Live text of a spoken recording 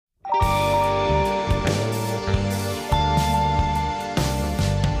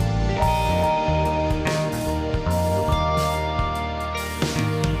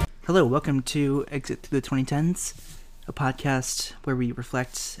Hello, welcome to Exit Through the 2010s, a podcast where we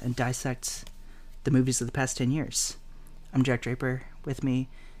reflect and dissect the movies of the past 10 years. I'm Jack Draper. With me,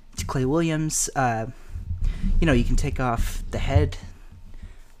 it's Clay Williams. You can take off the head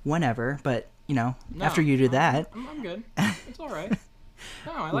whenever, but, after you do that... I'm good. It's all right.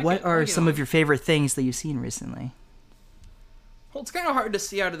 No, I like what it. are some of your favorite things that you've seen recently? Well, it's kind of hard to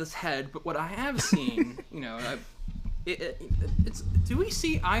see out of this head, but what I have seen, it's. Do we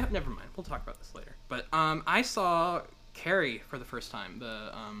see? Never mind. We'll talk about this later. But I saw Carrie for the first time,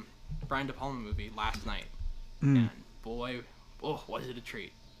 the Brian De Palma movie last night, and boy, was it a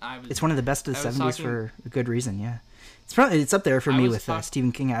treat! It's one of the best of the 70s for a good reason. Yeah, it's up there for me with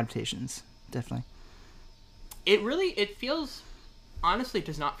Stephen King adaptations. Definitely. It feels, honestly, it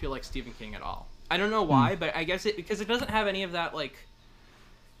does not feel like Stephen King at all. I don't know why, but I guess because it doesn't have any of that,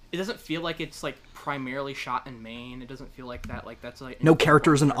 it doesn't feel like it's primarily shot in Maine. It doesn't feel like that. That's no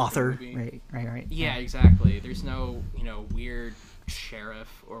character as an author. Right. Yeah, exactly. There's no weird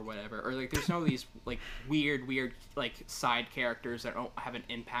sheriff or whatever, or there's no these weird side characters that don't have an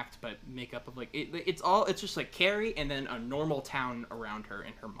impact but make up of it's just Carrie and then a normal town around her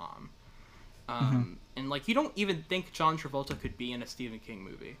and her mom. And you don't even think John Travolta could be in a Stephen King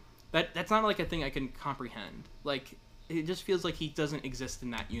movie. That's not a thing I can comprehend. It just feels like he doesn't exist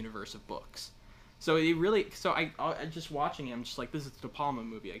in that universe of books. So I just watching it, I'm just this is the De Palma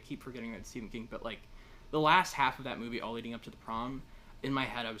movie. I keep forgetting that it's Stephen King, but the last half of that movie, all leading up to the prom, in my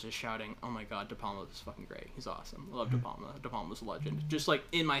head I was just shouting, "Oh my God, De Palma is fucking great. He's awesome. I love De Palma. De Palma's a legend." Just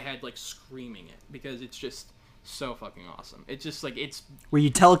in my head, screaming it because it's just so fucking awesome. It's just it's. Were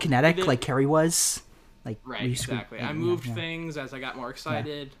you telekinetic like Carrie was? Right, exactly. I moved things as I got more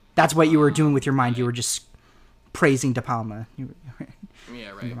excited. Yeah. That's what you were doing with your mind. You were just praising De Palma.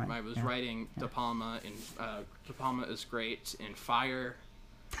 Yeah, right. I was writing De Palma, and De Palma is great in Fire.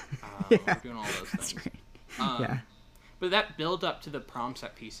 We're doing all those things. Right. But that build up to the prom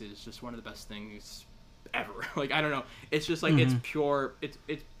set piece is just one of the best things ever. I don't know. It's just it's pure. It's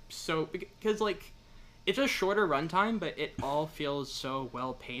so because it's a shorter runtime, but it all feels so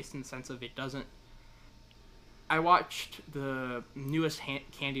well paced in the sense of it doesn't. I watched the newest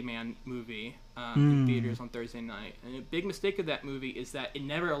Candyman movie in theaters on Thursday night, and a big mistake of that movie is that it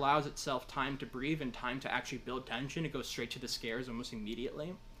never allows itself time to breathe and time to actually build tension. It goes straight to the scares almost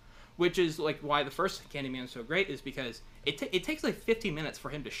immediately, which is why the first Candyman is so great is because it takes 15 minutes for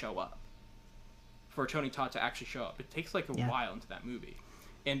him to show up, for Tony Todd to actually show up. It takes a while into that movie,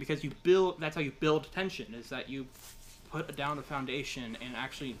 and because that's how you build tension, is that you put down a foundation and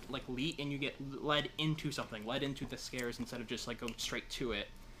actually and you get led into the scares instead of just going straight to it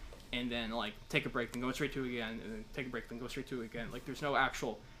and then take a break and go straight to it again and then take a break and go straight to it again. There's no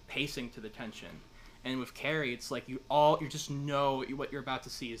actual pacing to the tension. And with Carrie, it's you just know what you're about to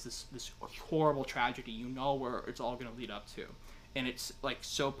see is this horrible tragedy. You know where it's all going to lead up to, and it's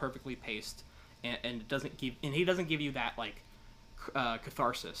so perfectly paced, and it doesn't give, and he doesn't give you that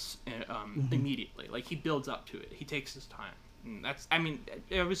catharsis immediately. He builds up to it. He takes his time. And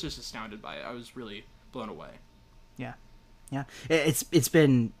I was just astounded by it. I was really blown away. Yeah. It's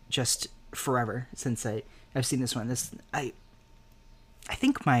been just forever since I've seen this one. I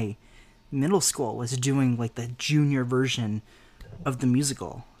think my middle school was doing the junior version of the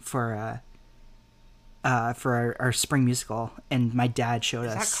musical for our spring musical, and my dad showed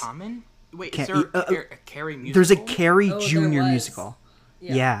us. Is that common? Wait, is there a Carrie musical? There's a Carrie Junior musical.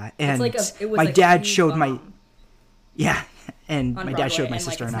 Yeah, and my dad showed my... Yeah, and my dad showed my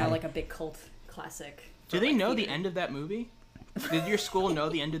sister and I. It's now a big cult classic. Do they know the end of that movie? Did your school know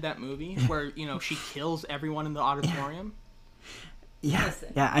the end of that movie where, she kills everyone in the auditorium? Yeah,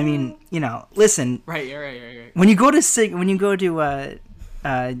 listen. Right. When you go to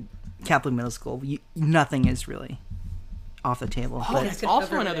Catholic middle school, nothing is really off the table. Oh, that's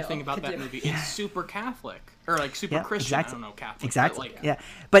also another thing about that movie. It's super Catholic or super Christian. Exactly. I don't know Catholic. Exactly.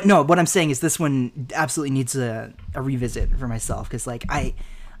 But no, what I'm saying is this one absolutely needs a revisit for myself because I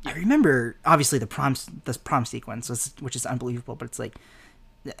remember obviously the prom sequence which is unbelievable, but it's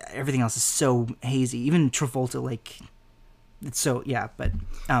everything else is so hazy. Even Travolta it's so but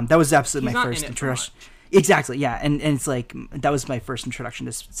that was absolutely my first introduction. Exactly, yeah, and it's that was my first introduction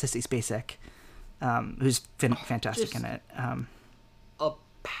to Sissy Spacek. Who's fantastic in it.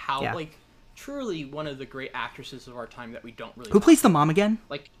 Truly one of the great actresses of our time that we don't really. Who plays the mom again?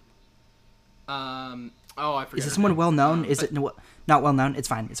 I forget. Is this someone well known? Is it not well known? It's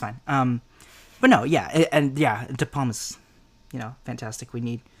fine. But no, De Palma's, fantastic. We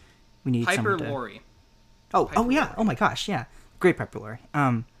need Piper Laurie. Oh yeah. Oh my gosh, yeah, great Piper Laurie.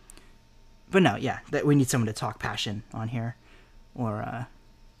 But no, that we need someone to talk passion on here, or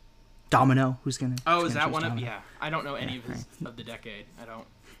Domino, who's gonna. Oh, who's is gonna that choose one of? Domino. Yeah, I don't know any of his of the decade. I don't.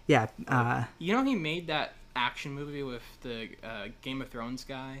 Yeah. You know, he made that action movie with the Game of Thrones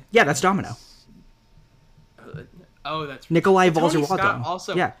guy. Yeah, that's Domino. Oh, that's Nikolai Tony Walter Scott Waldo.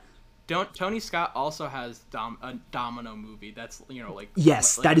 also. Yeah. Tony Scott also has a Domino movie. That's like.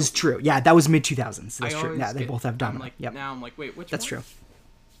 Yes, like that is true. Yeah, that was mid 2000s. That's I true. always Yeah, they get- both have Domino. I'm like, Yep. Now I'm like, wait, which That's one?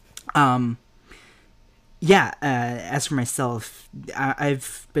 true. Yeah. As for myself,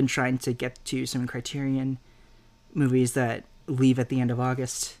 I've been trying to get to some Criterion movies that leave at the end of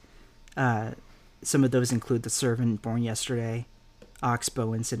August. Some of those include The Servant, Born Yesterday,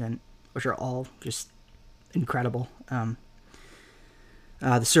 Oxbow Incident, which are all just incredible.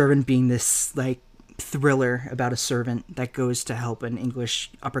 The Servant being this like thriller about a servant that goes to help an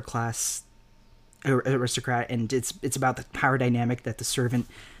English upper class aristocrat, and it's about the power dynamic that the servant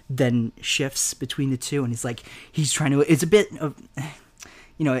then shifts between the two, and he's trying to. It's a bit of,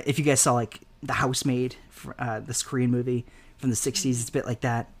 if you guys saw like The Housemaid, this Korean movie from the 60s, it's a bit like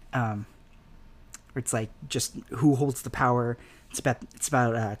that. Where it's like just who holds the power. It's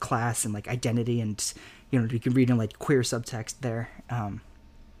about class and like identity, and you can read in like queer subtext there.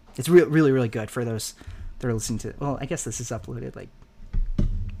 It's really, really good for those that are listening to. Well, I guess this is uploaded like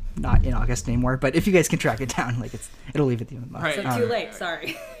not in August anymore, but if you guys can track it down, like it'll leave it the end of the month. Right. So too late.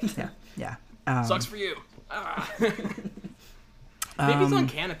 Sorry. Yeah. Sucks for you. Maybe it's on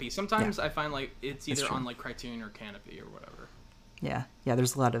Canopy. Sometimes I find like it's either on like Criterion or Canopy or whatever. Yeah.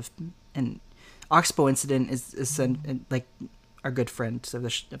 There's a lot of, and Oxbow Incident is like our good friend of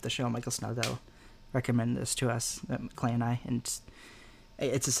the show, Michael Snowdell, recommended this to us, Clay and I, and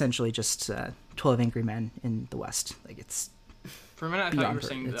it's essentially just 12 Angry Men in the West. Like it's. For a minute, I thought you were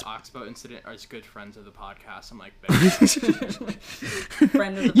saying it's- the Oxbow Incident are good friends of the podcast. I'm like,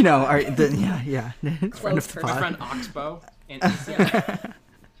 Friend of the friend of the person. my pod. friend Oxbow and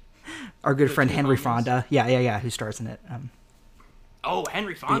Our good The friend two Henry homies. Fonda. Yeah, who stars in it. oh,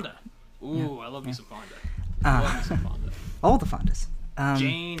 Henry Fonda. Ooh, I love me some Fonda. Love me some Fonda. All the Fondas.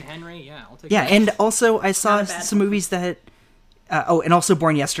 Jane, Henry, yeah, I'll take Yeah, that. and also I saw Not a bad some one. movies that. And also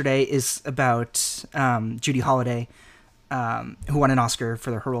Born Yesterday is about Judy Holliday, who won an Oscar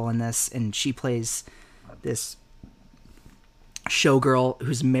for her role in this, and she plays this showgirl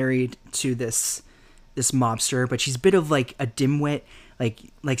who's married to this mobster, but she's a bit of like a dimwit,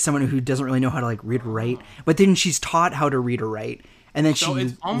 like someone who doesn't really know how to like read or write, but then she's taught how to read or write, and then So she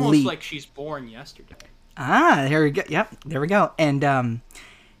it's almost like she's born yesterday. there we go. Yep, there we go. And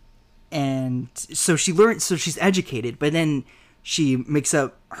so she learns, so she's educated, but then she makes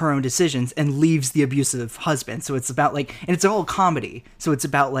up her own decisions and leaves the abusive husband. So it's about like, and it's all comedy. So it's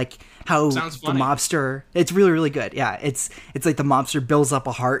about like how Sounds the funny. mobster, it's really, really good. Yeah. It's like the mobster builds up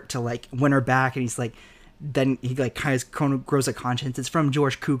a heart to like win her back. And he's like, then he like kind of grows a conscience. It's from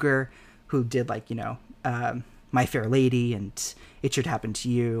George Cougar, who did like, My Fair Lady and It Should Happen to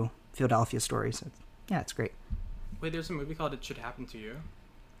You, Philadelphia Story. So it's great. Wait, there's a movie called It Should Happen to You?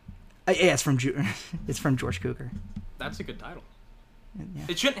 Yeah, it's from it's from George Cougar. That's a good title. Yeah.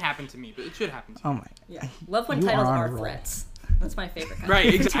 It shouldn't happen to me, but it should happen to me. Oh my. Yeah. Love when You titles are on a are roll. threats. That's my favorite kind. Right,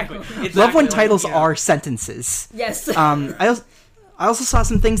 of exactly. title. Love when Exactly, titles yeah. are sentences. Yes. I also saw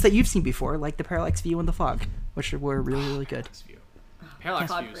some things that you've seen before, like The Parallax View and The Fog, which were really, really good. Parallax View.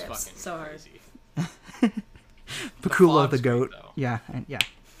 Parallax Fog View is rips fucking so hard. crazy. Pakula the Fog's goat. great, though. Yeah.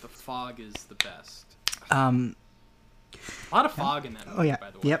 The Fog is the best. A A lot of fog in that movie, Oh yeah.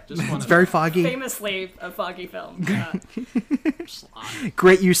 by the way. Yep. Just It's wanna- very foggy. Famously a foggy film. Just a lot.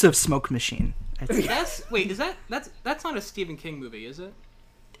 Great use of smoke machine. Wait, that's not a Stephen King movie, is it?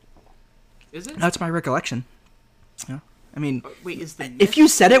 Is it? That's my recollection. Yeah. I mean, Wait, is the if you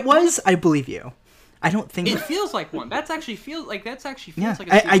said it was, I believe you. I don't think. It feels like one. That actually feels like a Yeah.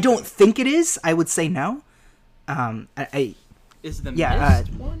 Stephen I don't King. think it is. I would say no. Is the Yeah,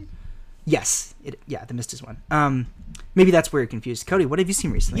 Mist one? Yes. The Mist is one. Maybe that's where you're confused. Cody, what have you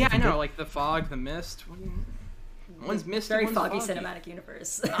seen recently? Yeah, I Anything know, good? like the Fog, the Mist. One's Misty, Very one's foggy cinematic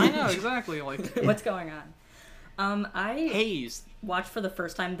universe. I know, exactly. Like What's going on? I haze. watched for the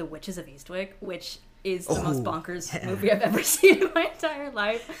first time The Witches of Eastwick, which is the most Oh, bonkers yeah. movie I've ever seen in my entire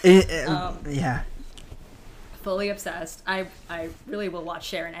life. Yeah. Fully obsessed. I really will watch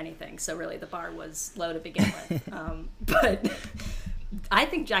Sharon anything, so really the bar was low to begin with. But I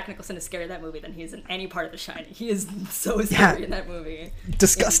think Jack Nicholson is scarier in that movie than he is in any part of The Shining. He is so scary in that movie.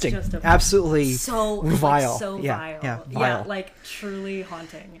 Disgusting. It's just Absolutely so vile. Like, so Yeah, vile. yeah, vile. Like truly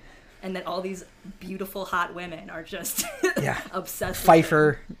haunting. And then all these beautiful hot women are just Yeah. obsessed with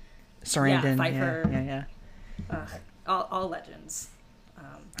Pfeiffer, Sarandon. Yeah, Pfeiffer. Yeah. him. All legends.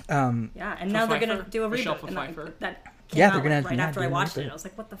 Yeah. Yeah, and now they're gonna Pfeiffer? do a Michelle reboot. And Pfeiffer? that came Yeah, out they're gonna right now after do I a watched reboot. it. I was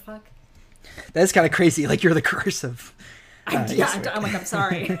like, what the fuck? That is kind of crazy. Like you're the curse of. I'm like, I'm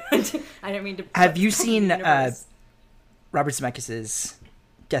sorry. I didn't mean to. Have you seen Robert Zemeckis'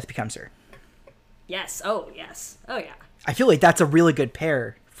 Death Becomes Her? Yes. Oh, yes. Oh, yeah. I feel like that's a really good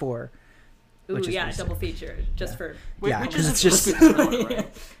pair for. Ooh, yeah, double feature just for. Because it's just.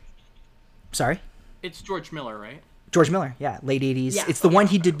 Sorry. It's George Miller, right? George Miller, yeah, late 80s. Yeah. It's the one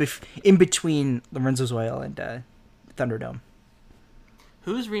he did in between Lorenzo's Oil and Thunderdome.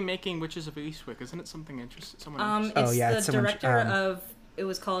 Who's remaking Witches of Eastwick? Isn't it something interesting? It's it's the director of. It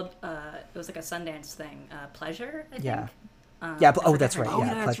was called. It was like a Sundance thing. Pleasure, I think. Yeah. That's right. Oh,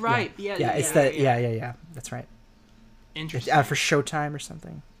 yeah, that's right. Yeah. Yeah. That's right. Interesting. For Showtime or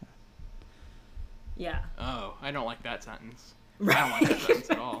something. Yeah. Oh, I don't like that sentence. Right. I don't like that sentence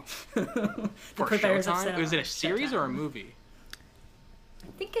at all. For Showtime? Was it a series or a movie? I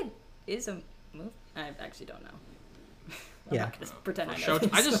think it is a movie. I actually don't know. I'm Yeah. not gonna pretend I know.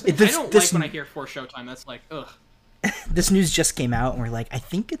 I don't like when I hear for Showtime. That's like, ugh. This news just came out, and we're like, I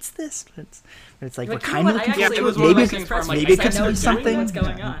think it's this, but it's like, we're But kind of what, looking I forward actually to was it. one of Maybe those things where I'm like, maybe it I could know be something. What's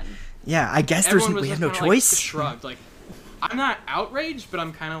going on? Yeah, I guess Everyone was we have just no kinda, like, choice. shrugged. Like, I'm not outraged, but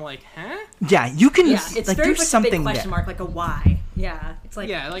I'm kind of like, huh? Yeah, you can. Yeah, it's like, very there's much a something big question mark, like a why. Yeah, it's like.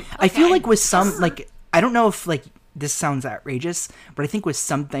 Yeah, like. I feel okay. like with some, like, I don't know if like this sounds outrageous, but I think with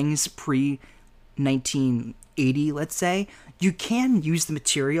some things pre 1980, let's say, you can use the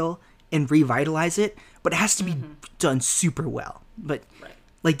material and revitalize it, but it has to be done super well. But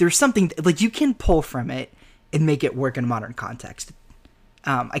like, there's something like you can pull from it and make it work in a modern context.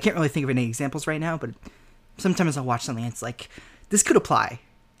 I can't really think of any examples right now, but sometimes I'll watch something and it's like, this could apply.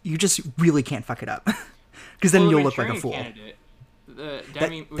 You just really can't fuck it up, because then you'll look like a fool.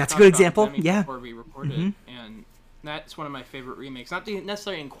 That's a good example. Yeah. Before we recorded, and that's one of my favorite remakes. Not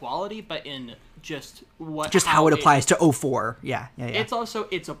necessarily in quality, but in just how it applies to 04. Yeah. It's also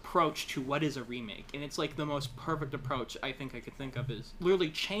its approach to what is a remake, and it's like the most perfect approach I think I could think of is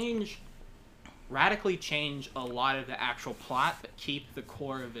literally radically change a lot of the actual plot, but keep the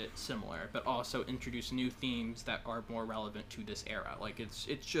core of it similar, but also introduce new themes that are more relevant to this era. Like it's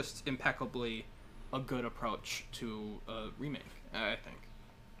just impeccably a good approach to a remake, I think.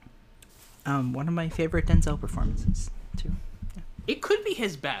 One of my favorite Denzel performances too. Yeah. It could be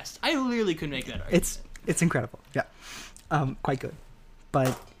his best. I literally could make that argument. It's incredible. Yeah, quite good.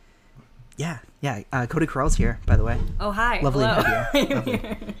 But yeah. Cody Corrall's here, by the way. Oh, hi. Lovely Hello. to have you.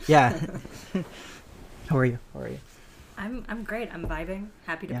 Lovely. Yeah. How are you? I'm great. I'm vibing.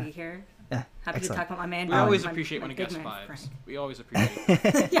 Happy to be here. Yeah. Happy Excellent. to talk about my man. We always appreciate when a guest vibes. We always appreciate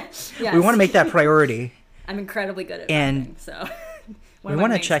it. Yes. We want to make that priority. I'm incredibly good at And vibing, so. We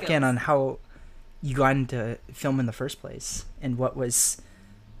want to check in on how you got into film in the first place, and what was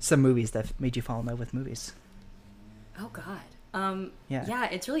some movies that made you fall in love with movies. Oh God. Yeah,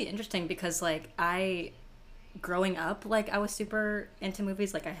 it's really interesting because like growing up, like I was super into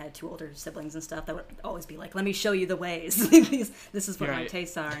movies. Like I had 2 older siblings and stuff that would always be like, "Let me show you the ways. This is what my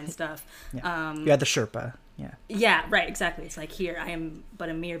tastes are and stuff." Yeah. You had the Sherpa. Yeah. Yeah. Right. Exactly. It's like, here I am, but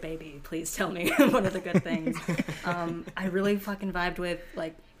a mere baby. Please tell me what are the good things. I really fucking vibed with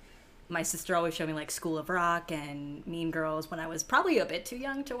like. My sister always showed me like School of Rock and Mean Girls when I was probably a bit too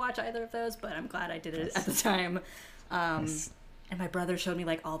young to watch either of those, but I'm glad I did it at the time. And my brother showed me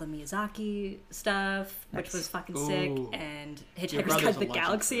like all the Miyazaki stuff, which was fucking sick, and Hitchhiker's Guide to the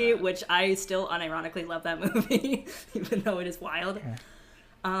Galaxy, which I still unironically love that movie, even though it is wild.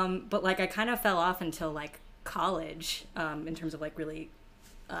 Yeah. But like I kind of fell off until like college, in terms of like really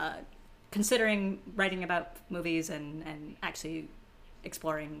considering writing about movies and actually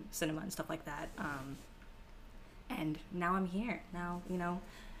exploring cinema and stuff like that. And now I'm here. Now,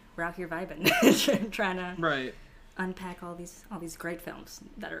 we're out here vibing, trying to unpack all these great films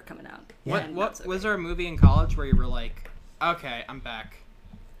that are coming out. What was there a movie in college where you were like, okay, I'm back?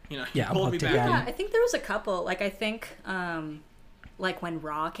 You hold me back. Yeah, I think there was a couple. Like I think like when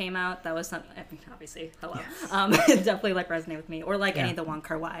Raw came out, that was not, I mean, obviously, hello. Yes. It definitely like resonated with me. Or like any of the Wong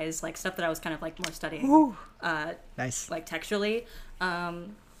Kar-wais, like stuff that I was kind of like more studying. Nice. Like textually.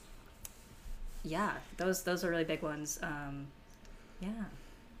 Yeah, those are really big ones.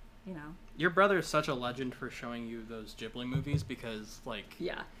 Your brother is such a legend for showing you those Ghibli movies because like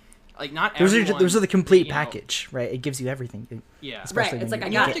not those everyone, are the complete package, right? It gives you everything. Yeah, right. It's like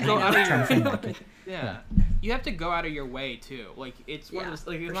you have to go out of your yeah. You have to go out of your way too. Like it's one of those,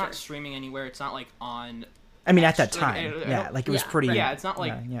 like it's not streaming anywhere. It's not like on. I mean, at that time, like it was pretty. Yeah, it's not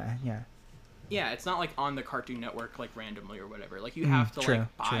like yeah. Yeah, it's not like on the Cartoon Network like randomly or whatever. Like you have to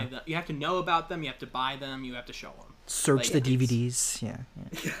like buy them. You have to know about them. You have to buy them. You have to show them. Search Like, the DVDs. Yeah.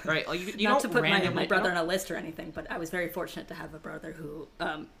 right? Like you Not don't to put my randomly, brother you on don't- a list or anything, but I was very fortunate to have a brother who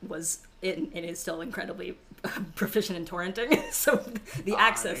was and is still incredibly proficient in torrenting. So the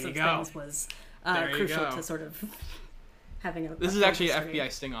access there of you go. things was There you crucial go. to sort of having a. This a is actually an history.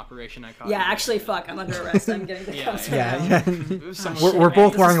 FBI sting operation. I caught. Yeah, you. actually, fuck, I'm under arrest. I'm getting the cops right Yeah. now. Yeah. Someone- We're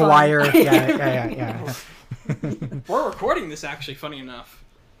both This is wearing a fun. wire. Yeah. We're recording this. Actually, funny enough,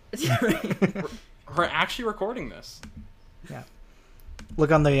 we're actually recording this. Yeah.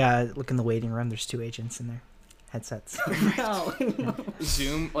 Look in the waiting room. There's 2 agents in there. Headsets. No.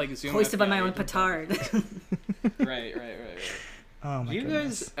 Zoom. Hoisted by FBI my own agent. petard. Right. Oh my Do you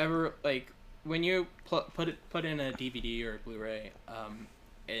goodness. guys ever when you put in a DVD or a Blu-ray,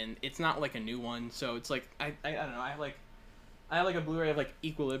 and it's not like a new one, so it's like I don't know. I have like a Blu-ray of like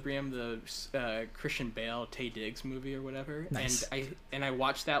Equilibrium, the Christian Bale Taye Diggs movie or whatever, Nice. and I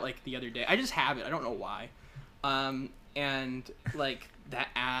watched that like the other day. I just have it. I don't know why. And like that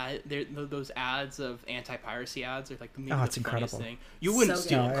ad, those ads of anti-piracy ads are like maybe it's the funniest incredible. thing. You wouldn't So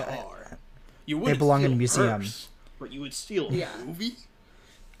steal good. a car. You wouldn't belong in steal a museum. purse, but you would steal a Yeah. movie.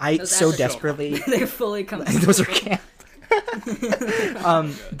 I Those so ads are so desperately. They fully come. Those are canned.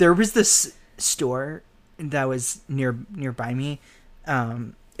 There was this store that was nearby me.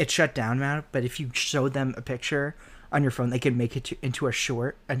 It shut down now, but if you showed them a picture on your phone, they could make it into a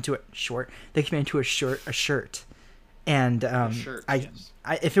short. They could make it into a shirt. And Shirt, I yes.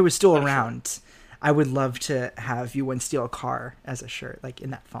 if it was still Not a around, I would love to have "You Wouldn't Steal a Car" as a shirt, like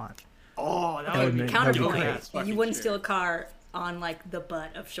in that font. Oh, that would would be- be that'd be dope great. ass fucking You wouldn't shirt. steal a car on like the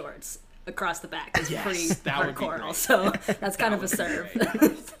butt of shorts across the back. It's Yes, pretty that would be hardcore. great. Also, that's kind of a would be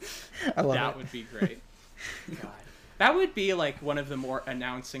serve. I love That it. would be great. God. That would be like one of the more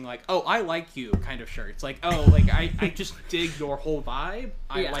announcing, like, oh, I like you kind of shirts. Like, oh, like I just dig your whole vibe.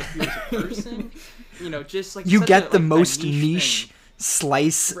 I Yeah. like you as a person. You know, just like You such get a, the like, a most niche thing.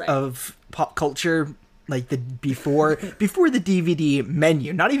 slice Right. of pop culture, like the before the DVD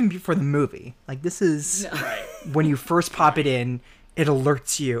menu, not even before the movie. Like this is No. Right. when you first pop it in, it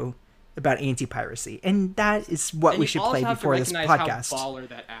alerts you about anti-piracy, and that is what And we you should also play have to before this recognize podcast. How baller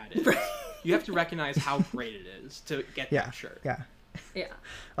that ad is. You have to recognize how great it is to get Yeah, that shirt. yeah. Yeah.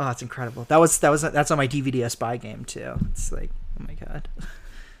 Oh, that's incredible. That's on my DVD Spy game too. It's like, oh my god.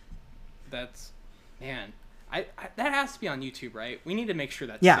 That's, man. I that has to be on YouTube, right? We need to make sure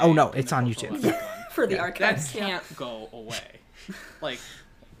that's Yeah, oh, saved no, in it's the on cultural YouTube. lexicon. For the Yeah. That archives. Yeah. can't go away. Like,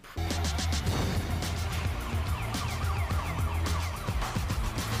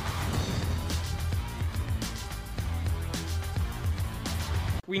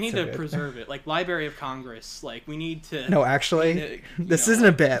 we need So to good. preserve it. Like Library of Congress. Like we need to. No, actually, you this know, isn't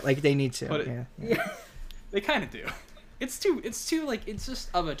a bit. Like they need to. put it- Yeah. Yeah. They kind of do. It's too like it's just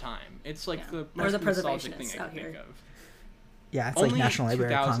of a time. It's like Yeah. the Or most the nostalgic preservationists thing I out can think here. of. Yeah, it's like Only National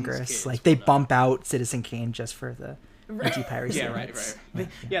Library of 2000s Congress. kids Like they will know. bump out Citizen Kane just for the anti-piracy. Yeah, right. rights.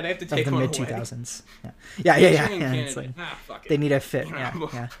 Yeah, they have to Of take the one mid away. 2000s. Yeah. Yeah. Jimmy It's Kennedy. like, Fuck it. they need a fit. You Yeah, know?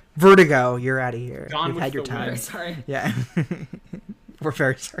 yeah. Vertigo, you're out of here. Gone You've with had your the time. Wind. Sorry. Yeah. We're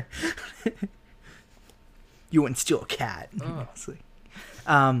very sorry. You wouldn't steal a cat. Oh. It's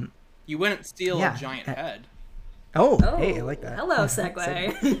like, You wouldn't steal Yeah. a giant head. oh, Oh, hey, I like that. Hello,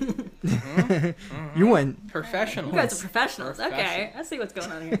 segue. You wouldn't. Professional. You guys are professionals. Okay, Professional. I see what's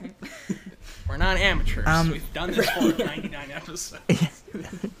going on here. We're not amateurs. Um, We've done this for 99 episodes.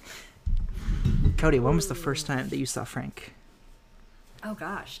 Cody, when was the first time that you saw Frank? Oh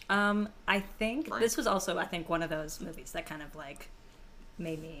gosh. I think this was also one of those movies that kind of like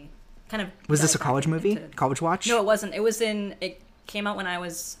made me kind of. Was this a dive back college movie? into- College watch? No, it wasn't. It came out when I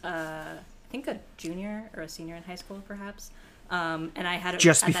was I think a junior or a senior in high school, perhaps. And I had it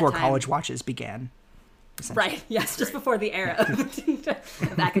Just at that before time- college watches began. essentially. Right. Yes, just before the era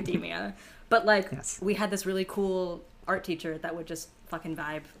of academia. But like, Yes. we had this really cool art teacher that would just fucking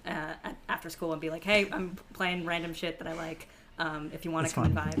vibe after school and be like, "Hey, I'm playing random shit that I like. If you want to That's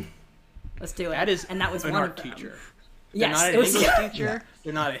come fun. and vibe, let's do it." That is and that was an one art of them. teacher. Yes, They're it not was. an English teacher.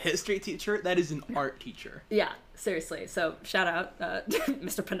 They're not a history teacher. That is an art teacher. Yeah, seriously. So shout out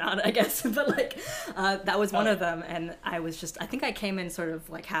Mr. Panada, I guess. But like, that was one of them, and I think I came in sort of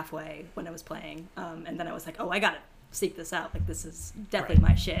like halfway when I was playing, and then I was like, oh, I gotta seek this out. Like, this is definitely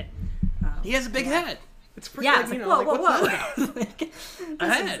my shit. He has a big head. It's pretty. Yeah, like, it's like, you know, whoa, like, whoa, what's whoa. that about? Like, A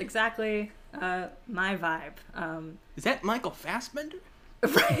this head. is exactly my vibe. Is that Michael Fassbender?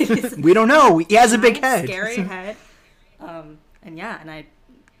 Right? We don't know. He has a big Giant, head. Scary head. And yeah, and I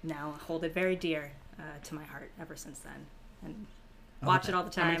now hold it very dear to my heart ever since then. And watch it all the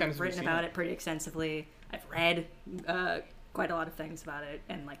many time. times I've have you written seen about it? it pretty extensively. I've read quite a lot of things about it,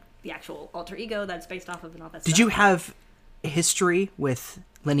 and like the actual alter ego that it's based off of and all that stuff. Did you have history with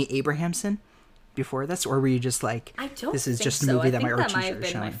Lenny Abrahamson before this, or were you just like, I don't this is think just a so. movie I that think my art that might teacher have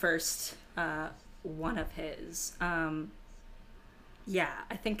is been my showing? first one of his. Yeah,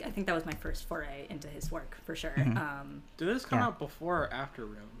 I think that was my first foray into his work for sure. Did this come out before or after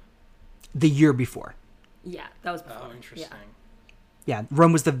Room? The year before. Yeah, that was before. Oh, interesting. Yeah,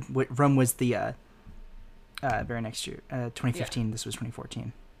 Rome was the very next year, 2015. Yeah. This was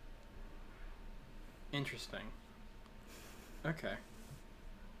 2014. Interesting. Okay.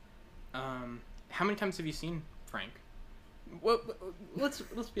 How many times have you seen Frank? Well, let's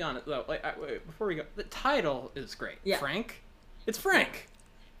be honest though. Like, wait, before we go, the title is great. Yeah. Frank. It's Frank.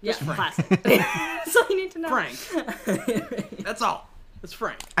 Yeah, Just Frank. classic. That's all you need to know. Frank. That's all. It's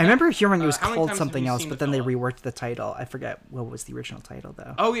Frank. I remember hearing it was how many called times have something you else, seen but the then they film? reworked the title. I forget what was the original title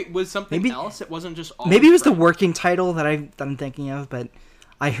though. Oh, it was something Maybe- else. It wasn't just all. Maybe it was the Frank. working title that I'm thinking of, but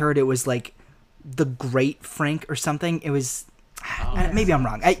I heard it was like The Great Frank or something. It was. Maybe I'm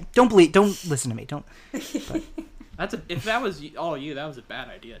wrong. Don't listen to me. Don't. But, If that was all you, that was a bad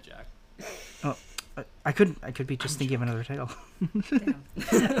idea, Jack. oh, I could be just thinking of another title.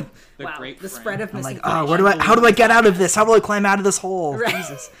 The Wow, Great the Frank. spread of I'm like, misinformation. how do I get out of this? How do I climb out of this hole? Right.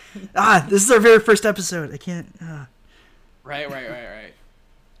 Jesus. This is our very first episode. I can't. Right.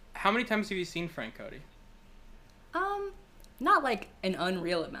 How many times have you seen Frank, Cody? Not like an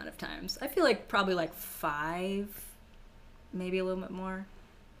unreal amount of times. I feel like probably like 5, maybe a little bit more.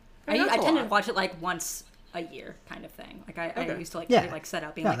 I mean, I that's a tend to lot. watch it like once a year kind of thing. Like I Okay. used to like Yeah. really, like set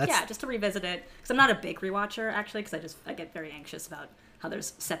out being No, like, that's- yeah, just to revisit it. Because I'm not a big rewatcher actually, because I get very anxious about how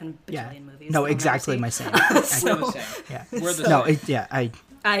there's 7 Yeah. bajillion movies. No, that I'll never exactly see. my same. We're So- the same. Yeah. We're the No. same.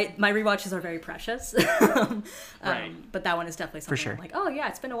 my rewatches are very precious. Right. But that one is definitely something sure. I'm like, oh yeah,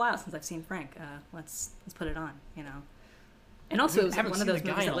 it's been a while since I've seen Frank. Let's put it on, you know. And also, it was haven't one of seen those the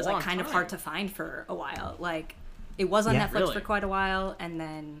guy movies in that a was long like kind of time. hard to find for a while. Like, it was on Yeah. Netflix Really? for quite a while, and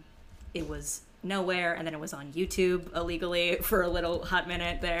then it was nowhere, and then it was on YouTube illegally for a little hot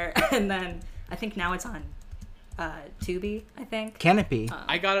minute there, and then I think now it's on Tubi, I think. Canopy.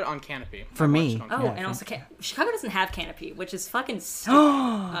 I got it on Canopy. For I watched me. it on Oh, Canopy. and also Chicago doesn't have Canopy, which is fucking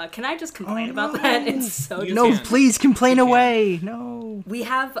stupid. Can I just complain about that? It's so You no, can. please complain You can. away. No. We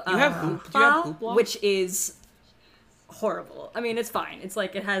have You have Hoopla? which is horrible. I mean, it's fine. It's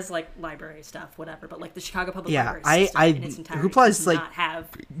like it has like library stuff, whatever. But like the Chicago Public Yeah, Library system in its entirety Hoopla is, does like, not have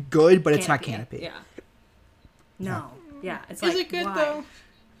Good, but it's not Canopy. Yeah. No. Yeah. It's Is like it good why? though?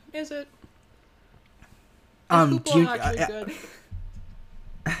 Is it? Do Hoopla you? actually good?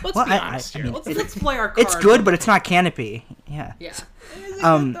 Let's Well, be honest here. mean, Let's play our cards. It's good, but it's not Canopy. Yeah. Yeah. Is it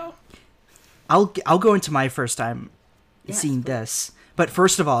Um, good though? I'll go into my first time Yes, seeing please. this. But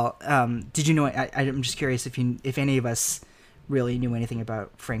first of all, did you know? I'm just curious if any of us really knew anything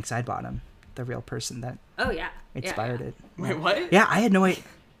about Frank Sidebottom, the real person that Oh yeah. inspired yeah. it. Wait, what? Yeah, I had no idea.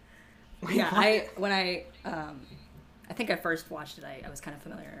 Yeah. I think I first watched it. I was kind of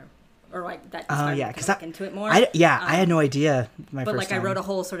familiar, or like that. Inspired yeah, me to 'cause look I- into it more. I had no idea. My But first like time. I wrote a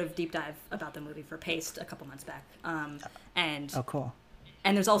whole sort of deep dive about the movie for Paste a couple months back, and Oh, cool.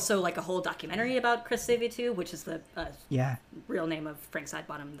 and there's also like a whole documentary about Chris Savia, which is the Yeah. real name of Frank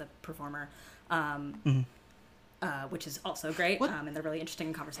Sidebottom, the performer, which is also great, and they're really interesting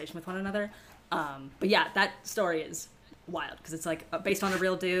in conversation with one another. But yeah, that story is wild because it's like based on a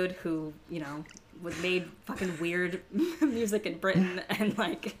real dude who was made fucking weird music in Britain and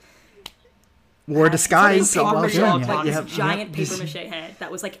like. Wore disguise paper while mache, doing it. like Yeah, this giant yeah. paper mache head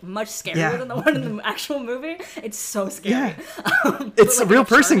that was like much scarier Yeah. than the one in the actual movie. It's so scary. Yeah. It's But, a real like,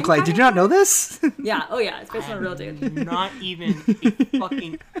 person, charming Clay. kind Did of you not know this? Yeah. Oh yeah. It's based on a real dude. Not even a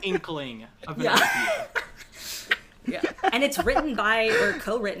fucking inkling of an Yeah. idea. Yeah. And it's written by or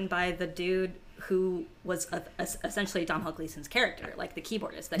co-written by the dude who was essentially Domhnall Gleeson's character, like the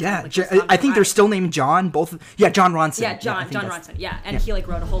keyboardist. That Yeah, like, was on I the think they're ride. still named John. Both. Yeah, John Ronson. Yeah, I John think that's- Ronson. Yeah, and yeah. he like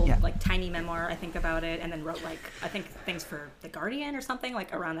wrote a whole Yeah. like tiny memoir, I think, about it, and then wrote like I think things for The Guardian or something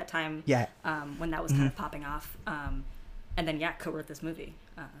like around that time. Yeah. When that was kind of popping off, and then co-wrote this movie,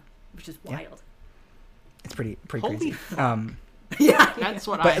 which is wild. It's pretty Holy crazy. fuck. Yeah. That's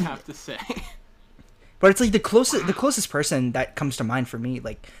what But- I have to say. But it's like the closest person that comes to mind for me,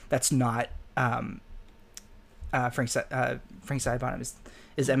 like that's not Frank Sidebottom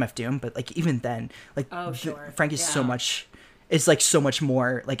is MF Doom, but like even then, like Oh, sure. Frank is so Yeah. much, is like so much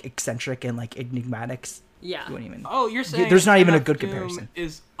more like eccentric and like enigmatic. Yeah. You wouldn't even. Oh, you're saying There's not even a MF good Doom comparison.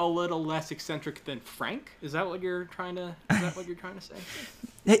 Is a little less eccentric than Frank? Is that what you're trying to? Is that what you're trying to say?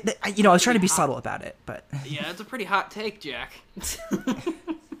 I was trying to be subtle about it, but Yeah, it's a pretty hot take, Jack.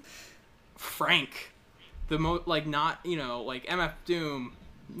 Frank, like not, you know, like MF Doom,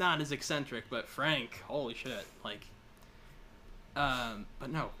 not as eccentric, but Frank, holy shit, like. But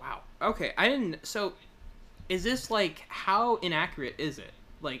no, wow. Okay, I didn't. So, is this like, how inaccurate is it?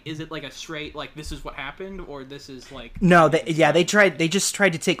 Like, is it like a straight like this is what happened, or this is like? No, they just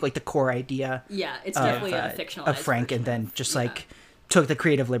tried to take like the core idea. Yeah, it's definitely a fictionalized of Frank, and then just like took the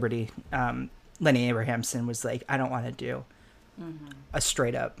creative liberty. Lenny Abrahamson was like, I don't want to do a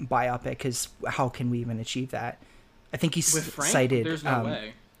straight up biopic because how can we even achieve that? I think he cited. There's no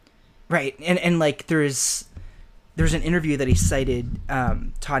way. Right, and like there's an interview that he cited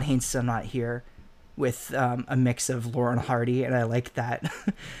Todd Haynes' I'm Not Here with a mix of Laurel and Hardy, and I like that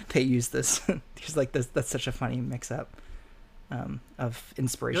they use this. He's like, that's such a funny mix-up of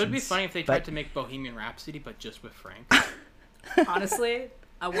inspirations. It would be funny if they tried to make Bohemian Rhapsody, but just with Frank. Honestly,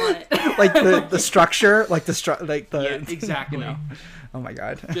 I want it. Like the structure, yeah, exactly. You know? Oh my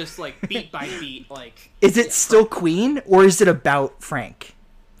god. Just like beat by beat, like. Is it still Queen, or is it about Frank?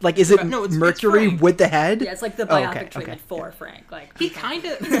 Like, is it Mercury with the head? Yeah, it's like the biopic treatment for Frank. Like he kind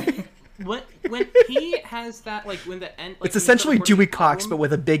of when he has that, like when the end. Like, it's essentially Dewey Cox, but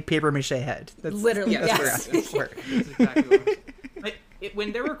with a big paper mache head. That's, literally, that's yes. That's exactly what like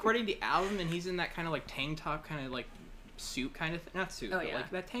when they're recording the album and he's in that kind of like tank top, kind of like suit, kind of not suit, but like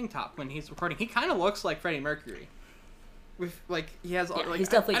that tank top when he's recording, he kind of looks like Freddie Mercury. With like he has, like, he's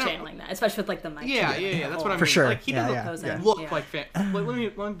definitely channeling that, especially with like the mic. Yeah. That's what I mean. For sure. Like he doesn't look like. Let me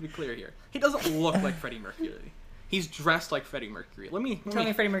be clear here. He doesn't look like Freddie Mercury. He's dressed like Freddie Mercury. Tell me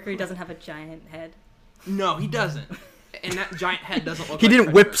Freddie Mercury doesn't have a giant head. No, he doesn't. And that giant head doesn't look. He like didn't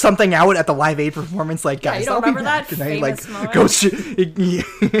Freddie whip Mercury. something out at the Live Aid performance, like guys. You don't remember that and then he like moment?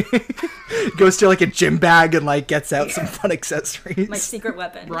 goes to like a gym bag and like gets out some fun accessories. My secret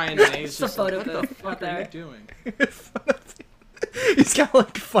weapon. Brian May is just a photo like, what the fuck there. are you doing? He's got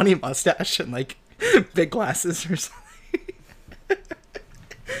like funny mustache and like big glasses or something.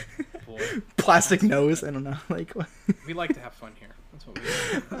 Plastic nose. I don't know. Like we like to have fun here. That's what we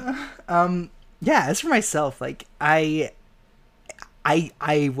do. Yeah. As for myself, like I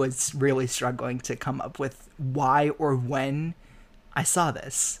was really struggling to come up with why or when I saw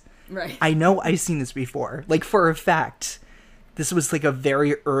this. Right. I know I've seen this before. Like for a fact, this was like a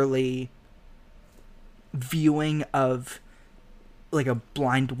very early viewing of like a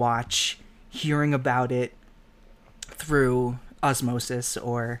blind watch, hearing about it through osmosis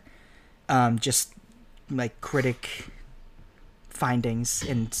or just like critic findings.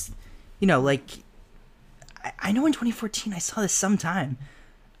 And you know, like I know in 2014 I saw this sometime.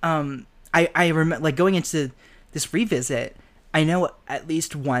 I remember like going into this revisit, I know at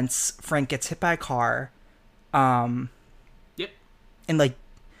least once Frank gets hit by a car. Yep. And like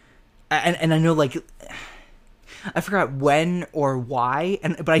and I know like I forgot when or why,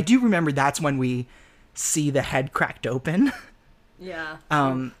 but I do remember that's when we see the head cracked open. Yeah.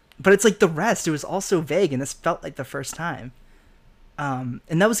 But it's like the rest, it was also vague, and this felt like the first time. And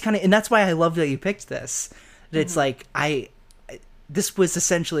that was and that's why I love that you picked this. That it's like this was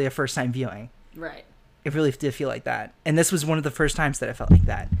essentially a first time viewing. Right. It really did feel like that, and this was one of the first times that I felt like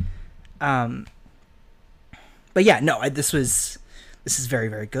that. But yeah, no, this is very,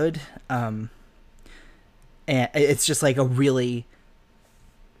 very good. And it's just like a really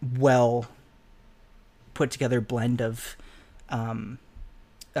well put together blend of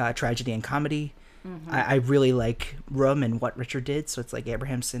tragedy and comedy. Mm-hmm. I really like Room and what Richard did. So it's like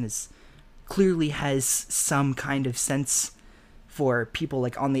Abrahamson clearly has some kind of sense for people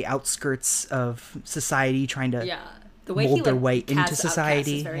like on the outskirts of society trying to the way mold their way into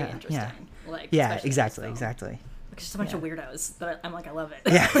society. Is very interesting. Yeah, like, exactly. Like just a bunch of weirdos, but I'm like, I love it.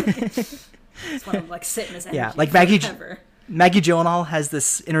 Yeah. Just want to like sit in his energy. Yeah, like Maggie Gyllenhaal has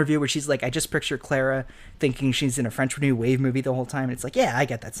this interview where she's like, I just picture Clara thinking she's in a French New Wave movie the whole time. And it's like, yeah, I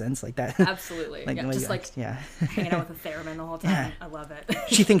get that sense, like that. Absolutely. Like, just like hanging out with a theremin the whole time. Yeah. I love it.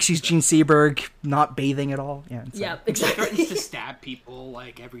 She thinks she's Gene Seberg, not bathing at all. Yeah, exactly. She threatens to stab people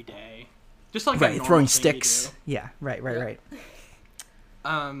like every day, just like right, throwing sticks. Yeah, right.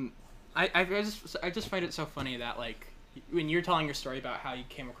 I just find it so funny that like when you're telling your story about how you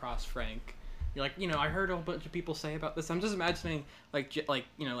came across Frank. You're like, I heard a whole bunch of people say about this. I'm just imagining, like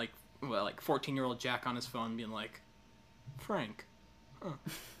 14-year-old Jack on his phone being like, Frank, huh?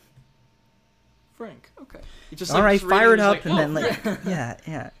 Frank, okay. Just, all right, fire it up, like, and then Frank.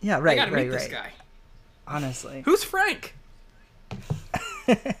 like, yeah, right, I gotta meet this guy. Honestly, who's Frank?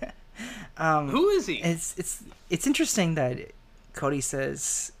 Who is he? It's interesting that Cody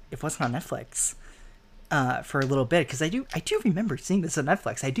says it wasn't on Netflix. for a little bit, because I do remember seeing this on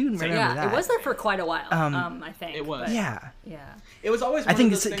Netflix. I do remember that. It was there for quite a while. I think it was. but, Yeah. It was always. I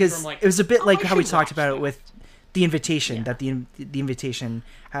think because it was a bit like how we talked about that. it with The Invitation. That the Invitation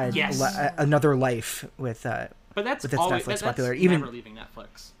had Yes. another life with. But that's with its always Netflix that's popularity. Even never leaving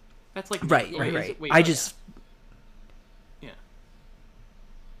Netflix. That's like right. Wait, I just. Yeah.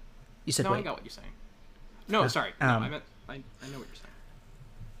 You said no, wait. I got what you're saying. No, sorry. No, I meant. I know what you're saying.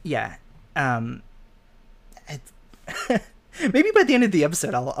 Yeah. Maybe by the end of the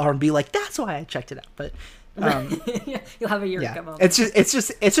episode, I'll be like, "That's why I checked it out." But you'll have a Eureka yeah, moment. it's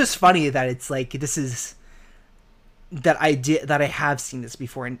just funny that it's like this is that I have seen this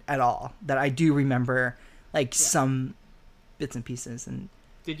before at all. That I do remember like some bits and pieces, and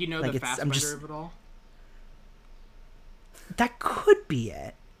did you know like the Fassbender of it all? That could be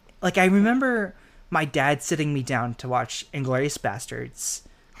it. Like I remember my dad sitting me down to watch Inglourious Basterds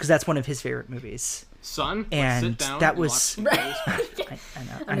because that's one of his favorite movies. Son, and sit down that and was watch Inglourious Basterds. I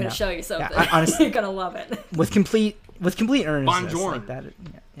know. I'm going to show you something. Yeah, honestly, You're going to love it. with complete earnestness like that.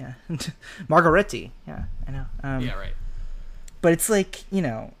 Yeah. Margaretti. Yeah, I know. Yeah, right. But it's like,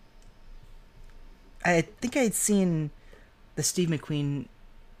 I think I had seen the Steve McQueen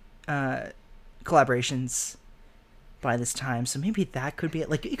collaborations by this time, so maybe that could be it.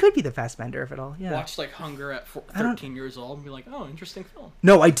 Like, it could be the Fassbender of it all. Yeah. Watched like Hunger at 13 years old and be like, oh, interesting film.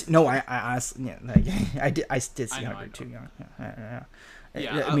 No, I honestly, yeah, like, I did see Hunger too young.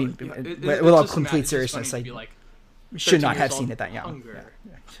 Yeah, I mean, with all complete seriousness, I like, should not have seen it that young.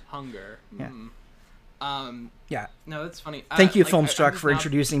 Hunger. Yeah. Yeah. No, that's funny. Thank you, Filmstruck, for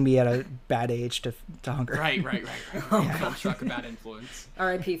introducing me at a bad age to Hunger. Right. Filmstruck, a bad influence.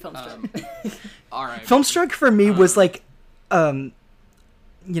 R.I.P. Filmstruck. All right. Filmstruck for me was like, my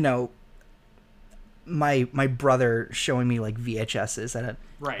brother showing me like VHSs at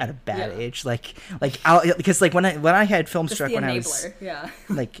a bad age, because like when I had Filmstruck when I was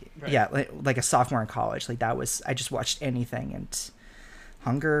like a sophomore in college, like that was I just watched anything, and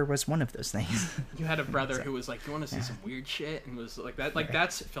Hunger was one of those things. You had a brother who was like, "You want to see some weird shit?" and was like that. Like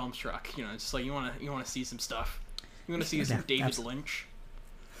that's Filmstruck. It's just like you want to see some stuff. You want to see some David Lynch.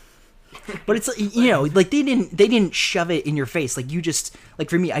 But it's like they didn't shove it in your face. Like you just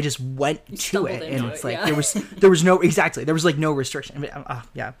like for me, I just went to it, and it's like there was no like no restriction. I mean,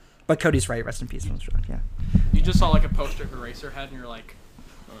 yeah. But Cody's right. Rest in peace, Filmstruck. Yeah. You just saw like a poster of Eraserhead, and you're like,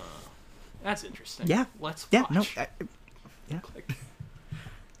 "That's interesting." Yeah. Let's watch. Yeah. No.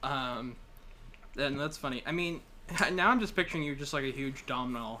 Then that's funny. I mean, now I'm just picturing you just like a huge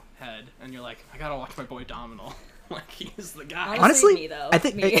Domhnall head, and you're like, I gotta watch my boy Domhnall. Like he's the guy. Honestly, me, though. I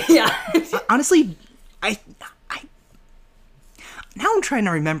think honestly, I now I'm trying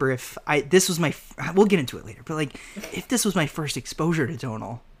to remember if this was my. We'll get into it later, but like if this was my first exposure to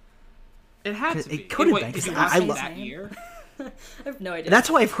Domhnall. It had to be. It could have been because I love that year. I have no idea. That's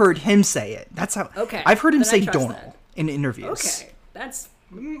how I've heard him say it. That's how. Okay. I've heard him say Domhnall that in interviews. Okay, that's.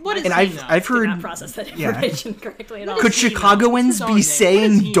 What is and he now? I've heard. Did not process that information correctly at all. Could Chicagoans be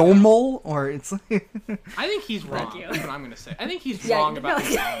saying Domhnall, or it's? Like... I think he's wrong. That's what I'm gonna say. I think he's wrong about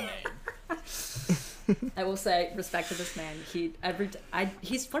his own name. I will say, respect to this man.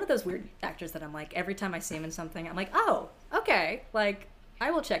 He's one of those weird actors that I'm like, every time I see him in something, I'm like, oh, okay, like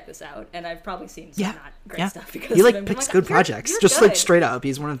I will check this out, and I've probably seen some not great stuff because he of him. picks like, good projects, you're just good. like straight up.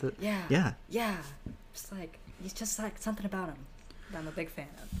 He's one of the yeah. Just like he's just like something about him that I'm a big fan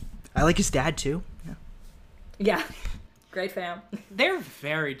of. I like his dad too. Yeah, great fam. They're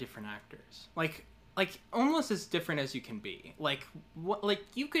very different actors. Like almost as different as you can be. Like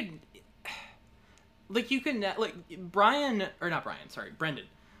you could Brian or not Brian, sorry, Brendan.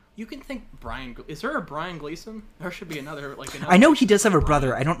 You can think Brian. Is there a Brian Gleason? There should be another. I know he does have a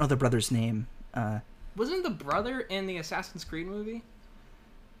brother. I don't know the brother's name. Wasn't the brother in the Assassin's Creed movie?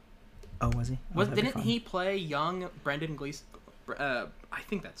 Oh, was he? Didn't he play young Brendan Gleason? I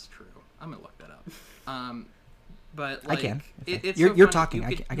think that's true. I'm gonna look that up. But like, I can. It's you're so talking.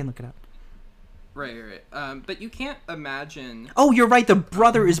 funny. I can look it up. Right. But you can't imagine. Oh, you're right. The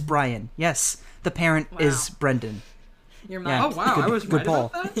brother is Brian. Yes, the parent is Brendan. Your mom. Yeah. Oh wow, I was good right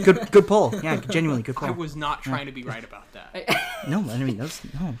poll. about that. Good poll. Yeah, genuinely good poll. I was not trying to be right about that. No, I mean those.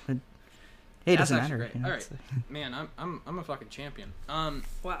 No. Hey, it doesn't matter. Great. All right, man, I'm a fucking champion.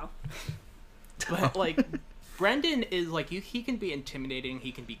 Wow. But like, Brendan is like he can be intimidating.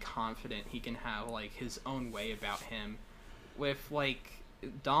 He can be confident. He can have like his own way about him. With like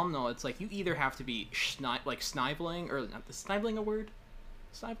Domhnall, it's like you either have to be sniveling or not. The sniveling a word?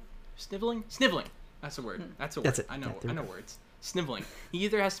 Sniveling. That's a word. That's a word. That's it. I know words. Sniveling. He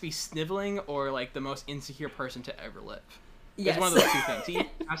either has to be sniveling or like the most insecure person to ever live. Yes. It's one of those two things.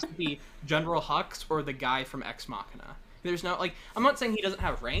 He has to be General Hux or the guy from Ex Machina. There's no, like, I'm not saying he doesn't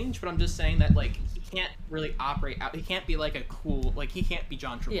have range, but I'm just saying that, like, he can't really operate out. He can't be, like, a cool, like, he can't be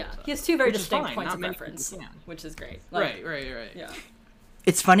John Travolta. Yeah, he has two very which is distinct fine. points Not of many reference, people can. which is great. Like, Right. Yeah.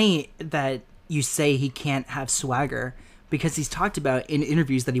 It's funny that you say he can't have swagger because he's talked about in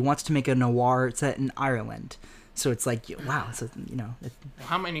interviews that he wants to make a noir set in Ireland. So it's like, wow, so, you know.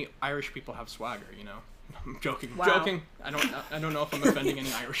 How many Irish people have swagger, you know? I'm joking. Wow. Joking. I don't know if I'm offending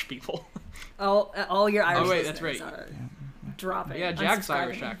any Irish people. All your Irish wait, that's listeners right. are dropping. Yeah, Jack's unsubscribing.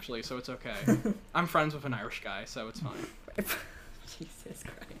 Irish, actually, so it's okay. I'm friends with an Irish guy, so it's fine. Jesus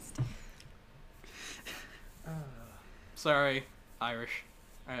Christ. Sorry, Irish.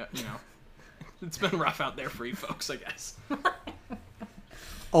 You know, it's been rough out there for you folks, I guess.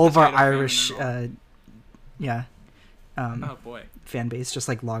 All of our That's kind of Irish, famine oh boy. fan base just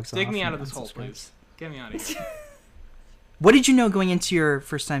like logs off. Dig me out and of this hole, unsubscribes. please. Get me out of here. What did you know going into your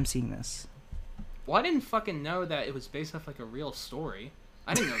first time seeing this? Well, I didn't fucking know that it was based off like a real story.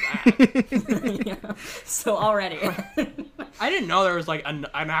 I didn't know that. Yeah. So already. I didn't know there was like an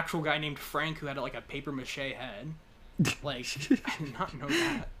actual guy named Frank who had like a paper mache head. Like, I did not know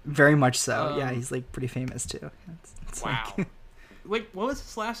that. Very much so. Yeah, he's like pretty famous too. It's Wow. like- Wait, what was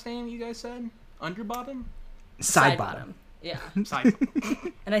his last name you guys said? Underbottom? side bottom. Yeah. Side.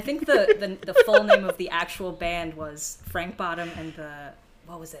 And I think the full name of the actual band was Frank Bottom and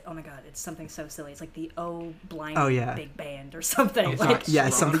what was it? Oh my god, it's something so silly. It's like the Blind Big Band or something. It's Like, not Yeah,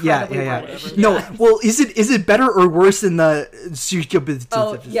 Corona. something. Yeah. British. No, Yeah. well, is it better or worse than the?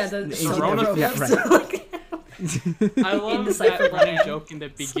 Oh yeah, the Corona? Yeah, right. I love Indecipherable that running Man. joke in the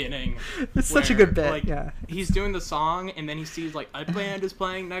beginning. It's such a where, good bit. Like, Yeah. he's doing the song, and then he sees like a band is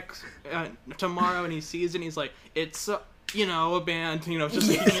playing tomorrow, and he sees it, and he's like, it's a band, just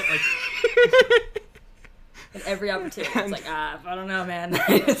making it like. At every opportunity, it's like, I don't know, man.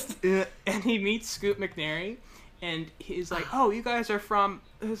 And he meets Scoot McNairy, and he's like, "Oh, you guys are from,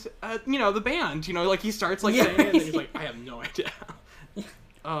 the band." Like he starts like saying it, and then he's like, "I have no idea."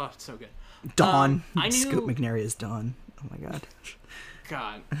 Oh, it's so good. Dawn. I knew- Scoot McNairy is Dawn. Oh my god.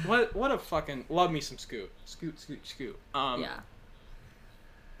 God, what a fucking love me some Scoot. Yeah.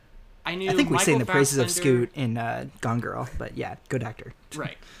 I knew. I think we Michael sing the praises of Fassbender- Scoot in Gone Girl, but yeah, good actor.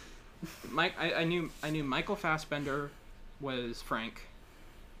 Right. I knew Michael Fassbender was Frank,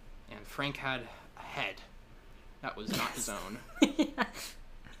 and Frank had a head that was not his own.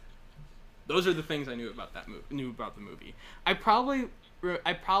 Those are the things I knew about the movie. I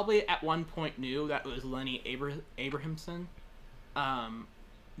probably at one point knew that it was Lenny Abrahamson,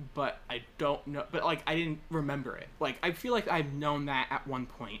 but I don't know. But like I didn't remember it. Like I feel like I've known that at one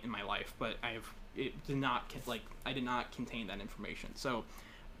point in my life, but I did not contain that information. So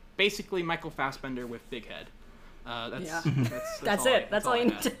basically, Michael Fassbender with big head. That's it. That's all you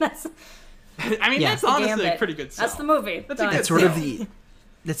need to. I mean, Yeah. that's honestly a Gambit. pretty good sell. That's the movie. That's a Done. good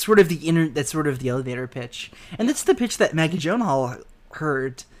That's sort of the elevator pitch, and that's the pitch that Maggie Gyllenhaal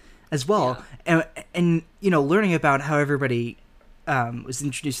heard as well. And learning about how everybody was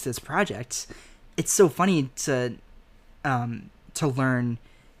introduced to this project, it's so funny to learn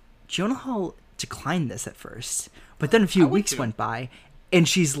Gyllenhaal declined this at first, but then a few weeks went by, and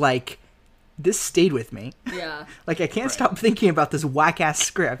she's like, "This stayed with me." Yeah. Like, I can't stop thinking about this whack-ass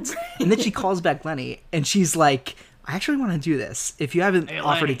script. And then she calls back Lenny, and she's like, I actually want to do this. If you haven't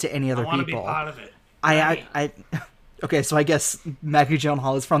offered Lenny, it to any other I want people. to be part of it. I okay, so I guess Maggie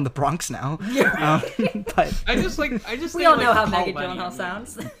Gyllenhaal is from the Bronx now. Yeah. We But all know how Maggie Gyllenhaal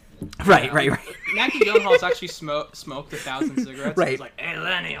sounds. right. Maggie Gyllenhaal's actually smoked 1,000 cigarettes. Right. He's like, "Hey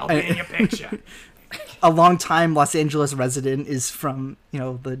Lenny, I'll be in your picture." A long-time Los Angeles resident is from,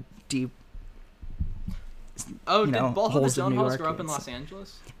 the deep. Oh, did both of the holes of New Gyllenhaals York grow up in and Los stuff.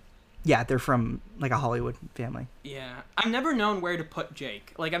 Angeles? Yeah, they're from like a Hollywood family. Yeah, I've never known where to put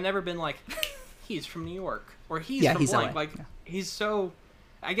Jake. Like, I've never been like, he's from New York or he's from he's blank. LA. Like, he's so.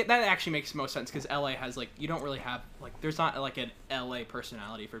 I get that actually makes most sense because LA has like you don't really have like there's not like an LA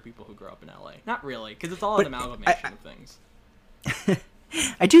personality for people who grow up in LA. Not really, because it's all an amalgamation of things.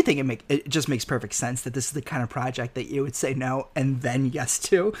 I do think it just makes perfect sense that this is the kind of project that you would say no and then yes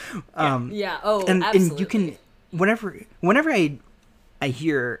to. Yeah. Oh, and absolutely. you can whenever I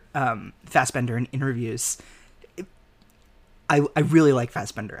hear Fassbender in interviews, I really like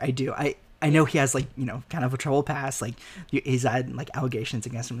Fassbender. I do. I know he has like kind of a trouble past. Like he's had like allegations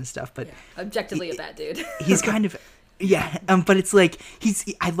against him and stuff, but objectively a bad dude. he's kind of but it's like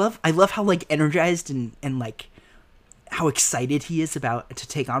I love how like energized and like how excited he is about to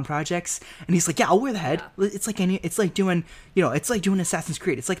take on projects, and he's like, "Yeah, I'll wear the head. Yeah. It's like doing, it's like doing Assassin's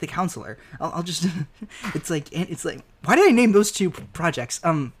Creed. It's like the counselor. I'll just, it's like, why did I name those two projects?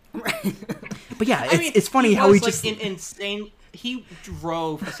 But yeah, it's funny how he just insane. He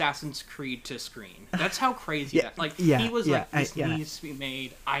drove Assassin's Creed to screen. That's how crazy that. Like he was this needs to be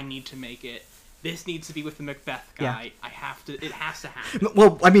made. I need to make it. This needs to be with the Macbeth guy. Yeah. It has to happen.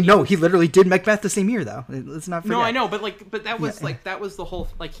 Well, I mean, no, he literally did Macbeth the same year, though. Let's not forget. No, I know, but that was that was the whole,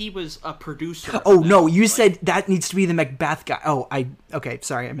 he was a producer. Oh no, you said that needs to be the Macbeth guy. Oh, okay,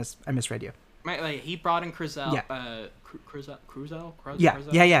 sorry, I misread you. Right, he brought in Cruzel. Yeah. Cruzel?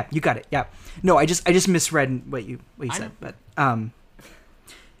 Yeah, you got it. Yeah. No, I just misread what you said, but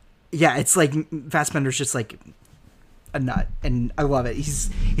yeah, it's like Fassbender's just like a nut, and I love it. He's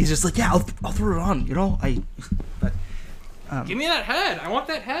just like, yeah, I'll throw it on, but give me that head. I want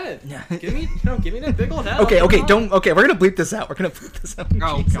that head. Yeah. Give me that big old head. Okay, we're gonna bleep this out.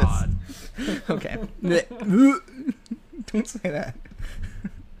 Oh Jesus. God. Okay. Don't say that.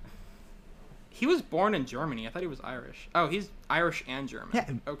 He was born in Germany. I thought he was Irish. Oh, he's Irish and German. Yeah.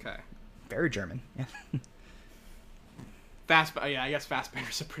 Okay. Very German. Yeah. I guess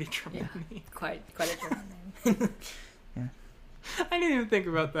Fassbender's a pretty German name. Quite a German name. Yeah. I didn't even think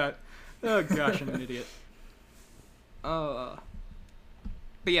about that. Oh gosh, I'm an idiot. But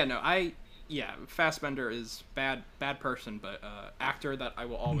yeah, no, Fassbender is bad person, but actor that I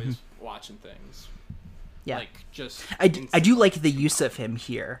will always watch in things. Yeah. Like just I do like the use of him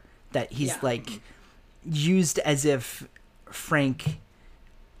here. That he's like used as if Frank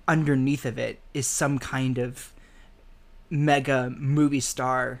underneath of it is some kind of mega movie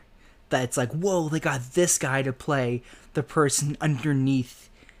star that's like, whoa, they got this guy to play the person underneath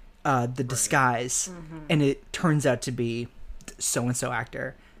the disguise, and it turns out to be so-and-so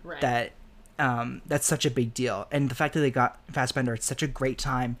actor. That that's such a big deal, and the fact that they got Fassbender at such a great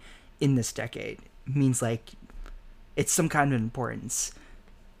time in this decade means like it's some kind of importance.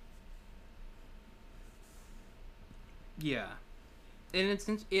 Yeah, and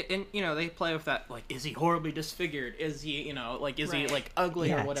they play with that, like, is he horribly disfigured? Is he, he like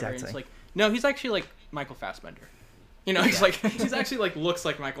ugly or whatever? Exactly. And it's like, no, he's actually like Michael Fassbender. He's like, he's actually like looks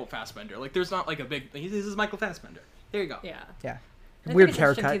like Michael Fassbender. Like, there's not like a big. This is Michael Fassbender. There you go. Yeah. Weird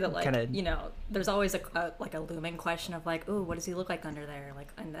haircut. That, like, kind of. There's always a looming question of like, ooh, what does he look like under there? Like,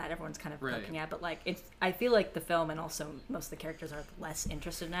 and that everyone's kind of looking at. But like, I feel like the film and also most of the characters are less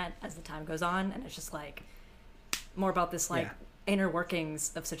interested in that as the time goes on, and it's just like more about this like inner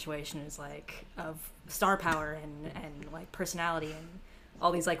workings of situations, like of star power and like personality and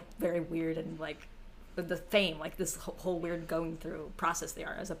all these like very weird and like the fame, like this whole weird going through process they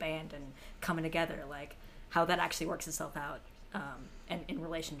are as a band and coming together, like how that actually works itself out, and in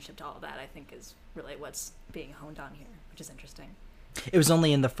relationship to all of that, I think is really what's being honed on here, which is interesting. It was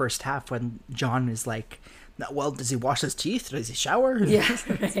only in the first half when John is like, well, does he wash his teeth? Does he shower? Yeah,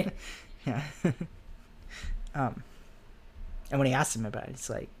 right. Yeah. And when he asks him about it, it's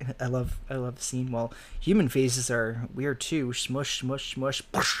like, I love the scene. Well, human faces are weird too. Smush, smush, smush.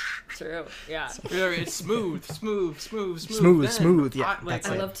 True. Yeah. It's smooth. Yeah.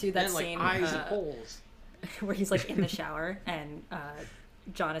 I love too that scene. Eyes and holes. Where he's like in the shower and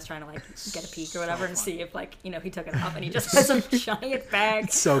John is trying to like get a peek or whatever and see if like he took it off, and he just has a giant bag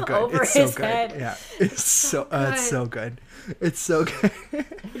over his head. Yeah, it's so good. It's so good.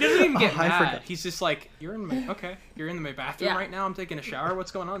 He doesn't even get mad. He's just like, you're in my bathroom right now. I'm taking a shower.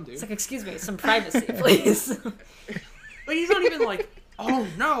 What's going on, dude? It's like, excuse me, some privacy, please. But he's not even like, oh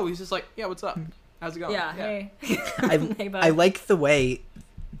no. He's just like, yeah, what's up? How's it going? Yeah. Hey. I like the way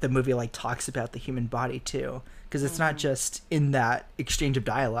the movie like talks about the human body too, because it's not just in that exchange of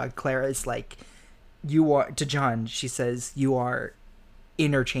dialogue. Clara is like, you are, to John, she says, you are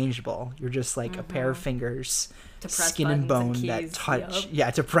interchangeable. You're just like a pair of fingers, skin and bone that touch. Yep.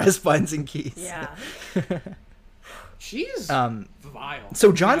 Yeah, to press buttons and keys. Yeah. She's vile.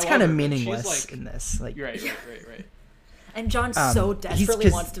 So John's kind of meaningless in this. Like, right. And John so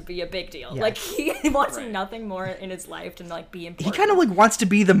desperately wants to be a big deal. Yeah. Like, he wants nothing more in his life than like be important. He kind of like wants to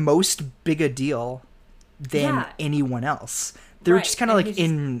be the most big a deal than anyone else. They're just kind of like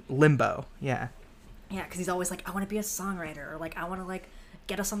in limbo. Yeah. Yeah, because he's always like, I want to be a songwriter, or like, I want to like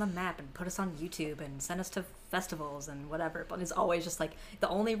get us on the map and put us on YouTube and send us to festivals and whatever. But it's always just like, the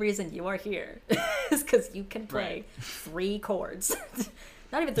only reason you are here is because you can play 3 chords.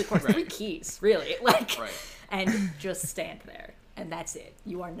 Not even 3 chords, 3 keys, really. Like, and just stand there. And that's it.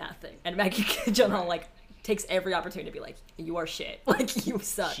 You are nothing. And Maggie Gyllenhaal like takes every opportunity to be like, you are shit. Like, you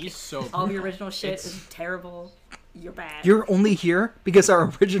suck. She's so all the original shit is terrible. you're bad. You're only here because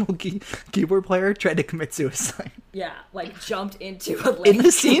our original keyboard player tried to commit suicide. Yeah, like jumped into a lake. In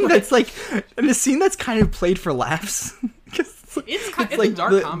the scene that's kind of played for laughs. It's like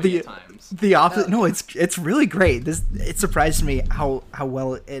dark comedy at times. The opposite. No, it's really great. It surprised me how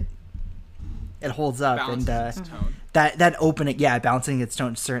well it holds up. Balances and its tone. that opening, yeah, balancing its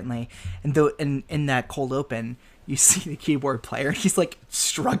tone certainly. And though in that cold open, you see the keyboard player. He's like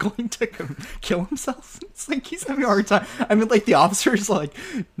struggling to kill himself. It's like he's having a hard time. I mean, like the officer's like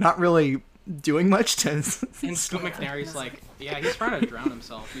not really doing much to. And Scoot McNairy's like, yeah, he's trying to drown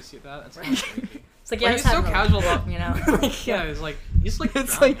himself. You see that? That's kind of crazy. It's like, yeah, he's so casual about, you know. yeah, he's like it's like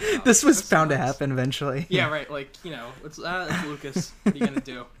himself. this was bound to happen eventually. Yeah, right. Like, you know, it's Lucas. What are you gonna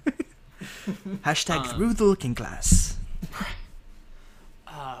do? Hashtag through the looking glass.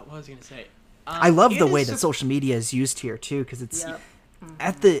 What was I gonna say? I love the way that social media is used here too, because it's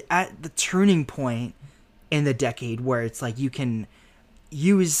at the turning point in the decade where it's like you can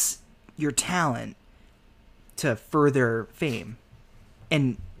use your talent to further fame.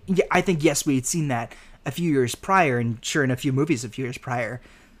 And I think, yes, we had seen that a few years prior, and sure, in a few movies a few years prior.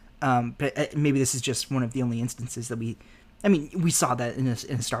 But maybe this is just one of the only instances that we saw that in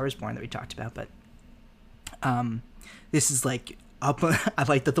a Star Wars Born that we talked about, but this is like up. I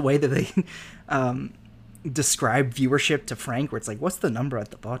like that the way that they describe viewership to Frank, where it's like, what's the number at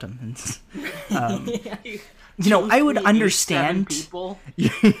the bottom? And, you know, I would understand.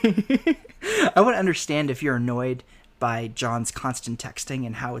 I would understand if you're annoyed by John's constant texting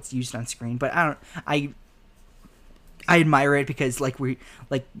and how it's used on screen, but I admire it because, like we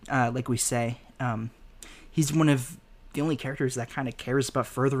say, he's one of the only characters that kind of cares about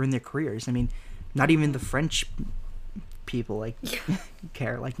furthering their careers. I mean, not even the French people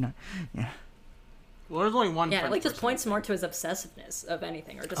care. Like, not, yeah. Well, there's only one. Yeah, like just points more to his obsessiveness of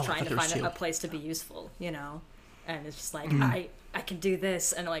anything, or just trying to find a place to be useful, you know. And it's just like I can do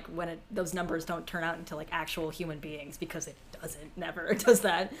this, and like when those numbers don't turn out into like actual human beings, because it never does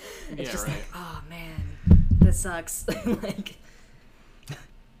that. It's just like, oh man, this sucks. Like,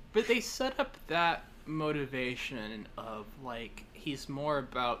 but they set up that motivation of like he's more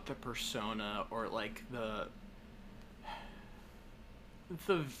about the persona or like the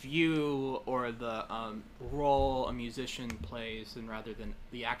view or the role a musician plays, and rather than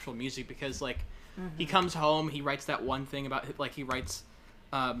the actual music, because like he comes home, he writes that one thing about, like, he writes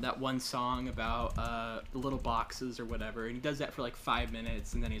that one song about the little boxes or whatever, and he does that for like 5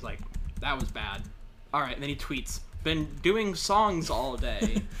 minutes, and then he's like, that was bad, all right, and then he tweets, been doing songs all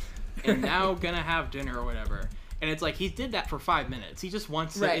day and now gonna have dinner or whatever. And it's like, he did that for 5 minutes. He just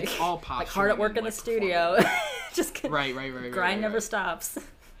wants to, it's all pop. Like hard at work in the studio. Just right. Grind never stops.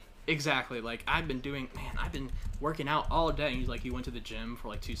 Exactly. Like, I've been working out all day. And he's like, you went to the gym for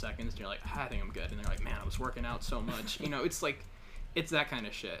like 2 seconds and you're like, I think I'm good. And they're like, man, I was working out so much. You know, it's like, it's that kind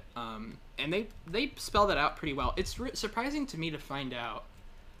of shit. And they spell that out pretty well. It's surprising to me to find out.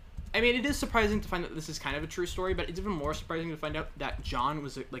 I mean, it is surprising to find that this is kind of a true story, but it's even more surprising to find out that John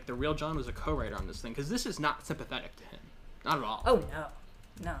was, like, the real John was a co-writer on this thing, because this is not sympathetic to him. Not at all. Oh,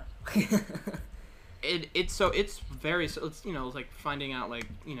 no. It's very, it's, you know, it's like finding out, like,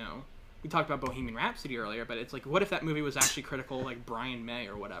 you know, we talked about Bohemian Rhapsody earlier, but it's like, what if that movie was actually critical, like Brian May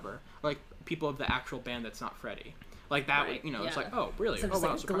or whatever, or like people of the actual band that's not Freddie. Like that, right, you know, it's like, oh, really? So oh, wow,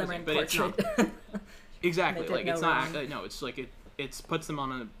 like surprising. But it's not. Exactly. Like, it's not, no, it's like, it puts them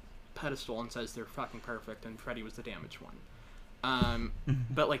on a pedestal and says they're fucking perfect, and Freddie was the damaged one.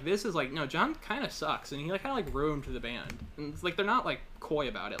 But like, this is like, no, John kind of sucks, and he like kind of like ruined the band, and it's like they're not like coy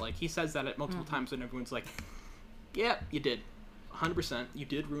about it. Like, he says that at multiple times, and everyone's like, yeah, you did 100%, you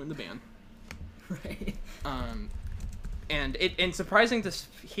did ruin the band. Right. And surprising to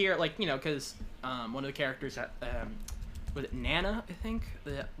hear, like, you know, because one of the characters that was it Nana, I think,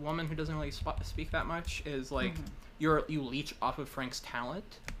 the woman who doesn't really speak that much, is like, you leech off of Frank's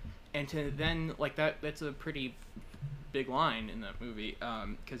talent. And to then, like, that's a pretty big line in that movie,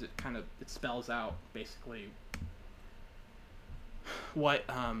 because it spells out basically what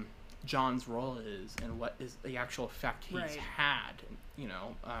John's role is and what is the actual effect he's had. You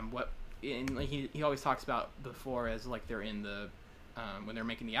know, and like, he always talks about before as like they're in the when they're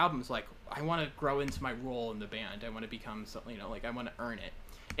making the albums, like, I want to grow into my role in the band. I want to become something, you know, like, I want to earn it.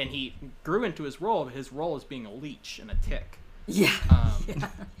 And he grew into his role, but his role is being a leech and a tick. Yeah.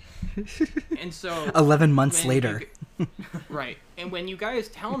 And so 11 months later. Right. And when you guys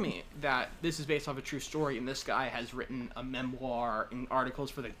tell me that this is based off a true story and this guy has written a memoir and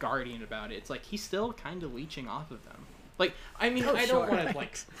articles for The Guardian about it, it's like he's still kind of leeching off of them. Like, I mean, Oh, I sure. don't want to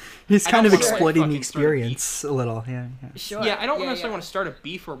like. He's I kind don't of wanna, like, exploiting the fucking start a beef. experience a little. Yeah. Sure. Yeah, I don't necessarily yeah. want to start a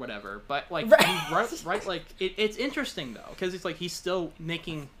beef or whatever, but like, Right. right, like it's interesting though, because it's like he's still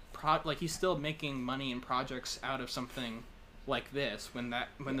making he's still making money and projects out of something like this when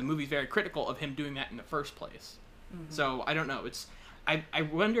the movie's very critical of him doing that in the first place. So I don't know. I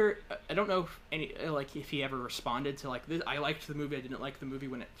wonder. I don't know if he ever responded to like this. I liked the movie. I didn't like the movie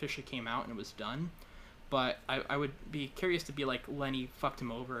when it officially came out and it was done. But I would be curious to be like, Lenny fucked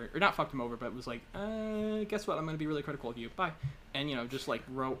him over, or not fucked him over, but was like, guess what? I'm going to be really critical of you. Bye. And, just like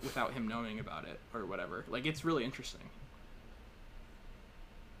wrote without him knowing about it or whatever. Like, it's really interesting.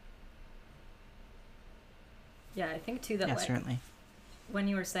 Yeah, I think too that Yeah, like certainly. when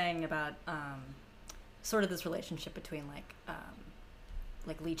you were saying about sort of this relationship between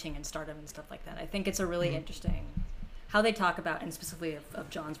like leeching and stardom and stuff like that, I think it's a really interesting how they talk about, and specifically of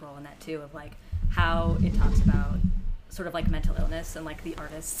John's role in that too, of like how it talks about sort of like mental illness and like the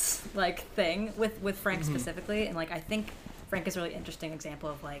artist's like thing with Frank specifically. And like I think Frank is a really interesting example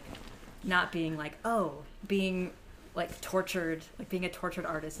of like not being like, oh, being like tortured, like being a tortured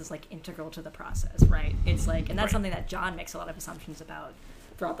artist is like integral to the process, right? It's like, and that's something that John makes a lot of assumptions about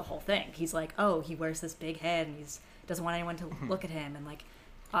throughout the whole thing. He's like, oh, he wears this big head and he's doesn't want anyone to look at him, and like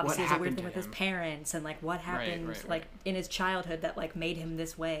obviously there's a weird thing with his parents and like what happened like in his childhood that like made him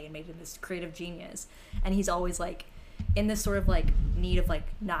this way and made him this creative genius. And he's always like in this sort of like need of like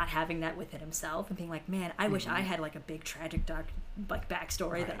not having that within himself and being like, man, I wish I had like a big tragic like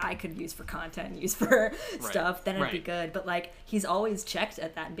backstory that I could use for content, use for stuff, then it'd be good. But like he's always checked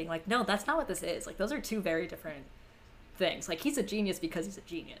at that and being like, no, that's not what this is. Like those are two very different things. Like he's a genius because he's a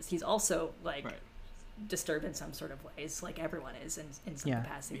genius. He's also like disturbed in some sort of ways, like everyone is in some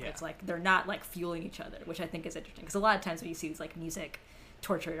capacity. But it's like they're not like fueling each other, which I think is interesting, because a lot of times when you see these like music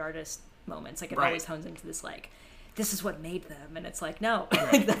tortured artist moments, like it always hones into this like, this is what made them, and it's like, no,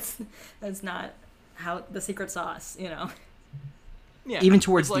 like, that's not how the secret sauce, Yeah, even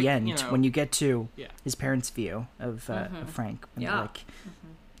towards like, the end, when you get to his parents' view of Frank, when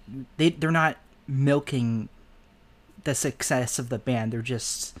they're not milking the success of the band, they're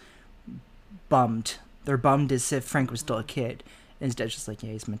just bummed. They're bummed as if Frank was still a kid, and his dad's just like, yeah,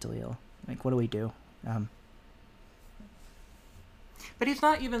 he's mentally ill. Like, what do we do? But he's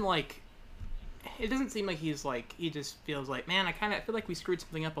not even like, it doesn't seem like he's like, he just feels like, man, I feel like we screwed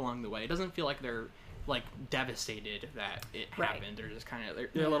something up along the way. It doesn't feel like they're like devastated that it happened. They're just kind of,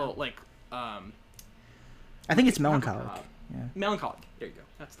 they're a little like, I think it's melancholic. Melancholic. There you go.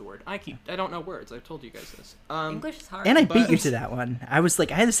 That's the word. I don't know words. I've told you guys this. English is hard. And I beat you to that one. I was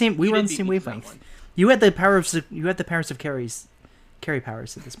like, I had the same. We were on the same wavelength. You had the powers of Carrie's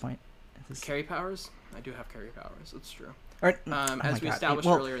powers at this point. Carrie powers? I do have Carrie powers. That's true. Or, as we established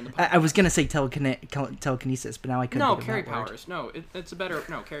earlier in the podcast. I was gonna say telekinesis, but now I couldn't. No, think of Carrie that word. powers. No, it's a better.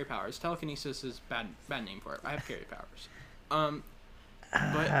 No, Carrie powers. Telekinesis is bad name for it. I have Carrie powers.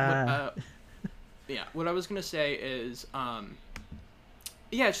 Yeah. What I was gonna say is,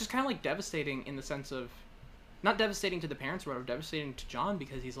 it's just kind of like devastating in the sense of, not devastating to the parents or whatever, devastating to John,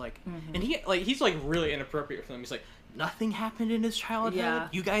 because he's like, and he's like really inappropriate for them. He's like, nothing happened in his childhood. Yeah.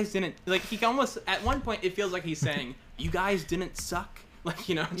 You guys didn't, like, he almost, at one point it feels like he's saying, you guys didn't suck. Like,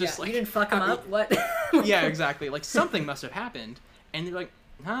 just like, you didn't fuck him up. What? Yeah, exactly. Like something must have happened, and they're like,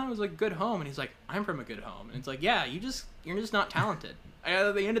 no, it was like a good home, and he's like, I'm from a good home, and it's like, yeah, you're just not talented.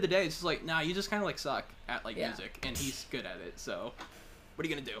 At the end of the day, it's just like, nah, you just kind of like suck at like music, and he's good at it. So, what are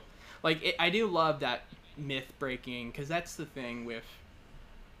you gonna do? Like, I do love that myth breaking, because that's the thing with,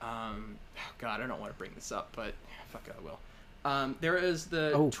 God, I don't want to bring this up, but fuck it, I will. There is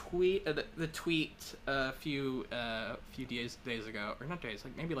the tweet, the tweet a few days ago, or not days,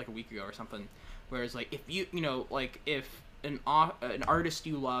 like maybe like a week ago or something, where it's like, if if an artist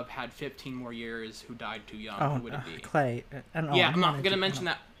you love had 15 more years who died too young, who would it be? Clay. I don't know. Yeah, I'm not gonna mention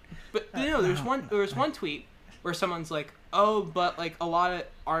that. But there's one tweet where someone's like, oh, but like a lot of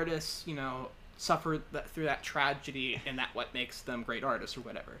artists, suffer through that tragedy, and that what makes them great artists or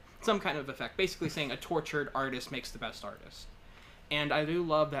whatever. Some kind of effect, basically saying a tortured artist makes the best artist. And I do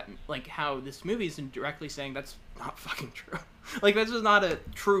love that, like, how this movie is directly saying that's not fucking true. Like, that's just not a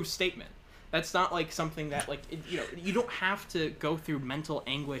true statement. That's not, like, something that, like, you don't have to go through mental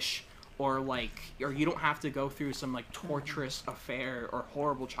anguish or you don't have to go through some, like, torturous affair or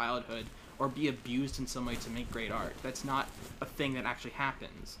horrible childhood or be abused in some way to make great art. That's not a thing that actually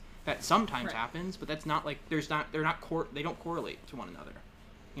happens. That sometimes happens, but that's not, like, they don't correlate to one another.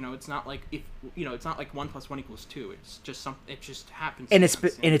 It's not like it's not like 1 + 1 = 2. It's just it just happens. And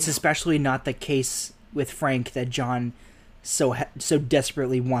it's especially not the case with Frank that John so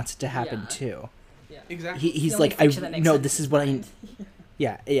desperately wants it to happen too. Yeah. Exactly. He's The only like, fiction that makes no, sense this in is what I. his mind.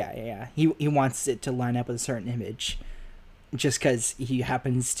 Yeah. He wants it to line up with a certain image, just because he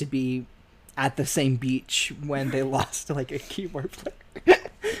happens to be at the same beach when they lost like a keyboard player.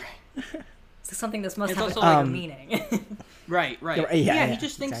 So something this must It's have also a like bigger meaning. Right. Yeah, He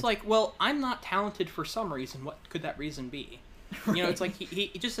just thinks exactly. like, well, I'm not talented for some reason. What could that reason be? You know, it's like he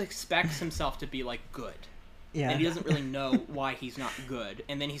just expects himself to be like good. Yeah. And he doesn't really know why he's not good.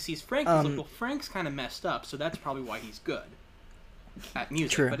 And then he sees Frank, he's like, well, Frank's kind of messed up, so that's probably why he's good at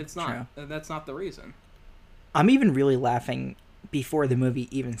music. True, but it's not. true. That's not the reason. I'm even really laughing before the movie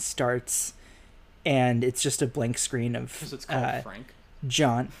even starts, and it's just a blank screen of Because it's called Frank.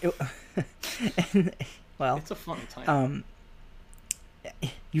 John. And, well, It's a funny title.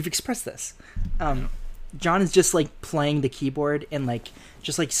 You've expressed this. John is just like playing the keyboard and like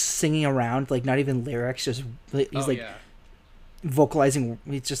just like singing around, like not even lyrics, just he's vocalizing.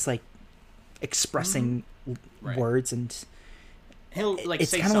 He's just like expressing Right. words, and He'll like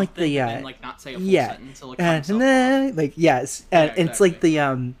it's say kinda something like the, and then like not say a full yeah, sentence. He'll like cut himself off. like yes, and Yeah, it's like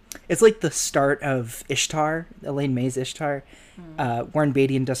exactly. it's like the start of Ishtar, Elaine May's Ishtar. Warren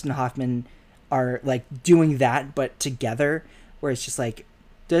Beatty and Dustin Hoffman are like doing that, but together, where it's just like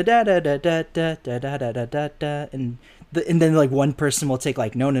da da da da da da da da da da da da, and then like one person will take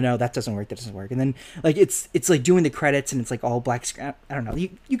like no that doesn't work, and then like it's like doing the credits and it's like all black screen. I don't know,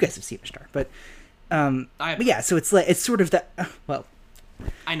 you guys have seen Ishtar, but yeah, so it's like it's sort of that. Well,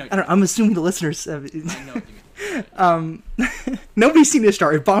 I know. I don't know, I'm assuming the listeners have, I know what you mean. nobody's seen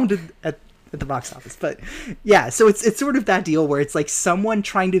Ishtar. It bombed at the box office, but yeah, so it's sort of that deal where it's like someone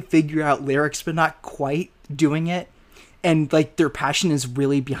trying to figure out lyrics but not quite doing it, and like their passion is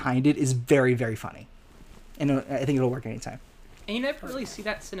really behind it is very, very funny, and I think it'll work anytime. And you never really see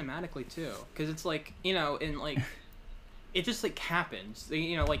that cinematically too, because it's like, you know, in like it just like happens,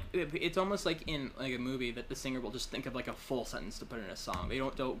 you know, like it's almost like in like a movie that the singer will just think of like a full sentence to put in a song. They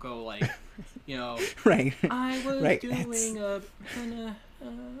don't go like, you know, Right. I was Right. doing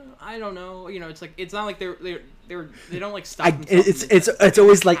I don't know, you know, it's like it's not like they don't like stop. It's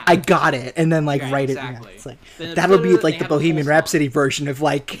always like I got it, and then like Yeah, write exactly. it. Yeah, it's like Then that'll be they like the have a Bohemian full Rhapsody version of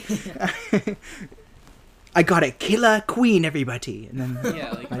like I got it, Killer Queen, everybody, and then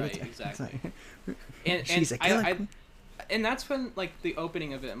Yeah, like by the right, time- exactly. it's like- And She's a killer queen. and that's when like the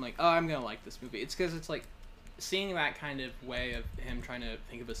opening of it, I'm like, oh, I'm gonna like this movie. It's because it's like seeing that kind of way of him trying to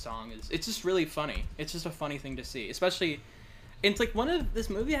think of a song it's just really funny. It's just a funny thing to see, especially. It's like this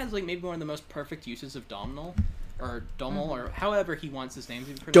movie has like maybe one of the most perfect uses of Domhnall or Domhnall or however he wants his name to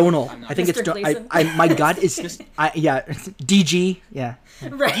be pronounced. Donal. I'm not I think Mr. it's Gleason. my God is yeah, DG. Yeah.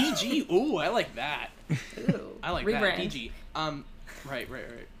 Right. DG. Ooh, I like that. Ooh. I like Rebrand. that. DG. Right.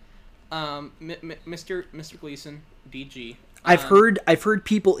 Mr. Gleason, DG. I've heard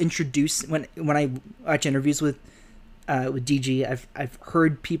people introduce when I watch interviews with DG. I've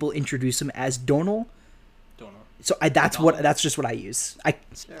heard people introduce him as Donal. Don't know. So that's just what I use. I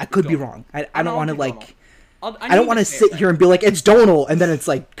could be wrong. I don't I'll want to do like Donal. I don't want to sit here and be like it's Donal and then it's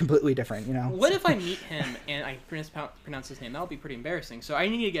like completely different, you know. What if I meet him and I pronounce his name? That would be pretty embarrassing. So I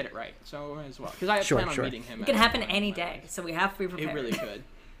need to get it right. So as well, because I plan on meeting him. It can happen any day, so we have to be prepared. It really could.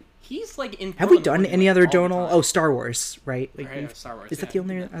 He's like in. Have we Portland, done Oregon, any like, other all the Donal? time. Oh, Star Wars, right? Like, Right, yeah, Star Wars. is that yeah.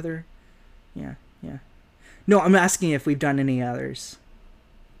 the only other? Yeah. No, I'm asking if we've done any others.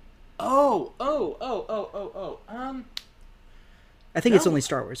 Oh. I think it's No. only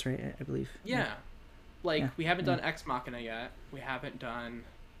Star Wars, right? I believe. Yeah. Like Yeah, we haven't done Ex Machina yet. We haven't done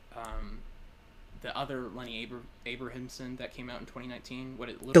the other Lenny Abrahamson that came out in 2019.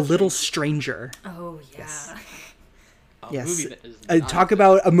 The Little Stranger. Oh yeah. Yes. A Yes. movie that is Talk not-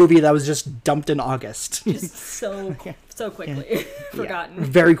 about a movie that was just dumped in August. Just so quickly forgotten.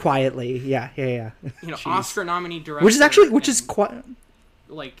 Very quietly. Yeah. you know, Jeez. Oscar nominee director. Which is and, quite.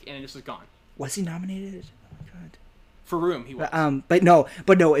 like, and it just was gone. Was he nominated? Oh my god. For Room, he was. But no,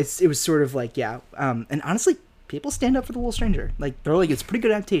 it was sort of like yeah. And honestly, people stand up for The Little Stranger. Like they're like it's a pretty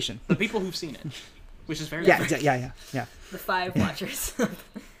good adaptation. The people who've seen it, which is very Yeah, different. yeah. The 5 watchers.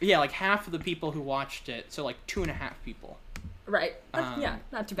 Yeah, like half of the people who watched it, so like 2.5 people. Right. Yeah,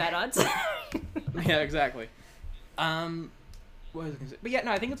 not too bad odds. Yeah, exactly. What was I gonna say? But yeah,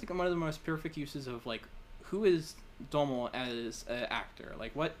 no, I think it's like one of the most perfect uses of like who is Domhnall as an actor.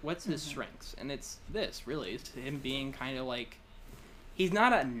 Like what's his strengths? And it's this really. It's him being kind of like he's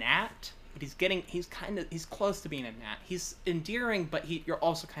not a gnat, but he's close to being a gnat. He's endearing, but you're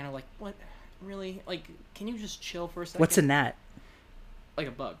also kind of like what really like can you just chill for a second? What's a gnat? Like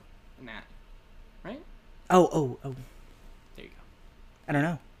a bug, a gnat, right? Oh. There you go. I don't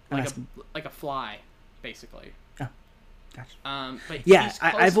know. I'm Like asking. like a fly, basically. Oh. Gotcha. But Yeah, he's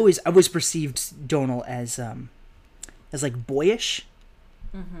I've always perceived Donal as like boyish.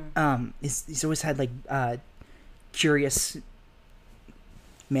 He's always had like curious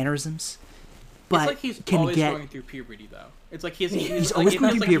mannerisms. But it's like he's always going through puberty, though. It's like he's always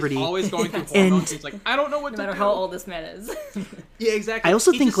going through puberty. He's always going through hormones. He's like, I don't know what no to matter do. how old this man is. Yeah, exactly. I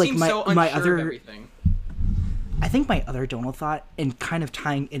also he think just like seems my so my unsure of other everything. I think my other Donal thought, and kind of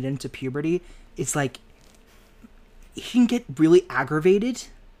tying it into puberty, it's like he can get really aggravated,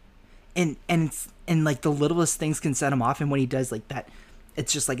 and like the littlest things can set him off, and when he does like that,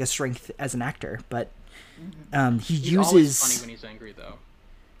 it's just like a strength as an actor. But he's uses always funny when he's angry, though.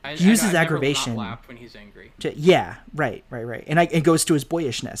 He uses I've aggravation. Never not laughed when he's angry. Yeah, right, and it goes to his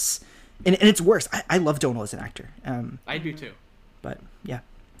boyishness, and it's worse. I love Donal as an actor. I do too. But yeah,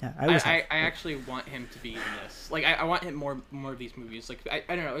 I actually want him to be in this. Like I want him more of these movies. Like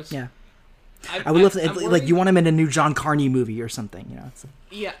I don't know. It's, yeah. I would love to, like you want him in a new John Carney movie or something, you know.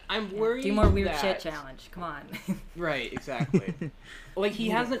 Yeah, I'm worried. Do more weird shit challenge. Come on. Right, exactly. Like he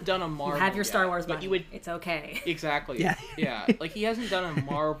hasn't done a Marvel. You have your Star Wars money. money. It's okay. Exactly. Yeah. Like he hasn't done a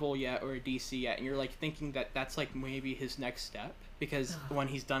Marvel yet or a DC yet, and you're like thinking that that's like maybe his next step because when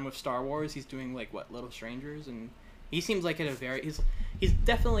he's done with Star Wars, he's doing like what Little Strangers, and he seems like at a very he's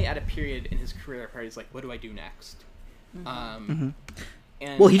definitely at a period in his career where he's like, what do I do next?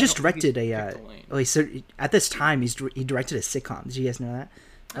 And well, he just directed so at this time he directed a sitcom. Did you guys know that?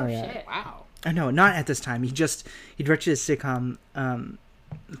 Oh yeah. Shit! Wow. No, not at this time. He directed a sitcom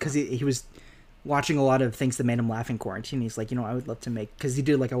because he was watching a lot of things that made him laugh in quarantine. He's like, I would love to make, because he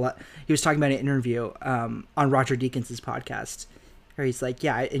did like a lot. He was talking about an interview on Roger Deakins' podcast, where he's like,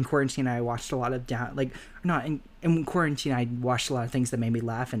 yeah, in quarantine I watched a lot of in quarantine I watched a lot of things that made me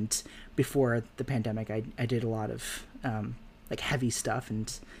laugh, and before the pandemic I did a lot of like heavy stuff,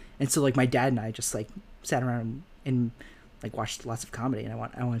 and so like my dad and I just like sat around and like watched lots of comedy, and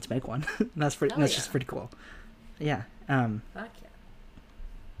I wanted to make one. And that's just pretty cool. Yeah. Fuck yeah.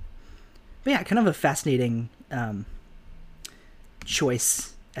 But yeah, kind of a fascinating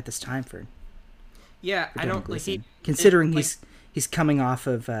choice at this time for I don't like considering he's coming off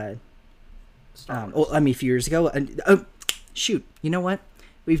of a few years ago. Oh, shoot! You know what?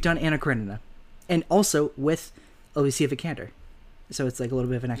 We've done Anna Karenina, and also with Alicia Vikander, so it's like a little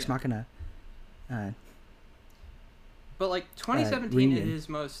bit of an ex machina. But like 2017 is his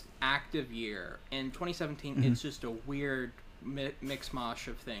most active year, and 2017 it's just a weird mix mosh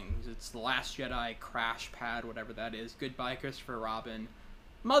of things. It's The Last Jedi, Crash Pad, whatever that is, Goodbye Christopher Robin,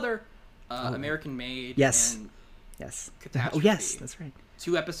 Mother, American Made, and Catastrophe. Oh yes, that's right.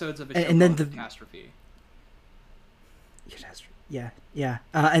 2 episodes of a show and then called Catastrophe. Yeah.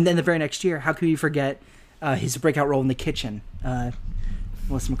 And then the very next year, how could we forget his breakout role in The Kitchen?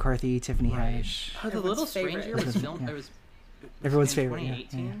 Melissa McCarthy, Tiffany Haddish. The Little Stranger was filmed. It was everyone's in favorite.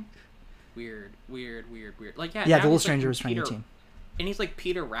 2018. Yeah. Weird. Like The Little Stranger was 2018. And he's like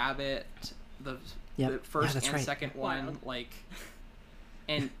Peter Rabbit, the first and right. second one, like.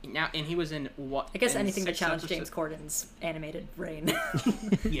 And he was in what? I guess anything to challenge James Corden's animated reign.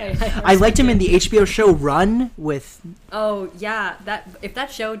 I liked him in the HBO show Run with. Oh yeah, if that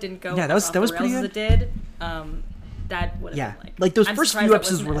show didn't go that was pretty good. As it did, that would have been like those first few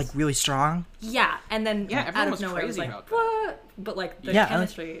episodes were like really strong. Yeah, and then out of nowhere it was like what? But like the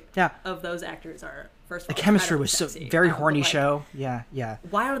chemistry of those actors are first of all, the chemistry was sexy. so very horny show. Yeah.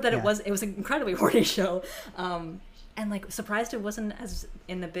 Wild that it was an incredibly horny show. And like surprised it wasn't as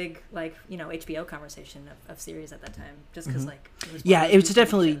in the big like HBO conversation of series at that time, just because like it was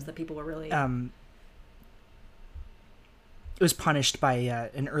definitely that people were really it was punished by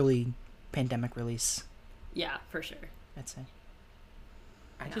an early pandemic release. Yeah, for sure. I'd say.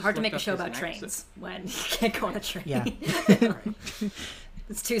 Hard to make a show about trains when you can't go on a train. Yeah,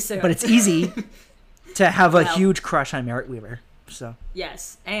 it's too soon. But it's easy to have a huge crush on Merritt Weaver. So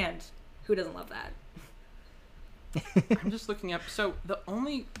yes, and who doesn't love that? I'm just looking up. So the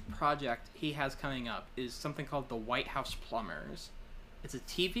only project he has coming up is something called The White House Plumbers. It's a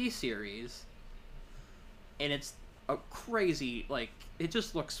TV series, and it's a crazy, like, it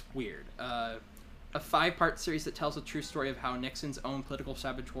just looks weird. A 5-part series that tells the true story of how Nixon's own political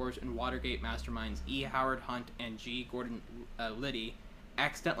saboteurs and Watergate masterminds E. Howard Hunt and G. Gordon Liddy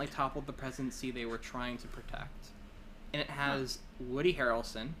accidentally toppled the presidency they were trying to protect. And it has Woody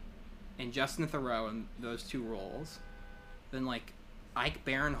Harrelson and Justin Theroux in those 2 roles. Then, like, Ike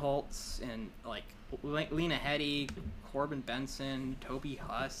Barinholtz and, like, Lena Headey, Corbin Benson, Toby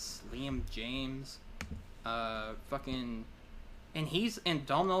Huss, Liam James, and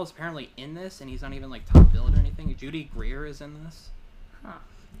Domhnall is apparently in this, and he's not even, like, top billed or anything. Judy Greer is in this. Huh.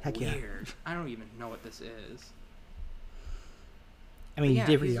 Heck yeah. Weird. I don't even know what this is. I mean, yeah,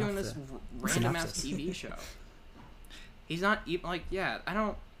 you did he's read doing off this the random ass synopsis. TV show. He's not even like, yeah. I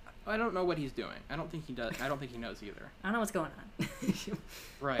don't know what he's doing. I don't think he does. I don't think he knows either. I don't know what's going on.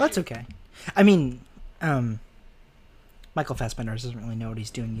 Right. Well, that's okay. I mean, Michael Fassbender doesn't really know what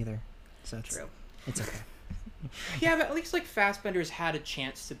he's doing either, so True. It's okay. Yeah, but at least like Fassbender's had a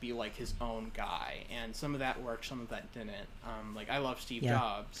chance to be like his own guy, and some of that worked, some of that didn't. Like I love Steve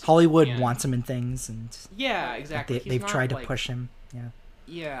Jobs. Hollywood and, wants him in things, and yeah, exactly. they've tried to push him. Yeah.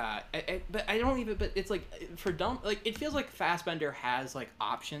 Yeah, but I don't even. But it's like for like it feels like Fassbender has like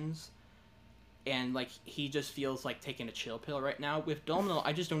options, and like he just feels like taking a chill pill right now. With Domino,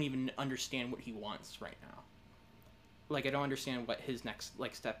 I just don't even understand what he wants right now. Like I don't understand what his next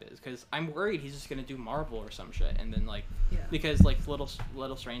like step is, because I'm worried he's just gonna do Marvel or some shit, and then like because like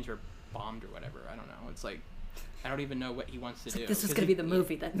Little Strange were bombed or whatever. I don't know. It's like I don't even know what he wants to do. This was gonna be the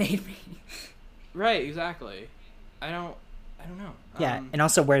movie that made me. Right. Exactly. I don't know. Yeah, and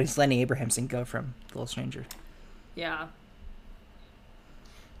also where does Lenny Abrahamson go from Little Stranger? Yeah.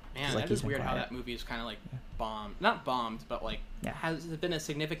 Man, like that is he's been weird how quiet. that movie is kind of like bombed. Not bombed, but like has been a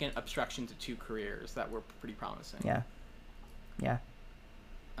significant obstruction to two careers that were pretty promising. Yeah. Yeah.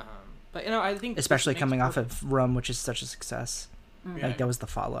 But you know, I think especially coming off of Rome, which is such a success. Yeah. Like that was the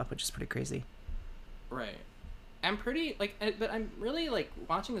follow-up, which is pretty crazy. Right. I'm pretty like, but I'm really like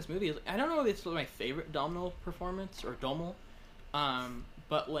watching this movie. I don't know if it's my favorite Domino performance or Domel,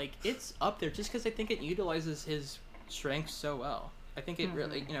 but like it's up there just because I think it utilizes his strengths so well. I think it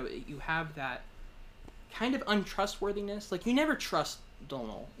really, you know, you have that kind of untrustworthiness. Like you never trust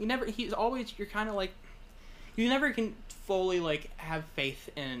Domel. He's always, you're kind of like, you never can fully like have faith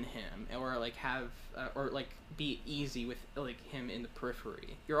in him or like have or like be easy with like him in the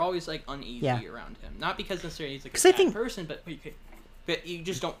periphery. You're always like uneasy around him, not because necessarily he's like a bad person, but you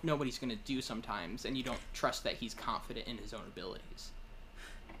just don't know what he's gonna do sometimes, and you don't trust that he's confident in his own abilities.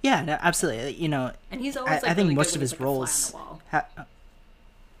 Yeah, no, absolutely. You know, and he's always. I think really most of good his like roles.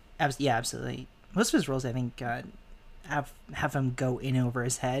 Yeah, absolutely. Most of his roles, I think, have him go in over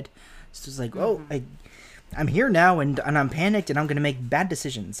his head. So it's like, I'm here now, and I'm panicked, and I'm going to make bad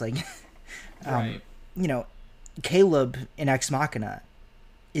decisions. Like, right. You know, Caleb in Ex Machina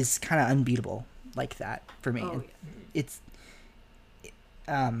is kind of unbeatable like that for me. Oh, it's,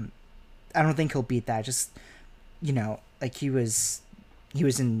 I don't think he'll beat that. Just, you know, like he was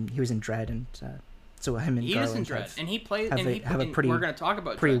in Dread, and so him and Garland is in Dread, and he plays. have a pretty. We're going to talk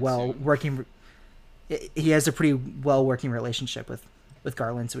about pretty Dread well soon. working. He has a pretty well working relationship with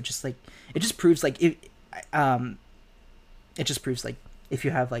Garland, so it just like it just proves like it just proves like if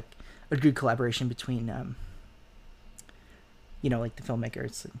you have like a good collaboration between you know, like the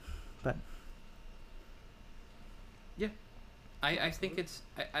filmmakers, but yeah, I think it's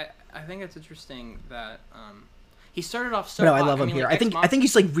I think it's interesting that he started off so. No, hot. I love him here. Like, I think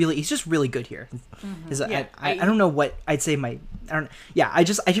he's like he's just really good here. I don't know what I'd say I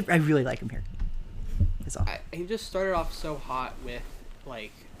really like him here. That's all. He just started off so hot with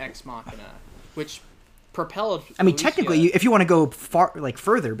like Ex Machina, which propelled. I mean, Alicia. technically, if you want to go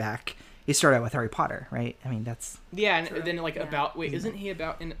further back, he started out with Harry Potter, right? I mean, that's and then like isn't he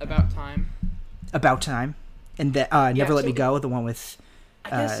About Time? About Time, and Never Let Me Go, the one with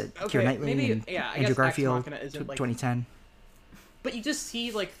Keira Knightley and Andrew Garfield, 2010. But you just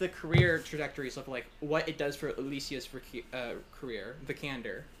see like the career trajectories of like what it does for Alicia's career,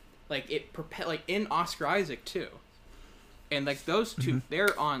 Vikander, like it like in Oscar Isaac too, and like those two,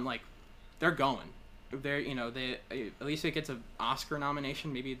 they're on like they're going. They're, you know, Alicia gets an Oscar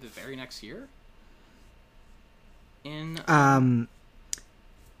nomination maybe the very next year. In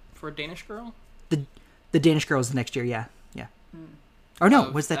for Danish Girl. The Danish Girl is next year, yeah. Or no,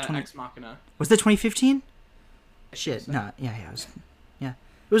 was that Ex Machina? Was that 2015? Shit, so. no, yeah, it was, yeah,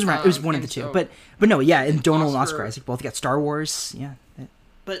 it was around. It was one of the two, but no, yeah, and Donald and Oscar Isaac both got Star Wars, yeah.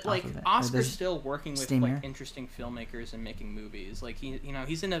 But like Oscar's still working with like here. interesting filmmakers and making movies. Like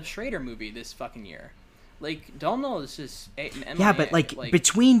he's in a Schrader movie this fucking year. Like Donald is just an MIA. Yeah, but like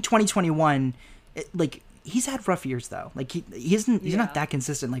between 2021, like he's had rough years though. Like he's not that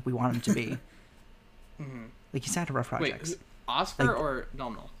consistent like we want him to be. Like he's had rough projects. Wait, Oscar or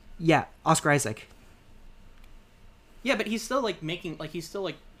Domino? Yeah, Oscar Isaac. Yeah, but he's still like making he's still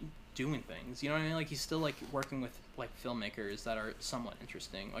like doing things. You know what I mean? Like he's still like working with like filmmakers that are somewhat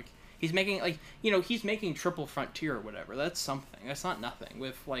interesting. Like he's making he's making Triple Frontier or whatever. That's something. That's not nothing.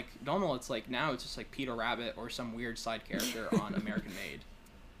 With like Domino, it's like now it's just like Peter Rabbit or some weird side character on American Made.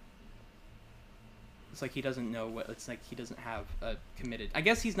 It's like he doesn't know what. It's like he doesn't have a committed. I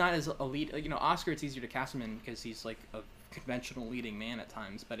guess he's not as elite. You know, Oscar. It's easier to cast him in because he's like a conventional leading man at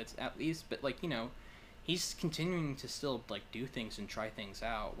times. But it's at least. But like he's continuing to still like do things and try things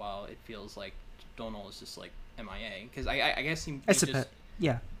out, while it feels like Donald is just like MIA. Because I guess he just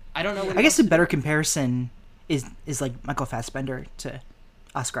yeah. I don't know. What I guess a better comparison is like Michael Fassbender to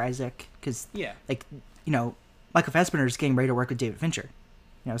Oscar Isaac, because like, you know, Michael Fassbender is getting ready to work with David Fincher.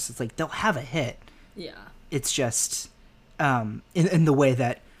 You know, so it's like they'll have a hit. Yeah. It's just in the way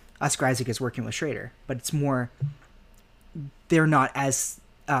that Oscar Isaac is working with Schrader, but it's more, they're not as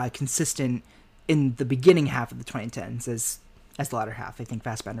consistent in the beginning half of the 2010s as the latter half. I think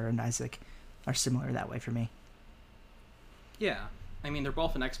Fassbender and Isaac are similar that way for me. Yeah. I mean, they're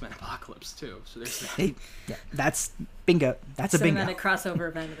both an X-Men Apocalypse too, so there's that. Yeah, that's bingo. That's a bingo. Cinematic crossover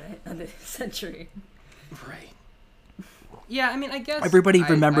event of the century. Right. Yeah, I mean, I guess everybody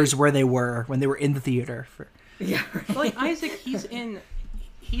remembers where they were when they were in the theater. Yeah. Well, like Isaac, he's in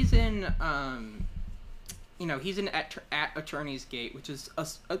he's in at Attorney's Gate, which is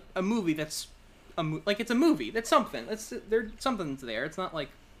a movie that's it's a movie. That's something. Something's there. It's not like,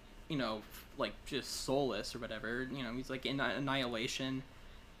 you know, like just soulless or whatever. You know, he's like in Annihilation.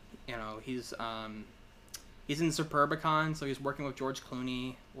 You know, he's in Superbicon, so he's working with George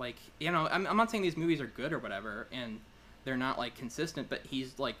Clooney. Like, you know, I'm not saying these movies are good or whatever, and they're not like consistent, but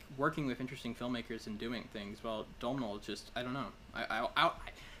he's like working with interesting filmmakers and doing things. Well, Domhnall just, I don't know.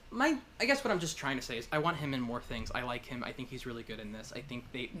 I guess what I'm just trying to say is I want him in more things. I like him. I think he's really good in this. I think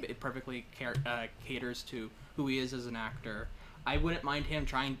it perfectly caters to who he is as an actor. I wouldn't mind him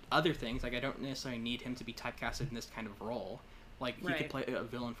trying other things. Like, I don't necessarily need him to be typecasted in this kind of role. Like, he could play a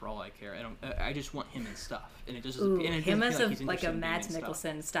villain for all I care. I just want him in stuff. And it just him as a Mads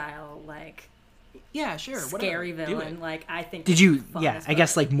Mikkelsen style, like, yeah, sure, scary villain. Like, I think. Did you? Yeah, I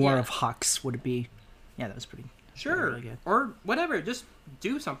guess like more of Hux would it be? Yeah, that was pretty. Sure, really good. Or whatever. Just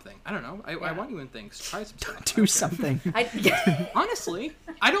do something. I don't know. I want you in things. Try some stuff. Do something. Honestly,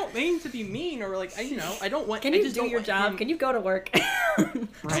 I don't mean to be mean or like I don't want. Can you do your job? Can you go to work? I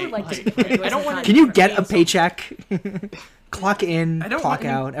would like to. I don't want. Can you get a paycheck? Clock in, clock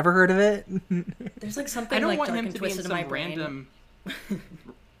out. Ever heard of it? There's like something. I don't like want dark him and to be in twisted some in my random.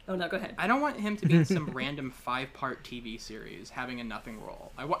 Oh no, go ahead. I don't want him to be in some random 5-part TV series having a nothing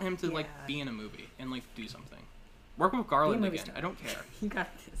role. I want him to like be in a movie and like do something. Work with Garland again. Star. I don't care. You got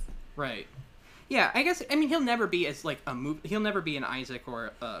this. Right. Yeah, I guess. I mean, he'll never be as like a movie. He'll never be an Isaac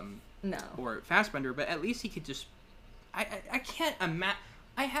or or Fassbender. But at least he could just. I can't imagine.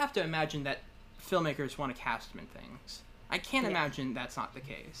 I have to imagine that filmmakers want to cast him in things. I can't imagine that's not the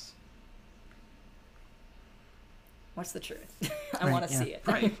case. What's the truth? I want to see it.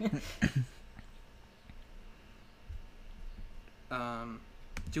 Right.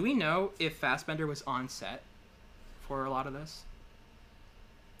 Do we know if Fassbender was on set for a lot of this?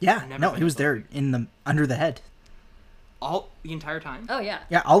 Yeah, no, he was there under the head. The entire time? Oh yeah.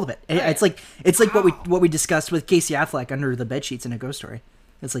 Yeah, all of it. It's like what we discussed with Casey Affleck under the bed sheets in A Ghost Story.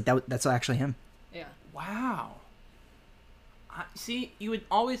 It's like that's actually him. Yeah. Wow. See, you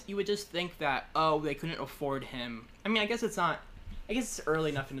would just think that they couldn't afford him. I mean, I guess it's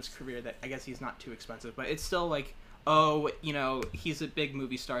early enough in his career that I guess he's not too expensive, but it's still like, he's a big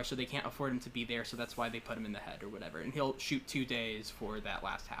movie star, so they can't afford him to be there, so that's why they put him in the head or whatever, and he'll shoot 2 days for that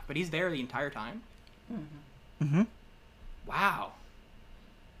last half, but he's there the entire time. Mm-hmm. Wow.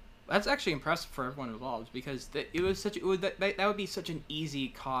 That's actually impressive for everyone involved, because that would be such an easy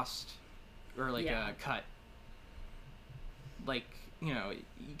cost or like cut. Like,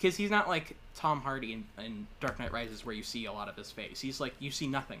 because he's not like Tom Hardy in Dark Knight Rises where you see a lot of his face. He's like, you see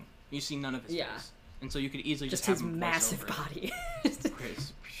nothing. You see none of his face. And so you could easily just have his him massive body. God.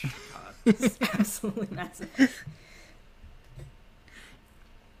 It's absolutely massive.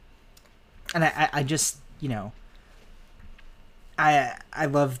 And I just, I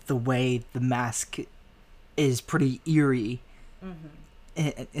love the way the mask is pretty eerie. Mm-hmm.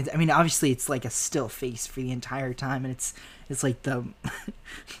 I mean, obviously, it's like a still face for the entire time, and it's like the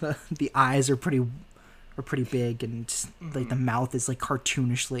eyes are pretty big, and like the mouth is like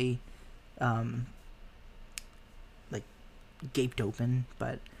cartoonishly, like gaped open,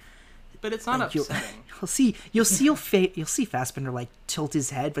 but it's not like, upsetting. You'll see Fassbender like tilt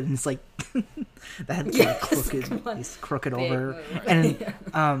his head, but it's like that like he's crooked over, and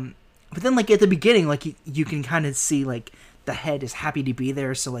but then like at the beginning, like you can kind of see like the head is happy to be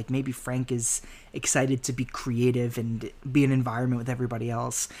there, so like maybe Frank is excited to be creative and be in an environment with everybody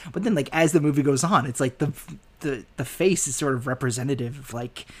else. But then like as the movie goes on, it's like the face is sort of representative of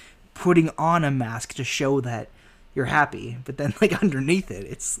like putting on a mask to show that you're happy, but then like underneath it,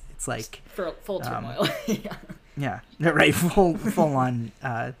 it's like for full turmoil. Yeah, right, full on.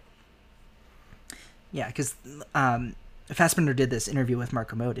 Yeah, because Fassbender did this interview with Mark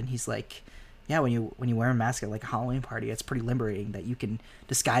Kermode, and he's like, yeah, when you wear a mask at like a Halloween party, it's pretty liberating that you can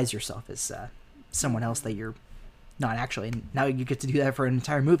disguise yourself as someone else that you're not actually. And now you get to do that for an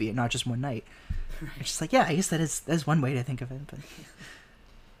entire movie and not just one night. It's just like, yeah, I guess that's one way to think of it. But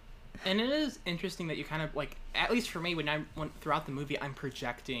And it is interesting that you kind of like, at least for me, when throughout the movie, I'm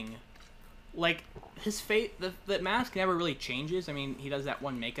projecting, like, his face. The mask never really changes. I mean, he does that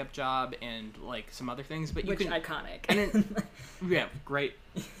one makeup job and like some other things, but iconic. And then, yeah, great.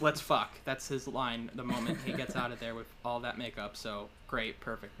 Let's fuck. That's his line. The moment he gets out of there with all that makeup, so great,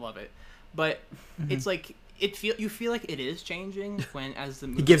 perfect, love it. But it's like you feel like it is changing when as the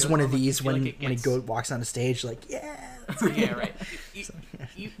movie he gives goes one on, of like, these when like he walks on the stage, like, yeah. Yeah, right.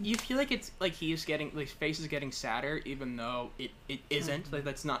 You feel like it's like he's getting, like, his face is getting sadder, even though it isn't. Like,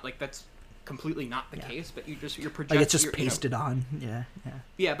 that's not, like, that's completely not the case. But you're projecting. Like, it's just pasted on. Yeah, yeah.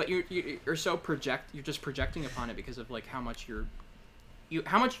 Yeah, but you're so you're just projecting upon it because of like how much you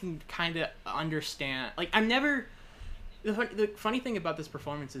kind of understand. Like, I'm never. The funny thing about this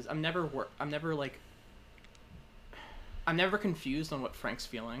performance is I'm never confused on what Frank's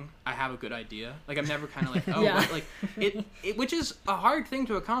feeling. I have a good idea. Like, I'm never kind of like, oh, Yeah. what? Like it, which is a hard thing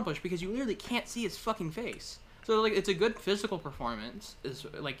to accomplish because you literally can't see his fucking face. So like, it's a good physical performance. Is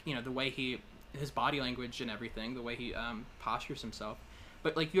like, you know, the way his body language and everything, the way he postures himself.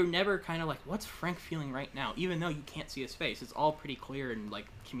 But like, you're never kind of like, what's Frank feeling right now? Even though you can't see his face, it's all pretty clear and like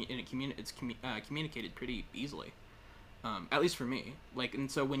it's communicated pretty easily. At least for me. Like, and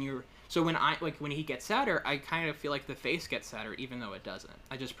so when he gets sadder, I kind of feel like the face gets sadder, even though it doesn't.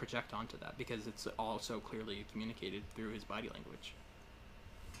 I just project onto that because it's all so clearly communicated through his body language.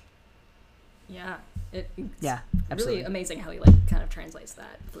 Yeah, it's absolutely. really amazing how he like kind of translates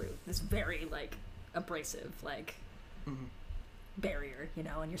that through this very like abrasive like barrier, you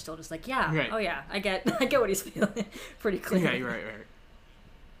know, and you're still just like, yeah, right. Oh yeah, I get what he's feeling pretty clearly. Yeah, you're right.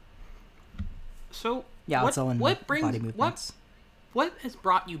 So Yeah, it's all in what brings body movements. what has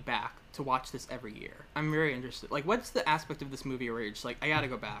brought you back to watch this every year? I'm very interested. Like, what's the aspect of this movie where you're just like, I gotta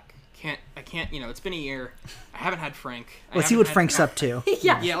go back. I can't. You know, it's been a year. I haven't had Frank. Let's see what Frank's up to.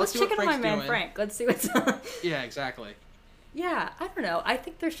 yeah, let's check see what in on my Frank's man doing. Frank. Let's see what's Yeah, exactly. Yeah, I don't know. I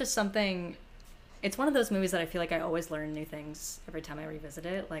think there's just something. It's one of those movies that I feel like I always learn new things every time I revisit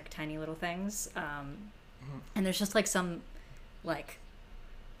it, like tiny little things. And there's just like some, like,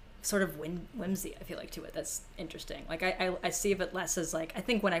 sort of whimsy, I feel like, to it that's interesting. Like, I see it less as like, I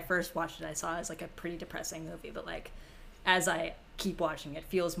think when I first watched it, I saw it as like a pretty depressing movie, but like, as I keep watching it,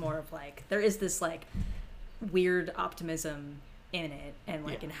 feels more of like, there is this like weird optimism in it, and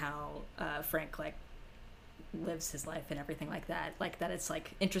like in how Frank like lives his life and everything like that. Like, that it's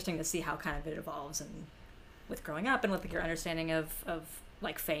like interesting to see how kind of it evolves, and with growing up and with your understanding of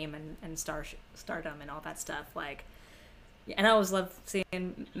like fame and stardom and all that stuff. Like, and I always love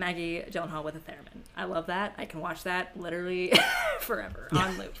seeing Maggie Gyllenhaal with a theremin. I love that. I can watch that literally forever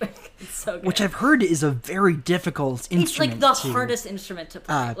on loop. It's so good. Which I've heard is a very difficult instrument. It's like the hardest instrument to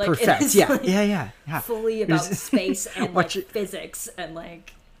play. Like, perfect. it is Yeah, like yeah. fully about space and like Watch it. physics, and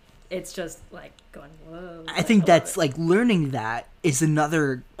like it's just like going, whoa. I think love that's it. like learning that is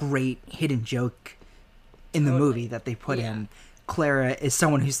another great hidden joke in the movie that they put in. Clara is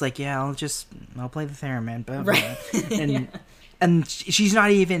someone who's like, yeah, I'll play the theremin, blah, blah. Right. And and she's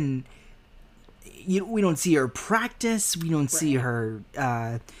not even. We don't see her practice. We don't see her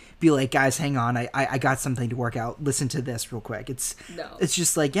be like, guys, hang on, I got something to work out. Listen to this real quick. It's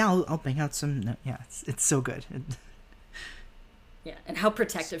just like, yeah, I'll bang out some. No, yeah, it's so good. Yeah, and how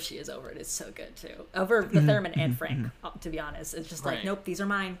protective she is over it is so good too. Over the theremin and Frank, to be honest. It's just like, Right. nope, these are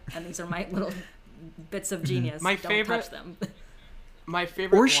mine, and these are my little bits of genius. My Don't favorite- touch them. My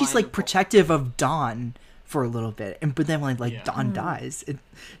favorite. Or she's line like protective of Dawn for a little bit, but then when like Dawn dies,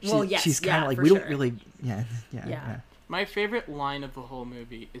 Well, yes, she's kind of like, for we sure. don't really, yeah. My favorite line of the whole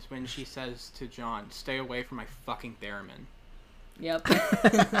movie is when she says to John, "Stay away from my fucking theremin." Yep.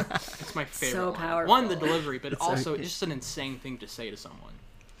 It's my favorite. So line. powerful. One, the delivery, but It's also so- it's just an insane thing to say to someone.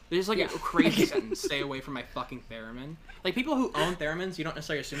 There's like a crazy sentence. Stay away from my fucking theremin. Like, people who own theremins, you don't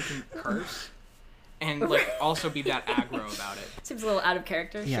necessarily assume can curse, and like also be that aggro about it. Seems a little out of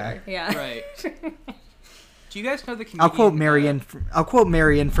character. Yeah. Sure. Yeah. Right. Do you guys know the comedian? I'll quote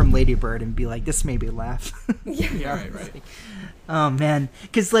Marion from Lady Bird and be like, this made me laugh. Yeah, right. Oh man,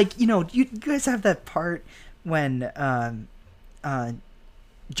 because like, you guys have that part when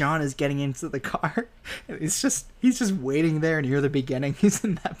John is getting into the car, and he's just waiting there near the beginning. He's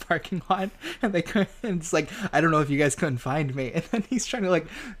in that parking lot, and it's like, I don't know if you guys couldn't find me, and then he's trying to like,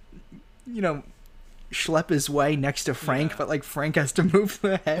 schlep his way next to Frank, but like Frank has to move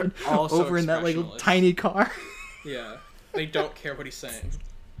the head also over in that like expressionless. tiny car. Yeah, they don't care what he's saying.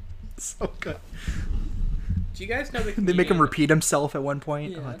 So good. Do you guys know the comedian? They make him repeat himself at one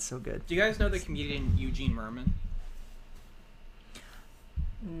point. Yeah. Oh, it's so good. Do you guys know the comedian Eugene Merman?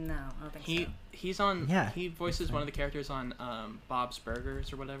 No, I don't think so. He's on. Yeah. He voices one of the characters on Bob's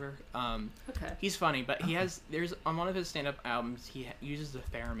Burgers or whatever. Okay. He's funny, but there's on one of his stand-up albums he uses the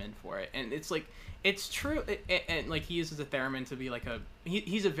theremin for it, and it's like it's true, and like he uses the theremin to be like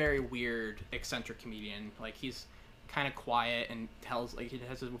he's a very weird, eccentric comedian. Like he's kind of quiet and tells like he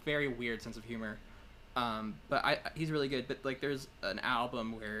has a very weird sense of humor. But he's really good. But like there's an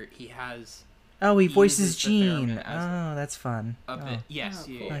album where he has. Oh, he voices uses the Gene. theremin as Oh, that's fun. a bit. Yes,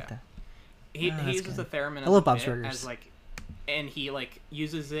 Oh, yeah, cool. I like that. He that's uses good. the theremin I as love a Bob's bit, Burgers. as like, and he like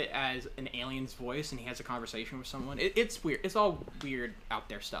uses it as an alien's voice, and he has a conversation with someone. It's weird. It's all weird out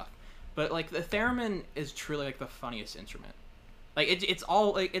there stuff, but like the theremin is truly like the funniest instrument. Like it's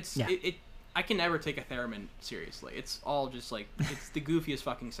all like it's Yeah. it. I can never take a theremin seriously. It's all just like it's the goofiest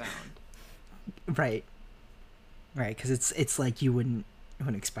fucking sound. Right. Right, because it's like you wouldn't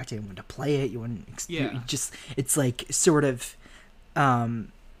expect anyone to play it. You wouldn't. Yeah. You just it's like sort of.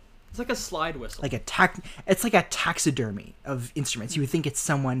 It's like a slide whistle. Like it's like a taxidermy of instruments. You would think it's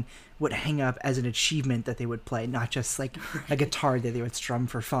someone would hang up as an achievement that they would play, not just like a guitar that they would strum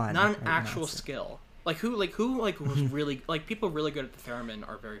for fun. Not an Or, you know, actual it's- skill. Like who was really like people really good at the theremin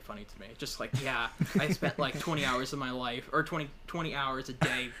are very funny to me. Just like yeah, I spent like 20 hours of my life or 20 hours a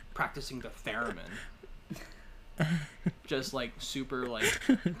day practicing the theremin. Just like super like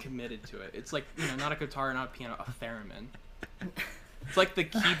committed to it. It's like not a guitar, not a piano, a theremin. It's like the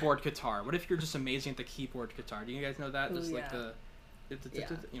keyboard guitar. What if you're just amazing at the keyboard guitar? Do you guys know that? Ooh, Just like yeah.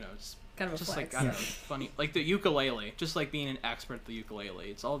 it's Kind of a just flex. like I don't know, funny. Like the ukulele, just like being an expert at the ukulele.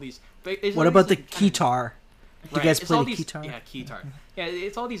 It's all these. It's all What about these, the like, kind of- guitar? Do Right, you guys it's play all the these- guitar? Yeah, guitar. Yeah,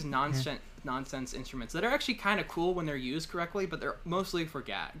 it's all these nonsense instruments that are actually kind of cool when they're used correctly, but they're mostly for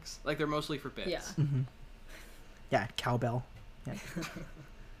gags. Like they're mostly for bits. Yeah. Yeah, cowbell. Yeah.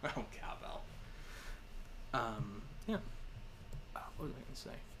 Oh, cowbell. Yeah. What was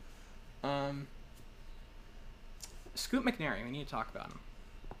I gonna say? Scoot McNairy. We need to talk about him.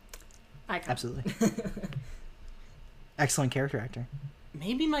 Absolutely. Excellent character actor.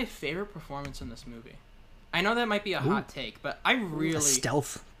 Maybe my favorite performance in this movie. I know that might be a hot take, but I really A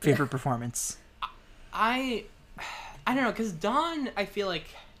stealth favorite performance. I don't know, because Don, I feel like,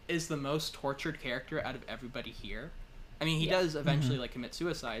 is the most tortured character out of everybody here. I mean, he does eventually like commit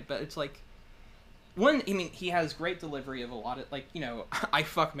suicide, but it's like he has great delivery of a lot of like I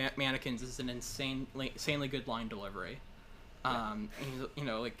fuck mannequins is an insanely good line delivery. And he's,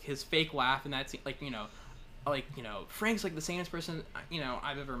 like his fake laugh and that's like Frank's like the sanest person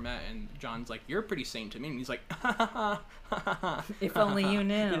I've ever met, and John's like, you're pretty sane to me, and he's like If only you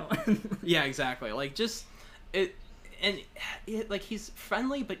knew. yeah, exactly. Like just like he's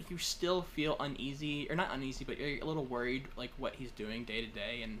friendly, but you still feel uneasy, or not uneasy, but you're a little worried like what he's doing day to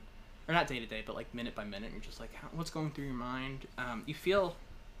day, or not day to day, but like minute by minute. And you're just like, what's going through your mind?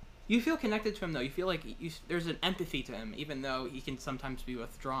 You feel connected to him though. You feel like there's an empathy to him, even though he can sometimes be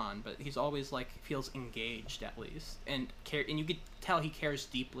withdrawn. But he's always like feels engaged at least, and you could tell he cares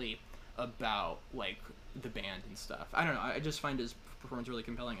deeply about like the band and stuff. I don't know. I just find his performance really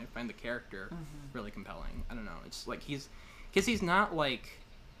compelling. I find the character really compelling. I don't know. It's like he's not like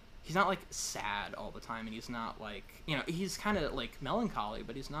sad all the time, and he's not like he's kind of like melancholy,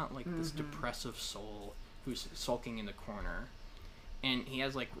 but he's not like this depressive soul who's sulking in the corner. And he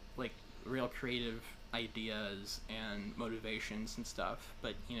has like real creative ideas and motivations and stuff,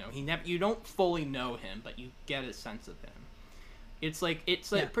 but you don't fully know him, but you get a sense of him. It's like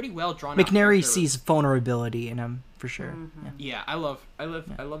pretty well drawn. McNairy sees vulnerability in him for sure. Yeah, I love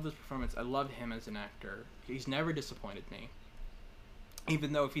this performance. I love him as an actor. He's never disappointed me.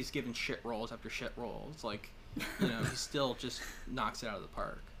 Even though if he's given shit roles after shit roles, like he still just knocks it out of the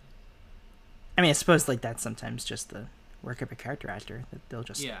park. I mean, I suppose like that's sometimes just the work of a character actor, that they'll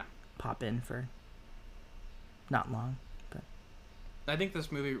just pop in for not long. But I think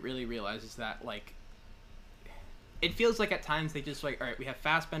this movie really realizes that like it feels like at times they just like, all right, we have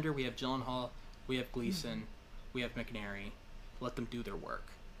Fassbender, we have Gyllenhaal, we have Gleason, we have McNairy, let them do their work.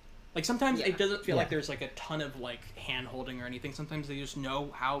 Like sometimes it doesn't feel like there's like a ton of like hand holding or anything. Sometimes they just know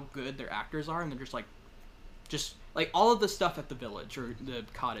how good their actors are, and they're just like all of the stuff at the village or the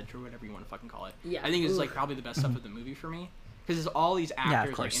cottage or whatever you want to fucking call it. Yeah. I think it's like probably the best stuff of the movie for me, because there's all these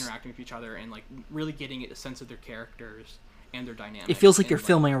actors like interacting with each other and like really getting a sense of their characters and their dynamics. It feels like you're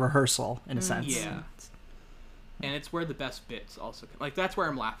filming a rehearsal in a sense. Yeah. And it's where the best bits also like that's where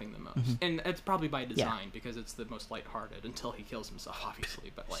I'm laughing the most. And it's probably by design because it's the most lighthearted until he kills himself,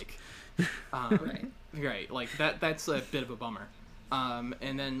 obviously, but like right, like that's a bit of a bummer.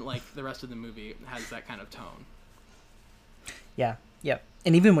 And then like the rest of the movie has that kind of tone. Yeah, yep.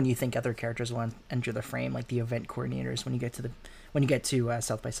 And even when you think other characters will enter the frame, like the event coordinators, when you get to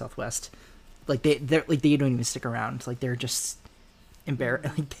South by Southwest, like they don't even stick around. Like they're just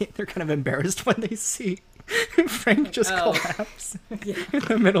embarrassed. Like they're kind of embarrassed when they see Frank just collapse in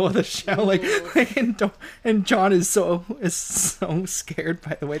the middle of the show. Like and John is so scared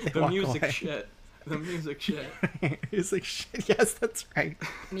by the way they walk away. The music shit. He's like, shit, yes, that's right.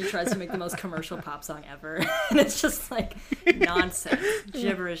 And he tries to make the most commercial pop song ever. And it's just like nonsense.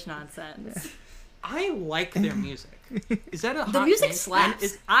 Gibberish nonsense. I like their music. Is that a hot The music take?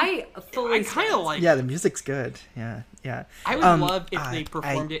 slaps. I kind of like Yeah, the music's good. Yeah. I would love if they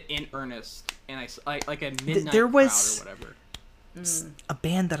performed it in earnest and like a midnight there was crowd or whatever. A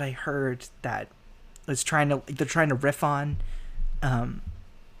band that I heard that was trying to riff on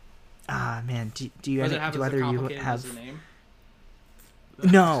man, do either you have a name?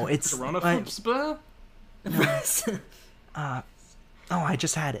 No, it's I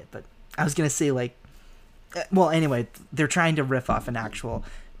just had it, but I was gonna say like well anyway, they're trying to riff off an actual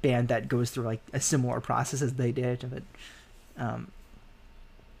band that goes through like a similar process as they did, but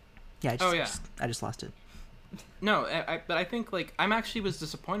I just lost it. No, but I think like I actually was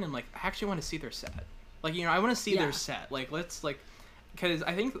disappointed. Like I actually want to see their set. Like I want to see their set. Like let's like. Because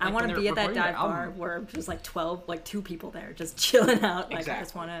I think I want to be at that dive bar where there's like 2 people there just chilling out. Like I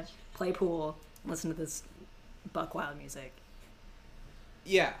just want to play pool, listen to this buck wild music.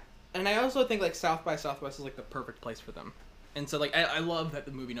 Yeah, and I also think like South by Southwest is like the perfect place for them. And so like I love that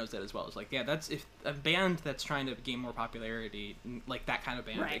the movie knows that as well. It's like that's if a band that's trying to gain more popularity, like that kind of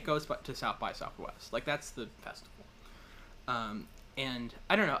band, it goes to South by Southwest. Like that's the festival. And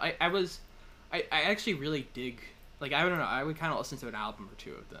I don't know. I actually really dig. Like, I don't know, I would kind of listen to an album or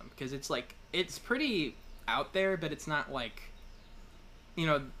two of them, because it's, like, it's pretty out there, but it's not, like,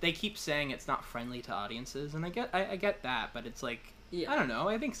 they keep saying it's not friendly to audiences, and I get that, but it's, like, I don't know,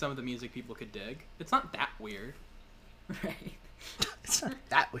 I think some of the music people could dig. It's not that weird. Right. It's not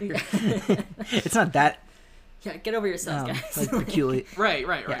that weird. It's not that... Yeah, get over yourselves, guys. Like, peculiar. Right.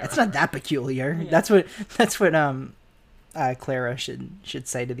 It's not that peculiar. Yeah. That's what Clara should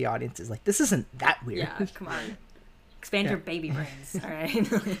say to the audience, is, like, this isn't that weird. Yeah, come on. Expand your baby brains, all right?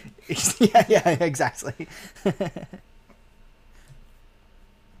 yeah, exactly.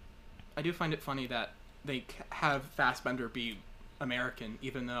 I do find it funny that they have Fassbender be American,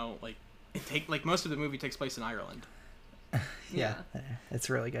 even though most of the movie takes place in Ireland. Yeah, it's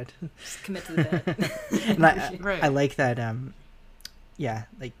really good. Just commit to the bit. And I like that.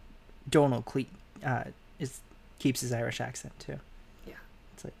 Like Donald keeps his Irish accent too. Yeah,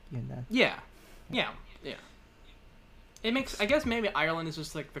 it's like you know. Yeah. It makes, I guess maybe Ireland is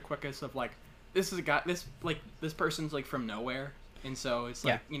just like the quickest of like, this is a guy, this person's like from nowhere, and so it's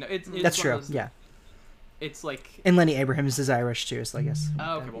like it's that's true. Yeah, it's like, and Lenny Abrahams is Irish too, so I guess.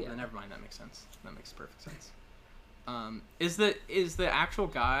 Oh, okay, well then never mind. That makes sense. That makes perfect sense. Is the actual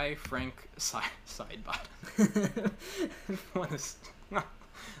guy Frank Sidebottom? What is? Oh,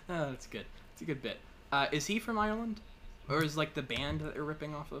 that's good. It's a good bit. Is he from Ireland, or is like the band that they're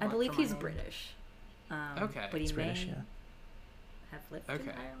ripping off of? I believe he's Ireland? British. Okay, but he British, have lived in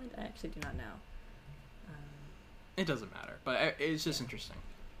Ireland. I actually do not know. It doesn't matter, but it's just interesting.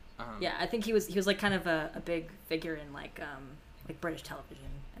 Yeah, I think he was like kind of a big figure in like British television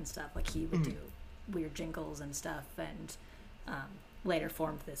and stuff. Like he would do weird jingles and stuff, and later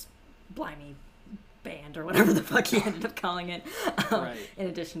formed this Blimey band or whatever the fuck he ended up calling it. In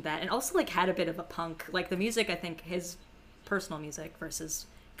addition to that, and also like had a bit of a punk, like the music. I think his personal music versus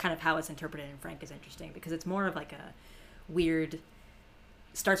kind of how it's interpreted in Frank is interesting, because it's more of like a weird,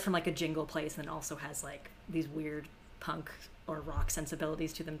 starts from like a jingle place and then also has like these weird punk or rock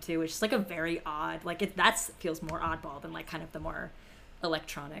sensibilities to them too, which is like a very odd, like that feels more oddball than like kind of the more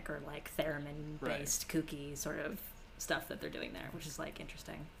electronic or like theremin based kooky sort of stuff that they're doing there, which is like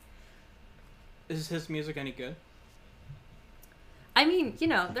interesting. Is his music any good? I mean,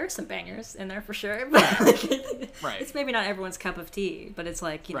 there's some bangers in there for sure, but it's maybe not everyone's cup of tea, but it's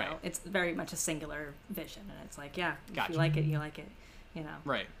like, know, it's very much a singular vision, and it's like, if you like it, you like it,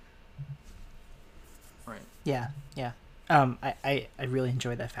 Right. Yeah. I really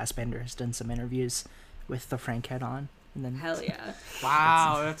enjoy that Fassbender has done some interviews with the Frank head on, and then hell yeah.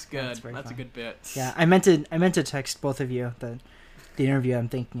 Wow, that's good. That's a good bit. Yeah, I meant to text both of you the interview I'm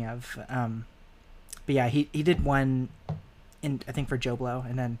thinking of, but yeah, he did one. I think for Joe Blow,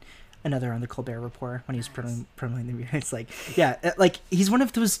 and then another on the Colbert Report when he was promoting the movie. It's like, like he's one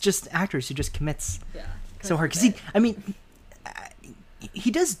of those just actors who just commits so hard. Because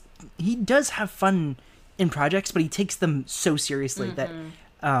he does have fun in projects, but he takes them so seriously that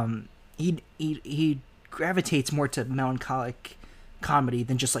he gravitates more to melancholic comedy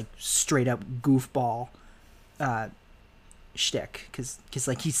than just like straight up goofball shtick, because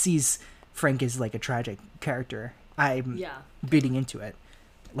like he sees Frank as like a tragic character. I'm beating into it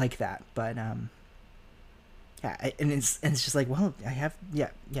like that, but and it's just like, well, I have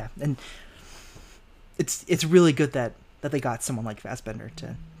and it's really good that they got someone like Fassbender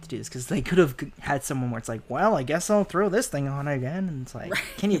to do this, because they could have had someone where it's like, well, I guess I'll throw this thing on again, and it's like,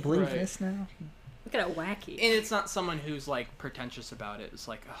 can you believe this now? Look at how wacky. And it's not someone who's like pretentious about it. It's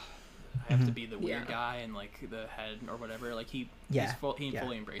like, I have to be the weird guy and like the head or whatever. Like he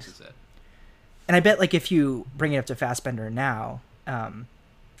fully embraces it. And I bet like if you bring it up to Fassbender now,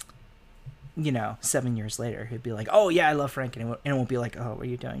 7 years later, he'd be like, oh yeah, I love Frank, and it won't be like, oh, what are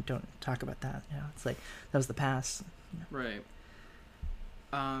you doing? Don't talk about that. It's like, that was the past. Right.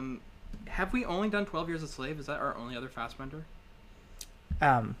 Have we only done 12 Years a Slave? Is that our only other Fassbender?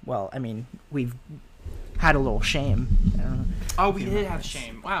 Well, I mean, we've had a little Shame. Oh, we did have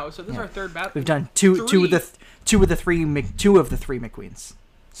Shame. Wow, so this is our third battle. We've done two of the three McQueens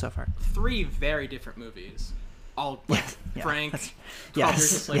so far. 3 very different movies. All like Frank, 12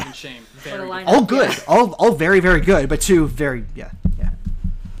 Years a Slave, and Shame. Very all good. Yeah. All very, very good, but 2 very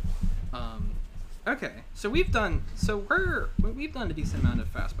Okay, so we've done a decent amount of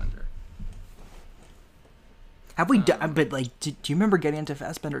Fassbender. Have we done? But like, do you remember getting into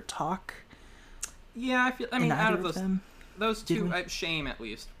Fassbender talk? Yeah, I mean, out of those 2, Shame at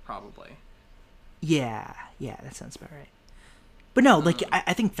least, probably. Yeah, that sounds about right. But no, like,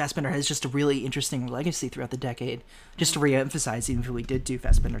 I think Fassbender has just a really interesting legacy throughout the decade. Just to re-emphasize, even if we did do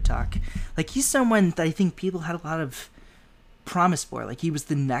Fassbender talk, like, he's someone that I think people had a lot of promise for. Like, he was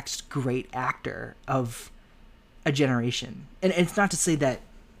the next great actor of a generation, and it's not to say that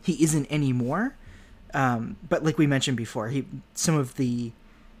he isn't anymore, but like we mentioned before, some of the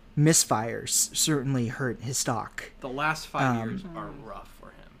misfires certainly hurt his stock. The last 5 years are rough for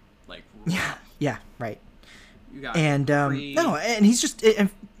him. Like, rough. Yeah, right. You got and he's just,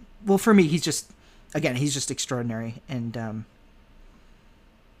 well, for me, he's just extraordinary, and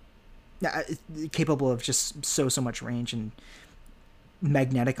capable of just so much range and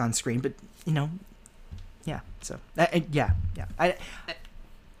magnetic on screen. But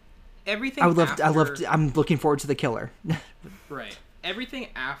everything. I'm looking forward to The Killer. Right. Everything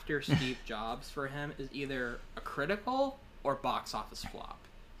after Steve Jobs for him is either a critical or box office flop.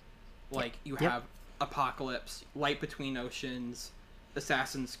 Like, you have Apocalypse, Light Between Oceans,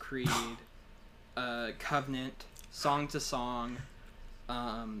 Assassin's Creed, Covenant, Song to Song.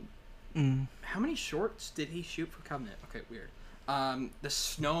 How many shorts did he shoot for Covenant? Okay, weird. The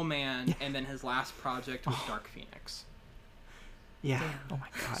Snowman, and then his last project was Dark Phoenix. Yeah. Oh my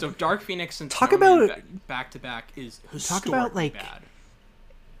god. So Dark Phoenix and Snowman back to back is historically talk about, like, bad.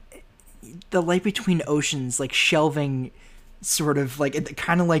 The Light Between Oceans, like, shelving, sort of like,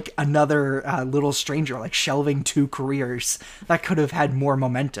 kind of like another Little Stranger, like shelving 2 careers that could have had more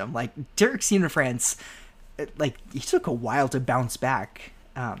momentum. Like, Derek Cianfrance, like, he took a while to bounce back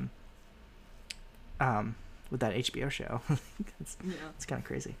with that HBO show. It's kind of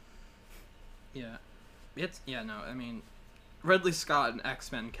crazy. Yeah. I mean, Ridley Scott and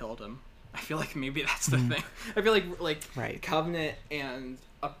X-Men killed him. I feel like maybe that's the thing. I feel like right. Covenant and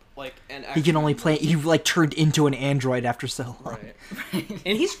and he can only play. He like turned into an android after so long. Right.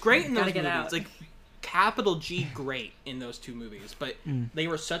 And he's great in those movies. Out. Like, capital G great in those 2 movies, but they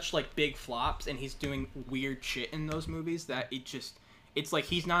were such like big flops, and he's doing weird shit in those movies that it's like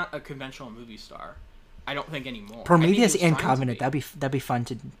he's not a conventional movie star. I don't think anymore. Prometheus and Covenant, that'd be fun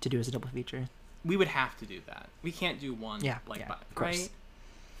to do as a double feature. We would have to do that. We can't do one. Of course.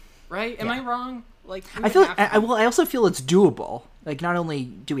 Right? Am I wrong? Like, I feel. I also feel it's doable. Like, not only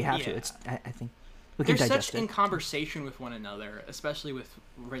do we have to, it's. I think we can digest it. They're such in conversation with one another, especially with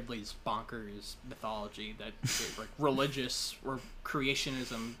Ridley's bonkers mythology, that like religious or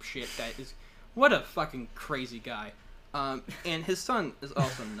creationism shit. That is, what a fucking crazy guy. And his son is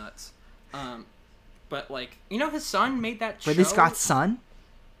also nuts. But like, his son made that show. Ridley Scott's son.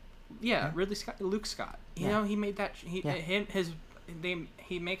 Yeah, Ridley Scott, Luke Scott. You know, he made that. He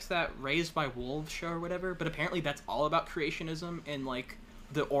makes that Raised by Wolves show or whatever. But apparently, that's all about creationism and like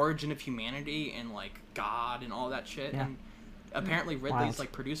the origin of humanity and like God and all that shit. Yeah. And apparently, Ridley's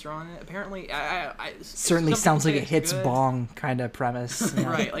like producer on it. Apparently, I certainly sounds like it hits good. Bong kind of premise.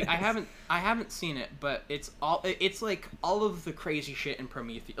 Right? Like, I haven't seen it, but it's like all of the crazy shit in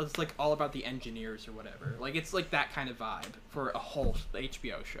Prometheus. It's like all about the engineers or whatever. Like, it's like that kind of vibe for a whole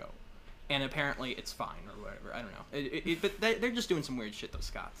HBO show. And apparently it's fine or whatever. I don't know. But they're just doing some weird shit, those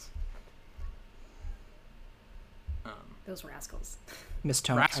Scots. Those rascals. Miss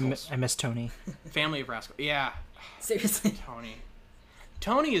Tony. Rascals. I miss Tony. Family of Rascals. Yeah. Seriously.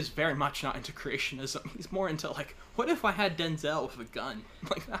 Tony is very much not into creationism. He's more into like, what if I had Denzel with a gun?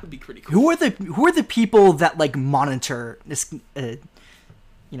 Like that would be pretty cool. Who are the people that like monitor this?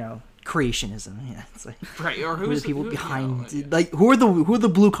 Creationism. Yeah, it's like Right. Or who are the people behind? You know, like who are the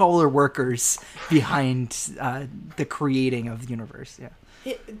blue collar workers behind the creating of the universe?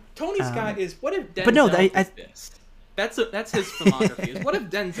 Yeah. Tony's guy is what if Denzel but no, did this? That's his filmography. Is what if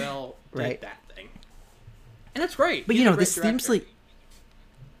Denzel did Right. that thing? And that's great. But He's a great this director. seems like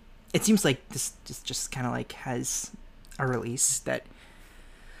it seems like this just kind of like has a release that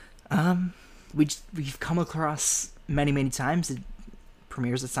we've come across many times. It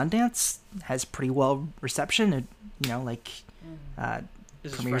premieres at Sundance, has pretty well reception. It, This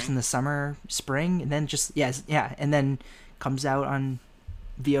is premieres Frank. in the summer, spring, and then and then comes out on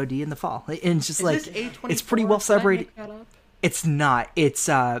VOD in the fall. And it's just Is like this A24? it's pretty well Did I celebrated. make that up? It's not. It's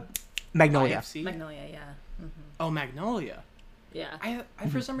Magnolia. IFC? Magnolia, yeah. Mm-hmm. Oh, Magnolia. Yeah. I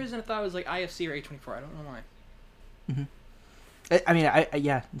for some reason I thought it was like IFC or A24. I don't know why. I mean,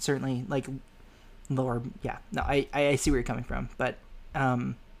 yeah, certainly like lower. Yeah, no, I see where you're coming from, but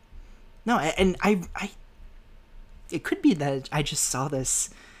no, and I it could be that I just saw this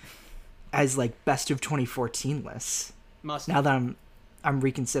as like best of 2014 lists. Must Now that I'm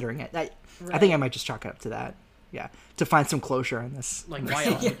reconsidering it, I think I might just chalk it up to that. Yeah, to find some closure on this like why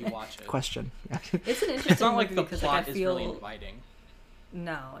else would you watch it? question. Yeah. It's an interesting It's not like movie the because plot like, I is feel... really inviting.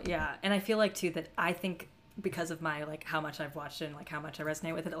 No, yeah. And I feel like too that I think because of my like how much I've watched it and like how much I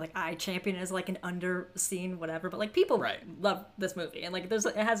resonate with it, like I champion it as like an underseen whatever, but like people Right. love this movie and like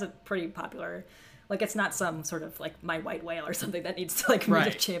it has a pretty popular, like it's not some sort of like My White Whale or something that needs to like me to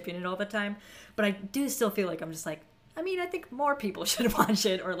Right. champion it all the time. But I do still feel like I'm just like, I mean, I think more people should watch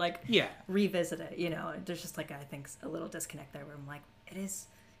it or like Yeah. revisit it, you know. There's just like I think a little disconnect there where I'm like,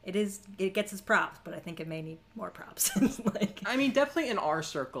 it gets its props, but I think it may need more props. Like I mean, definitely in our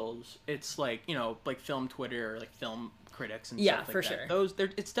circles, it's like, you know, like film Twitter or like film critics and Yeah, stuff like for that. sure.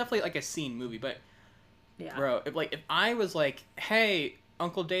 It's definitely like a scene movie, but yeah. bro, if I was like, hey,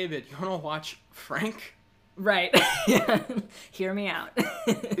 Uncle David, you want to watch Frank? Right. Yeah. Hear me out.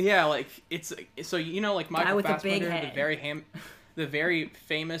 Yeah, like it's so you know like Michael with the big Fassbender, head. the very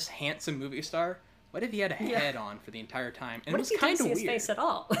famous handsome movie star. What if he had a head on for the entire time? And What it if was you kind didn't of see weird. his face at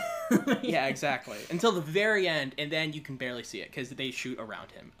all? Yeah, exactly. Until the very end, and then you can barely see it because they shoot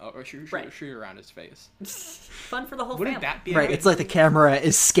around him or shoot around his face. Fun for the whole Wouldn't family. that be a Right, good it's like the camera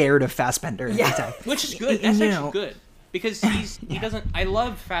is scared of Fassbender. Yeah. Which is good. And, That's you actually know- good because he doesn't. I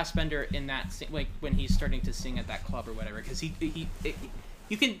love Fassbender in that scene, like when he's starting to sing at that club or whatever, because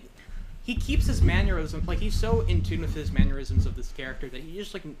he keeps his mannerism, like he's so in tune with his mannerisms of this character that he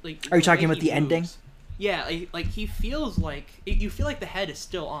just like. Are you talking way about he the ending? moves- Yeah, like he feels like you feel like the head is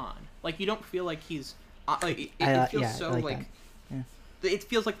still on. Like you don't feel like he's like it feels yeah, so I like like. that. Yeah. It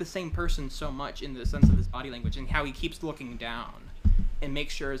feels like the same person so much in the sense of his body language and how he keeps looking down and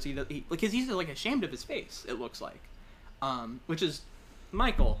makes sure because he's like ashamed of his face. It looks like, which is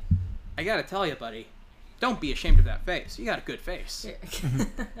Michael. I gotta tell you, buddy, don't be ashamed of that face. You got a good face.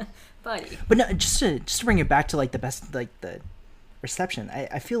 Buddy. But no, just to bring it back to like the best, like the reception,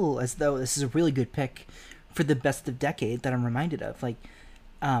 I feel as though this is a really good pick for the best of decade that I'm reminded of. Like,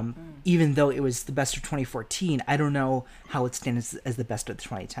 even though it was the best of 2014, I don't know how it stands as the best of the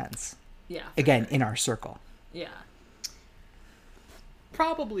 2010s. Yeah. Again, in our circle. Yeah.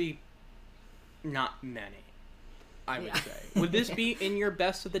 Probably not many. I would Yeah. say. Would this be in your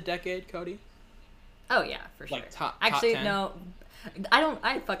best of the decade, Cody? Oh yeah, for sure. Like top Actually, 10? no.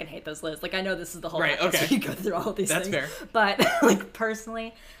 I fucking hate those lists. Like I know this is the whole Right, podcast okay. where you go through all of these That's things. fair. But like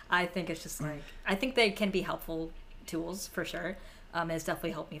personally, I think it's just like I think they can be helpful tools for sure. It's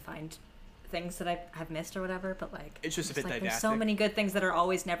definitely helped me find things that I've missed or whatever. But like It's just a bit like, didactic. there's so many good things that are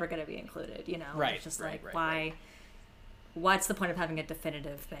always never going to be included. You know, Right, It's just right, like right, why. right. What's the point of having a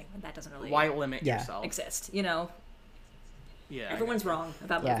definitive thing when that doesn't really Why limit Yeah. yourself? exist? You know, Yeah. I everyone's got you. wrong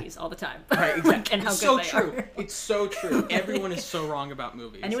about Yeah. movies all the time. Right, exactly. And how It's good so they true. are. It's so true. Everyone is so wrong about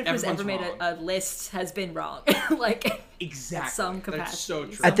movies. Anyone who's ever Everyone's made wrong. a list has been wrong. Like Exactly. some That's so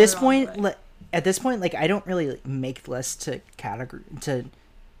capacity. true. At this Somewhere point, along the at this point, like I don't really like, make lists to categorize.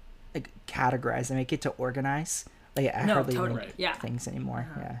 I make it to organize. Like I No, hardly totally. make Yeah. things anymore.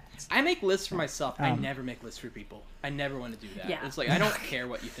 Yeah. I make lists for myself. I Um, never make lists for people. I never want to do that. Yeah. It's like I don't care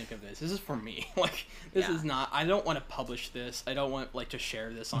what you think of this. This is for me. Like this Yeah. is not. I don't want to publish this. I don't want like to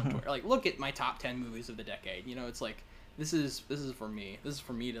share this Mm-hmm. on Twitter. Like look at my top 10 movies of the decade. You know, it's like this is for me. This is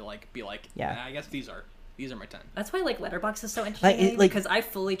for me to like be like. Yeah. I guess these are these are my 10. That's why like Letterboxd is so interesting like- because I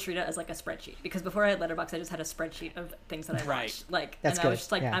fully treat it as like a spreadsheet. Because before I had Letterboxd, I just had a spreadsheet of things that I Right. watched. Like, That's and I was good.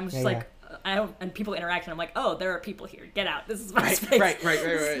 just like, Yeah, I'm just yeah, like, I don't, and people interact, and I'm like, oh, there are people here. Get out. This is my Right, space. right.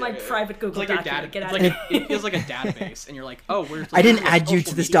 This is my private It's Google like your document. data. Get out It's of like here. it feels like a database, and you're like, oh, where's the I didn't where's add you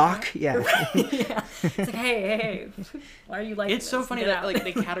social to this media? doc. Yeah. Yeah. It's like, hey, why are you like? It's so funny that like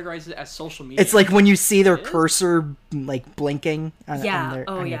they categorize it as social media. It's like when you see their It is? cursor like blinking. On, yeah. on their,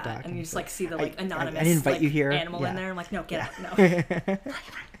 Oh on your yeah. doc, And you just it's like see the like anonymous. I didn't invite like, you here. Animal Yeah. in there. I'm like, no, get out. No.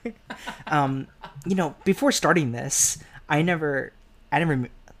 You know, before starting this, I never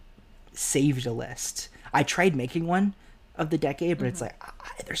saved a list. I tried making one of the decade, but it's like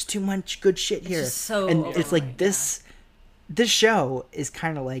there's too much good shit here, just so and it's overwhelming, like this show is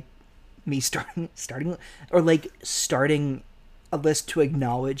kind of like me starting a list to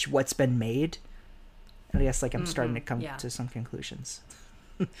acknowledge what's been made. And I guess like I'm starting to come yeah. to some conclusions.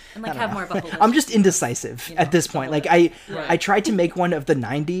 And like have more of a holistic I'm just indecisive you know, at this point. Like I Right. tried to make one of the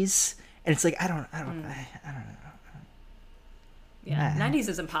 90s, and it's like I don't know. Yeah, 90s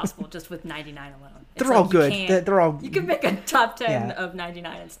is impossible just with 99 alone. It's They're all like you good. can't- They're all You can make a top 10 Yeah. of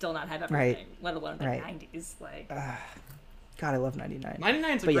 99 and still not have Right. everything, let alone the Right. 90s. Like, God, I love 99.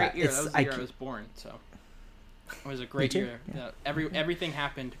 99's a But great yeah, year. it's- That was the year I was born, so it was a great too, year. yeah. Everything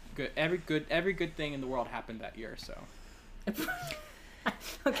happened good. Every good thing in the world happened that year. So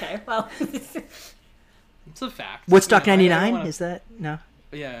okay, well, it's a fact. Woodstock You know, I don't 99? wanna- Is that no?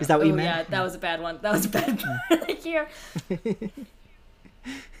 Yeah. Is that what you oh meant? yeah, that was a bad one. That was a bad part of the year.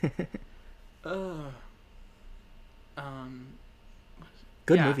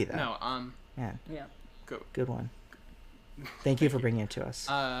 Good yeah, movie though. No. Yeah, Yeah. good one. Thank you for bringing it to us.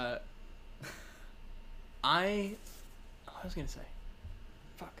 I was gonna say,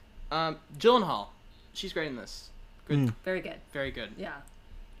 fuck. Gyllenhaal, she's great in this. Good, Very good. very good. Yeah.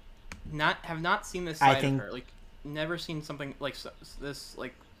 Have not seen this I side think- of her. Like, never seen something like this.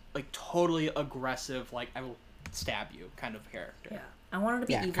 Like totally aggressive. Like, I will stab you kind of character. Yeah. I want her to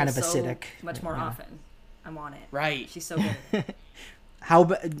be Yeah, evil kind of so acidic, much more yeah. often. I'm on it. Right. She's so good. How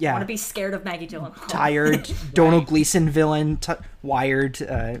about I want yeah? to be scared of Maggie Gyllenhaal. Tired Donald Gleason villain, Wired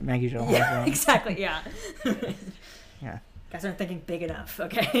Maggie Gyllenhaal. Yeah, villain. exactly. Yeah. Yeah. Guys aren't thinking big enough.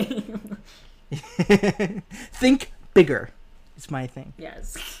 Okay. Think bigger. It's my thing.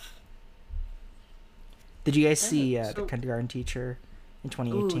 Yes. Did you guys see so- the Kindergarten Teacher in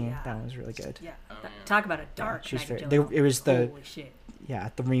 2018? Ooh, yeah. That one was really good. Yeah. Oh, yeah. Talk about a dark. she was Maggie very- Gyllenhaal. it was the- Holy shit. Yeah,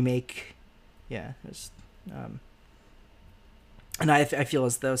 the remake. Yeah, it was, and I feel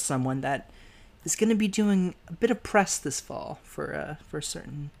as though someone that is going to be doing a bit of press this fall for a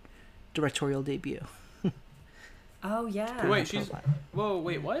certain directorial debut. Oh yeah. Wait, Whoa,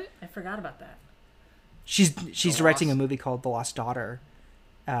 wait, what? I forgot about that. She's The directing a Lost- movie called The Lost Daughter,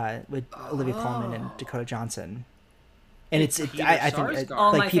 with Olivia Colman and Dakota Johnson, and it's Peter I think Sarsgaard.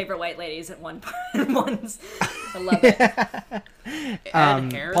 All like my favorite white ladies at one part. Once. I love it.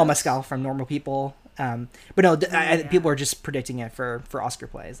 Ed Harris? Paul Mescal from Normal People. But no, yeah. people are just predicting it for Oscar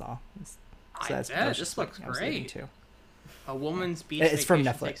plays all. I bet. that was This just what looks I was thinking great. too. A woman's beach It's from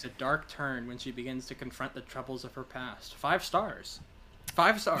vacation Netflix. takes a dark turn when she begins to confront the troubles of her past. 5 stars.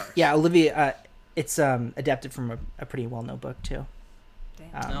 5 stars. Yeah, Olivia. It's adapted from a pretty well-known book too.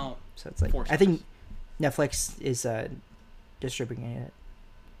 Damn. No. So it's like 4 I think stars. Netflix is distributing it.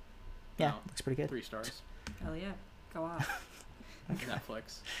 Yeah, No. looks pretty good. 3 stars. Hell yeah. Go on.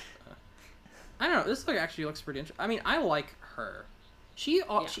 Netflix. I don't know. This actually looks pretty interesting. I mean, I like her. She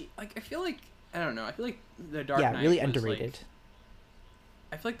like. I feel like I don't know. I feel like the Dark Yeah, Knight really was, underrated.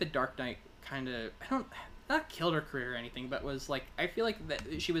 Like, I feel like the Dark Knight kind of not killed her career or anything, but was like I feel like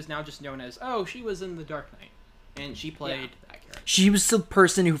that she was now just known as she was in the Dark Knight, and she played that character. She was the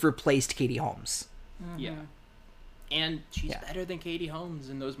person who replaced Katie Holmes. Yeah. And she's better than Katie Holmes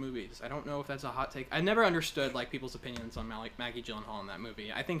in those movies. I don't know if that's a hot take. I never understood like people's opinions on Maggie Gyllenhaal in that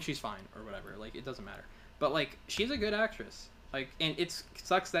movie. I think she's fine or whatever. Like it doesn't matter. But like she's a good actress. Like and it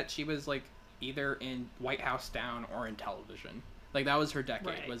sucks that she was like either in White House Down or in television. Like that was her decade.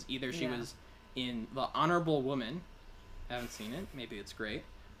 Right. Was either she was in The Honorable Woman. I haven't seen it. Maybe it's great.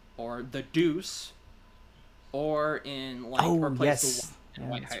 Or The Deuce. Or in like Oh, or plays yes. the Yeah,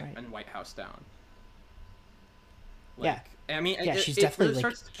 White that's right. White House Down. Yeah. I mean, Yeah, she's definitely, really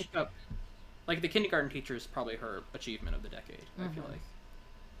like- starts to pick up. Like the Kindergarten Teacher is probably her achievement of the decade. I feel like.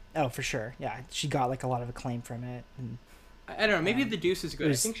 Oh, for sure. Yeah, she got like a lot of acclaim from it. And I don't know. Maybe The Deuce is good.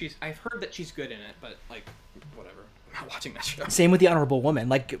 was- I think I've heard that she's good in it, but like, whatever. I'm not watching that show. same with The Honorable Woman.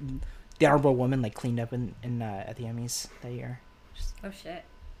 Like, The Honorable Woman like cleaned up in at the Emmys that year. Oh shit.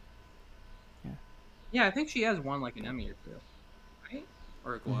 Yeah, I think she has won like an Emmy or two, right?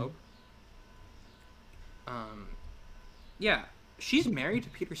 Or a Globe. Yeah, she's married to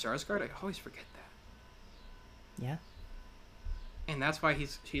Peter Sarsgaard. I always forget that. Yeah. And that's why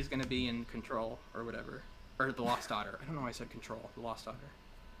she's gonna be in Control or whatever, or The Lost Daughter. I don't know why I said Control. The Lost Daughter.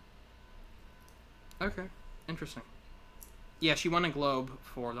 Okay, interesting. Yeah, she won a Globe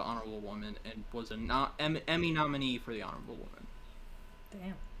for The Honorable Woman and was a Emmy nominee for The Honorable Woman.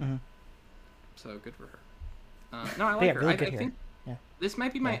 Damn. Mm-hmm. So good for her. No, I like her. Really I good think yeah. this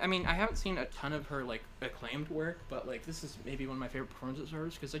might be my. I mean, I haven't seen a ton of her like acclaimed work, but like this is maybe one of my favorite performances of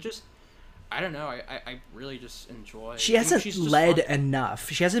hers because I don't know. I really just enjoy. She hasn't led fun. enough.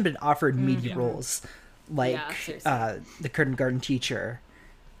 She hasn't been offered meaty yeah. roles like Yeah, the kindergarten teacher,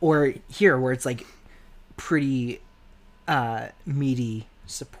 or here where it's like pretty meaty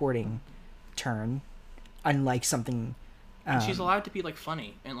supporting turn, unlike something. And she's allowed to be like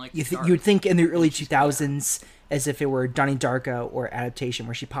funny and like. You'd think in the early 2000s, as if it were Donnie Darko or Adaptation,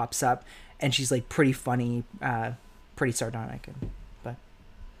 where she pops up and she's like pretty funny, pretty sardonic, but.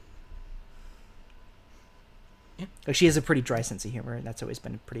 Yeah. Like she has a pretty dry sense of humor, and that's always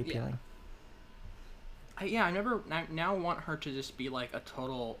been pretty appealing. I now want her to just be like a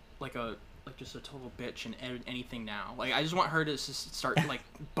total just a total bitch in anything now. Like I just want her to just start like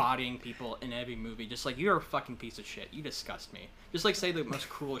bodying people in every movie. Just like you're a fucking piece of shit. You disgust me. Just like say the most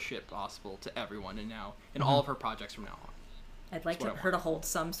cruel shit possible to everyone, and now in all of her projects from now on. I'd like her to hold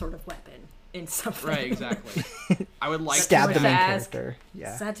some sort of weapon in something. Right, exactly. I would like stab to the main ask. character.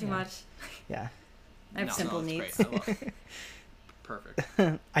 Yeah. Is that too much? Yeah. I have simple it's needs. great. I love it.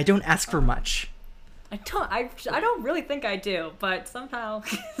 Perfect. I don't ask for much. I don't really think I do, but somehow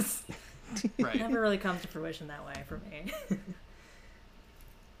Right. it never really comes to fruition that way for me.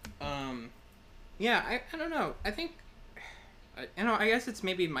 Yeah, I don't know. I think I guess it's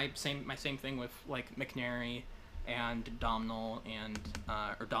maybe my same thing with like McNary and Domhnall and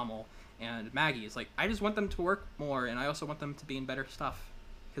or Dommel and Maggie. Is like I just want them to work more, and I also want them to be in better stuff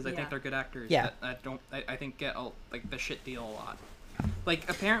because I think they're good actors. Yeah. I think get like the shit deal a lot. Like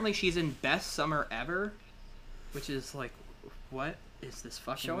apparently she's in Best Summer Ever, which is like, what is this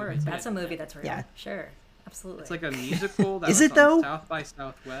fucking Sure, movie? that's a movie that's real. Yeah. Sure, absolutely. It's like a musical that Is was it, though? on South by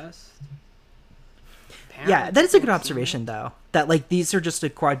Southwest. Yeah, that is a good Apparently, observation, though. That like these are just a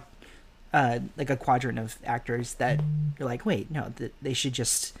quadrant of actors that you're like, wait, no, they should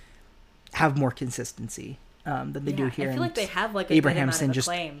just have more consistency than they do here. I feel like they have like a Abrahamson good amount of just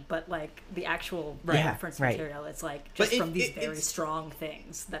acclaim, but like the actual Yeah, reference right. material, it's like just from these very strong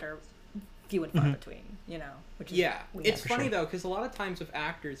things that are few and far between. You know, which is weird. It's funny though because a lot of times with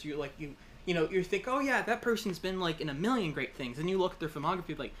actors, you think, oh yeah, that person's been like in a million great things, and you look at their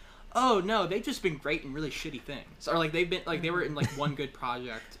filmography like, oh no, they've just been great in really shitty things, or like they've been like they were in like one good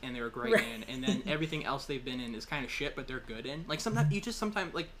project and they were great in, and then everything else they've been in is kind of shit, but they're good in. Like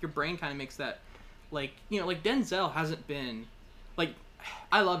sometimes like your brain kind of makes that, like like Denzel hasn't been, like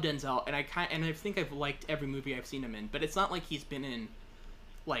I love Denzel and I think I've liked every movie I've seen him in, but it's not like he's been in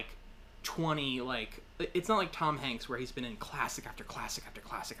like 20 like. It's not like Tom Hanks where he's been in classic after classic after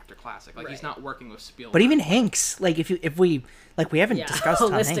classic after classic. Like he's not working with Spielberg. But even Hanks, like if we haven't discussed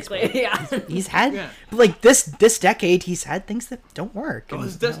Tom Hanks, holistically, he's had like this decade he's had things that don't work. Oh, And,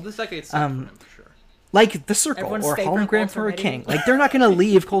 this decade's for him for sure. like The Circle Everyone's or favorite Hologram for a Walter King. Mitty. Like they're not going to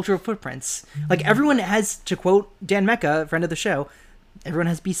leave cultural footprints. Like everyone has, to quote Dan Mecca, friend of the show, everyone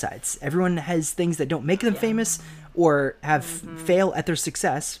has B-sides. Everyone has things that don't make them famous or have fail at their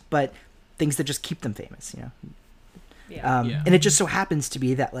success, but things that just keep them famous, and it just so happens to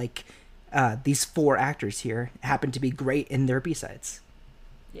be that like these four actors here happen to be great in their B-sides.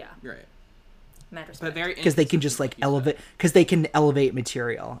 yeah, Right. matters. But very Because they can just like elevate, because they can elevate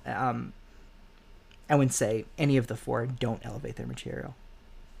material. I wouldn't say any of the four don't elevate their material.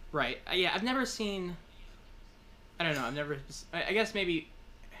 Right. Yeah, I've never seen. I don't know. I guess maybe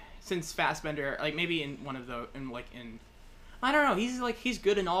since Fassbender, like maybe in one of the in. I don't know. He's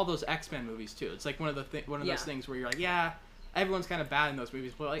good in all those X-Men movies too. It's like one of those things where you're like, yeah, everyone's kind of bad in those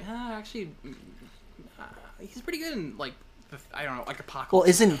movies, but like, actually, he's pretty good in like I don't know, like Apocalypse. Well,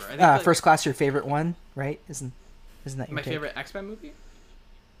 isn't like, First Class your favorite one? Right? Isn't that your my take? favorite X-Men movie?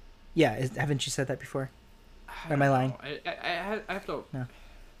 Yeah, haven't you said that before? Or am I lying? I have to. No.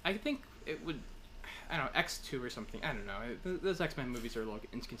 I think it would. I don't know, X2 or something. I don't know. Those X-Men movies are a little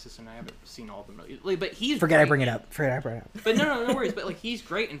inconsistent. I haven't seen all of them really. But he's Forget I bring it up. Forget I brought it up. But no worries. But like he's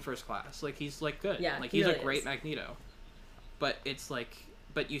great in First Class. Like he's like good. Yeah, like he he's really a great is. Magneto. But it's like,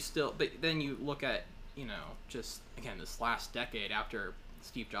 but then you look at just again this last decade after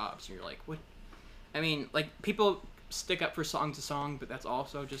Steve Jobs, and you're like, what? I mean, like people stick up for Song to Song, but that's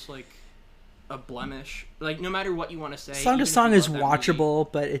also just like a blemish. Like no matter what you want to say, Song to even if Song you is love that movie-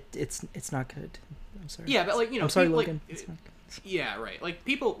 watchable, but it's not good. I'm sorry. Yeah, but like, you know, I'm sorry, people, Logan. like, yeah, right. Like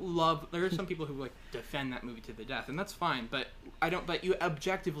people love. There are some people who like defend that movie to the death, and that's fine. But I don't. But you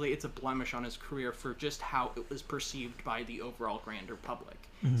objectively, it's a blemish on his career for just how it was perceived by the overall grander public.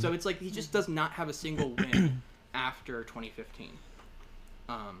 So it's like he just does not have a single win after 2015.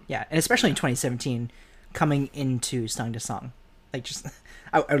 Yeah, and especially in 2017, coming into Song to Song, like just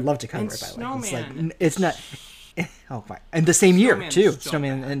I would love to cover And it. By the way, Snowman. it's not. Oh, fine. And the same year Snowman's too. so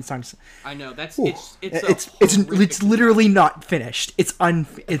Snowman bad. and Song to Song. I know that's Ooh. It's literally not finished. It's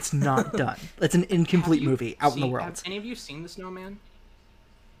not done. It's an incomplete movie out in the world. Have any of you seen The Snowman?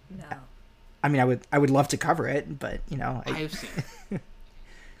 No. I mean, I would love to cover it, but you know, I have seen it.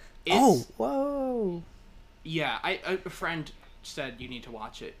 Oh, whoa! Yeah, a friend said you need to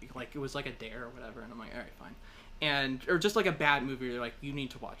watch it. Like it was like a dare or whatever, and I'm like, all right, fine. And or just like a bad movie, they're like, you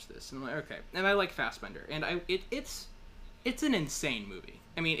need to watch this, and I'm like, okay. And I like Fassbender, and it's an insane movie.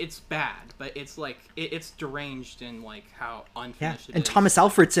 I mean, it's bad, but it's like it's deranged in like how unfinished it is. And Thomas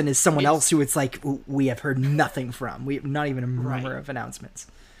Alfredson is someone else who it's like we have heard nothing from. We have not even a murmur of announcements.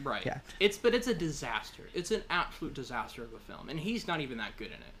 Right. Yeah. It's a disaster. It's an absolute disaster of a film, and he's not even that good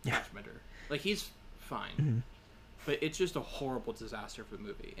in it. Yeah. Fassbender. Like he's fine, but it's just a horrible disaster of a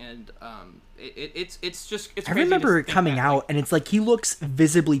movie, and it's I crazy remember to it think coming that, out, like, and it's like he looks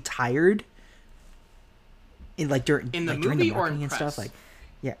visibly tired. In like during in the during movie the or marketing in and stuff, press? like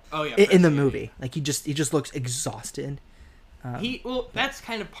yeah. Oh yeah. In press, the yeah, movie, like he just looks exhausted. That's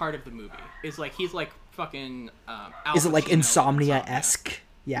kind of part of the movie. Is like he's like fucking. Al Is it like Pacino in Insomnia esque?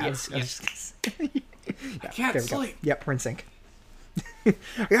 Yeah. Yes, I can't there we go. sleep. Yep, we're in sync. I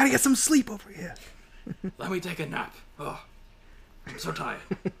gotta get some sleep over here. Let me take a nap. Oh, I'm so tired.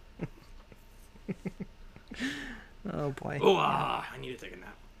 Oh boy. Oh, I need to take a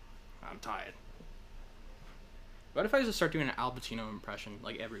nap. I'm tired. What if I just start doing an Al Pacino impression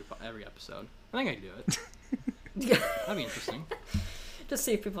like every episode? I think I can do it. That'd be interesting. Just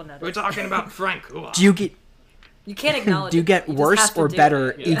see if people notice. We're talking about Frank. Ooh, Do you get You can't acknowledge. do you it. get You just worse have to or do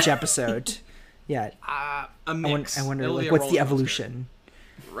better it. each episode? Yeah. a mix. I wonder It'll be like a what's the roller coaster. evolution?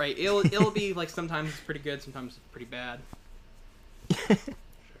 Right. It'll be like sometimes it's pretty good, sometimes it's pretty bad.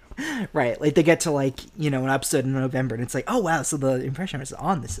 Right, like they get to like an episode in November, and it's like, oh wow, so the impression was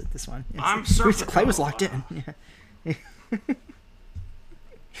on this one. I'm Clay was locked in. Yeah.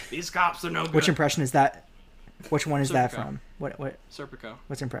 These cops are no good. Which impression is that? Which one is that Serpico. from? What? Serpico.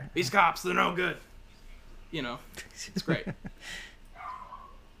 What's impression? These cops, they're no good. You know, it's great.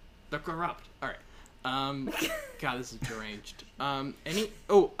 They're corrupt. All right. God, this is deranged. So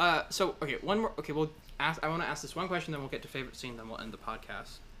okay, one more. Okay, we'll ask. I want to ask this one question, then we'll get to favorite scene, then we'll end the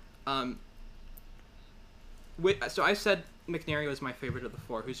podcast. So I said McNary was my favorite of the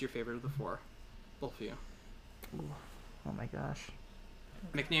four. Who's your favorite of the four? Both of you. Oh my gosh.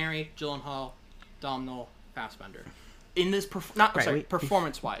 McNary, Gyllenhaal, Domhnall, Fassbender. In this,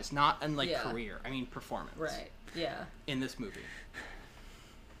 performance-wise, not in career. I mean performance. Right. Yeah. In this movie.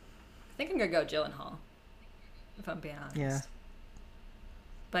 I think I'm gonna go Gyllenhaal, if I'm being honest. Yeah.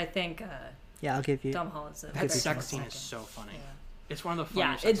 But I think Yeah, I'll give you. Domhnall is a That very sex close scene second. is so funny. Yeah. It's one of the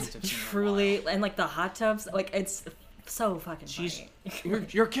Yeah, funniest sex it's scenes I've seen in a truly while. and like the hot tubs, like it's so fucking She's, funny.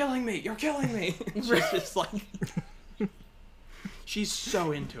 you're killing me. You're killing me. She's just like, she's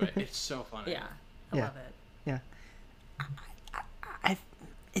so into it. It's so funny. Yeah, I Yeah. love it. Yeah.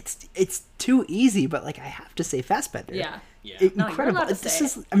 It's too easy, but like I have to say Fassbender. Yeah. Yeah. No, Incredible. you're allowed to This say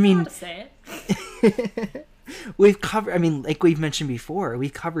is, it. I mean, You're allowed to say it. we've covered. I mean, like we've mentioned before,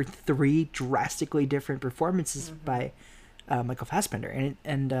 we've covered 3 drastically different performances by Michael Fassbender,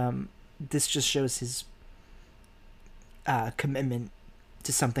 and this just shows his commitment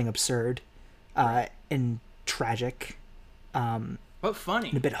to something absurd and tragic. But funny.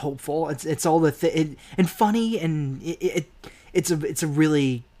 And a bit hopeful. It's all the and funny, and it's a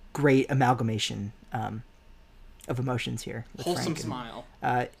really great amalgamation of emotions here. With Wholesome Frank. smile.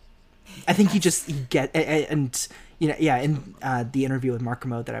 I think he get and in the interview with Mark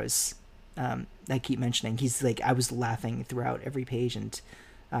Kermode that I keep mentioning, he's like, I was laughing throughout every page, and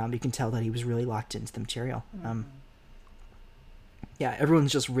you can tell that he was really locked into the material. Yeah,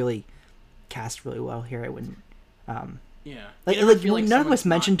 everyone's just really cast really well here. I wouldn't. Yeah. Like You never feel none of someone's us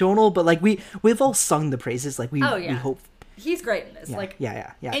mentioned Donald, but like we've all sung the praises. Like we hope. He's great in this. Yeah, Like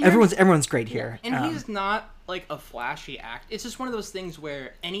yeah. And Everyone's great here. And he's not like a flashy act. It's just one of those things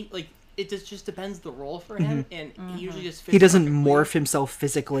where it just depends the role for him, and he usually just fits he doesn't perfectly. morph himself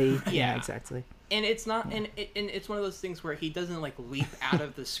physically. Yeah, Yeah. exactly. And it's not, and it's one of those things where he doesn't like leap out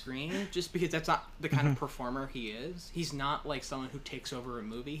of the screen just because that's not the kind of performer he is. He's not like someone who takes over a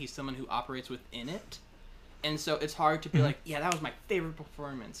movie. He's someone who operates within it. And so it's hard to be like, yeah, that was my favorite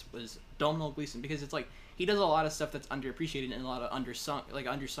performance was Domhnall Gleeson, because it's like he does a lot of stuff that's underappreciated and a lot of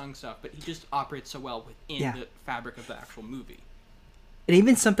undersung stuff, but he just operates so well within the fabric of the actual movie. And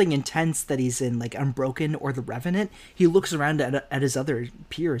even something intense that he's in, like Unbroken or The Revenant, he looks around at his other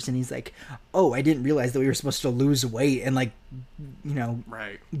peers and he's like, "Oh, I didn't realize that we were supposed to lose weight and like, you know,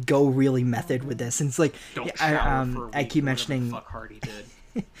 go really method with this." And it's like, Don't shower for a week, I keep mentioning, fuck Hardy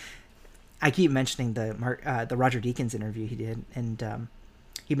did. I keep mentioning the Roger Deakins interview he did, and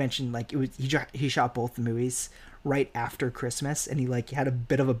he mentioned like he shot both the movies right after Christmas, and he like had a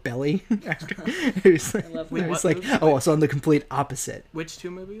bit of a belly after. It was like, oh, so I'm the complete opposite. Which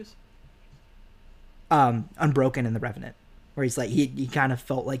two movies? Unbroken and The Revenant, where he's like he kind of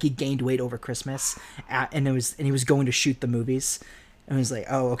felt like he gained weight over Christmas, and he was going to shoot the movies, and he was like,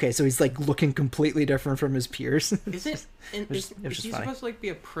 oh, okay, so he's like looking completely different from his peers. Is it? Is he supposed to like be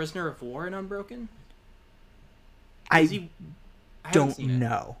a prisoner of war in Unbroken? I don't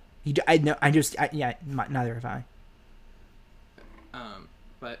know. Neither have I.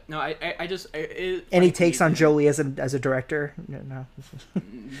 But no, I just. Any takes on Jolie as a director? No.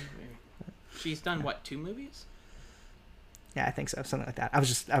 She's done what, 2 movies? Yeah, I think so, something like that. I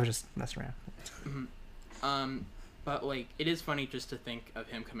was just messing around. Mm-hmm. But like, it is funny just to think of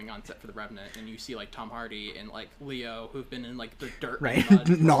him coming on set for The Revenant, and you see like Tom Hardy and like Leo, who've been in like the dirt, right,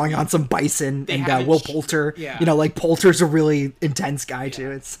 gnawing on some bison, and Will Poulter. Yeah. You know, like Poulter's a really intense guy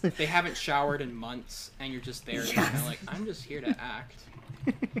too. It's they haven't showered in months, and you're just there, and you're kind of like, I'm just here to act.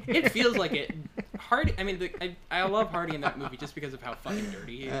 It feels like it. Hardy. I mean, I love Hardy in that movie just because of how fucking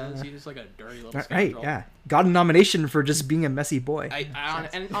dirty he is. He's just like a dirty little scoundrel. Right? Yeah, got a nomination for just being a messy boy.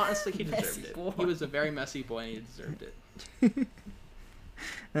 And honestly, he deserved it. He was a very messy boy, and he deserved it.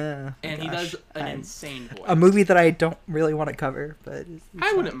 And he does an insane voice. A movie that I don't really want to cover, but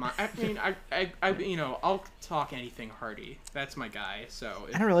I wouldn't mind. I mean, I I'll talk anything Hardy. That's my guy. So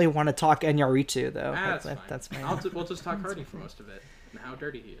I don't really want to talk Enyaritu though. That's fine. That's my. We'll just talk Hardy for most of it and how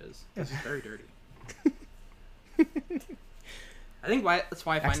dirty he is. Because he's very dirty. I think that's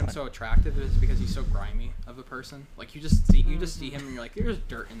why I find him so attractive is because he's so grimy of a person. Like you just see him and you're like, there's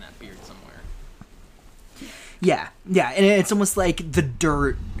dirt in that beard somewhere. Yeah, and it's almost like the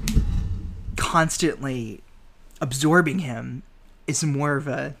dirt constantly absorbing him is more of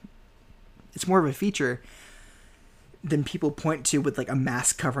a feature than people point to with like a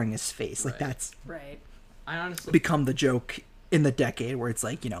mask covering his face. Like that's right. I honestly become the joke in the decade where it's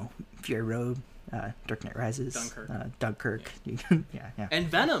like, you know, Fury Road, Dark Knight Rises, Dunkirk. Yeah. And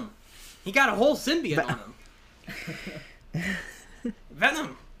Venom. He got a whole symbiote on him.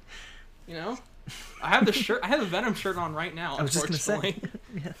 Venom. You know? I have the shirt. I have the Venom shirt on right now. I was just gonna say.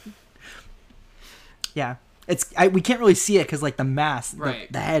 Yeah. We can't really see it because like the mask,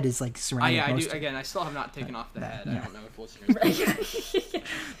 the head is like surrounded. I do. Again, I still have not taken off the head. I don't know if listeners.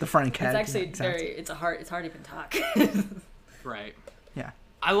 The front head. It's actually very. It's hard to even talk. Right. Yeah.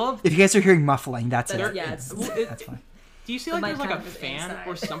 I love. If you guys are hearing muffling, that's it. Yeah, that's fine. Do you see like there's like a fan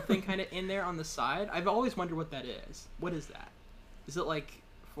or something kind of in there on the side? I've always wondered what that is. What is that? Is it like?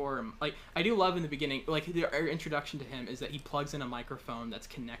 For like I do love in the beginning, like our introduction to him is that he plugs in a microphone that's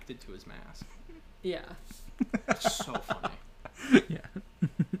connected to his mask. Yeah. It's so funny. Yeah. I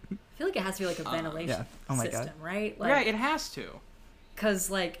feel like it has to be like a ventilation system, right? Like, yeah, it has to.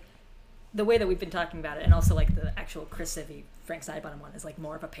 Because like the way that we've been talking about it, and also like the actual Chris Sivvy Frank Sidebottom one is like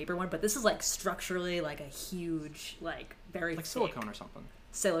more of a paper one, but this is like structurally like a huge, like very like thick silicone or something.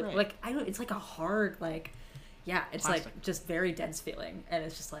 Silicone, like I don't. It's like a hard like. Yeah, it's plastic. like just very dense feeling, and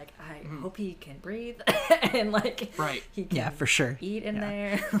it's just like I hope he can breathe and like he can for sure eat in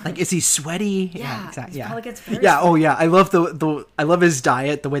there. Like, is he sweaty? Yeah, exactly. Yeah, probably gets very Oh yeah, I love I love his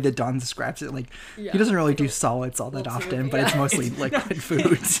diet. The way that Don describes it, like he doesn't really do solids all that often, but it's mostly liquid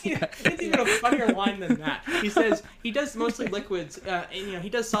foods. It's even a funnier line than that. He says he does mostly liquids, and he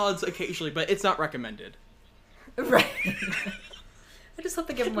does solids occasionally, but it's not recommended. Right. I just hope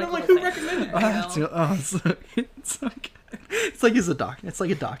they give him like. I'm like, who recommended it? It's like he's a doctor. It's like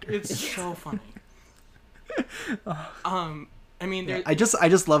a doctor. It's so funny. I mean, I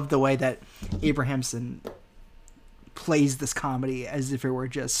just love the way that Abrahamson plays this comedy as if it were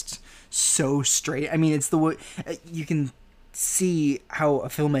just so straight. I mean, it's the way you can see how a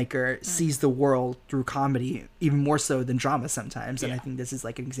filmmaker sees the world through comedy even more so than drama sometimes, and I think this is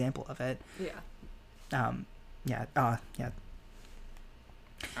like an example of it. Yeah.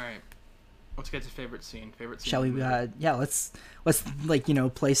 All right, let's get to favorite scene. Shall we? Let's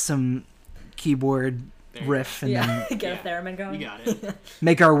like play some keyboard riff and then get a theremin going. You got it.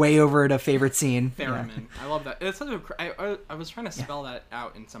 Make our way over to favorite scene. Theremin. I love that. It's such a. I was trying to spell that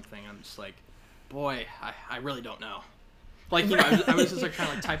out in something. I'm just like boy, I really don't know. Like, I was just like trying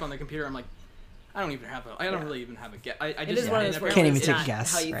to like type on the computer. I'm like, I don't really even have a guess. I It just is one of those Can't even it's take a not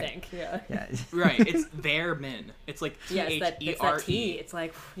guess, how you right. think. Yeah. Yeah. right. It's their min. It's like Yeah, it's that T. THERE It's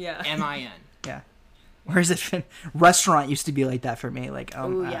like, yeah. MIN. Yeah. Whereas it restaurant used to be like that for me. Like,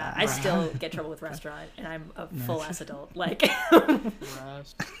 Oh yeah, I still get trouble with restaurant, and I'm a full ass adult. Like,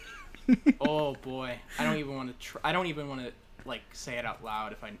 Oh boy, I don't even want to. I don't even want to like say it out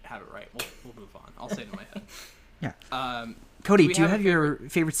loud if I have it right. We'll move on. I'll say it in my head. Yeah. Cody, do you have a your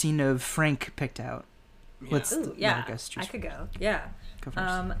favorite scene of Frank picked out? Yeah. Let's ooh, yeah, let us choose. I could go. Yeah. Go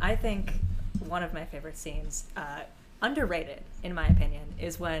first. I think one of my favorite scenes, underrated in my opinion,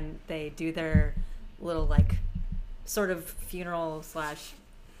 is when they do their little like sort of funeral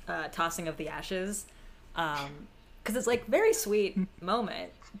 / tossing of the ashes, because it's like very sweet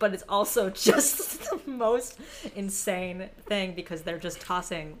moment, but it's also just the most insane thing because they're just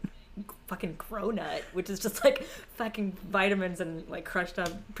tossing fucking cronut, which is just like fucking vitamins and like crushed up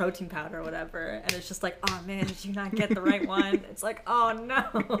protein powder or whatever, and it's just like, oh man, did you not get the right one? It's like, oh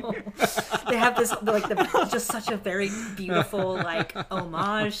no. They have this like just such a very beautiful like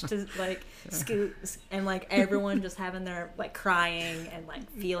homage to like Scoot, and like everyone just having their like crying and like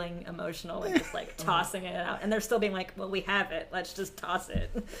feeling emotional and just like tossing it out, and they're still being like, well, we have it, let's just toss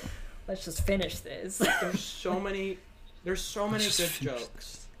it, let's just finish this. There's so many good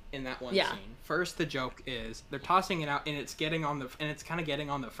jokes in that one scene. First, the joke is they're tossing it out, and it's kind of getting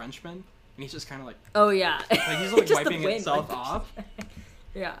on the Frenchman, and he's just kind of like, oh yeah, like he's like Just the wiping wind, itself like- off.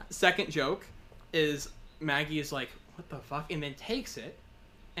 yeah. Second joke is Maggie is like, what the fuck, and then takes it,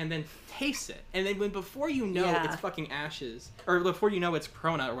 and then tastes it, and then before you know Yeah. it's fucking ashes, or before you know it's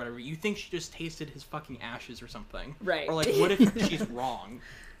cronut or whatever, you think she just tasted his fucking ashes or something, Right. Or like, what if she's wrong?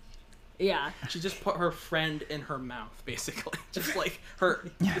 Yeah. She just put her friend in her mouth, basically. Just like her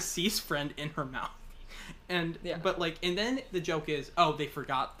deceased friend in her mouth. And but like, and then the joke is, oh, they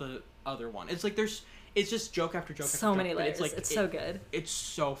forgot the other one. It's like it's just joke after joke. So after many joke, but layers. It's like It's so good. It's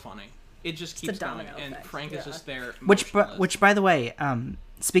so funny. It just It's a keeps going, domino and effect, Frank is just there. Which by the way,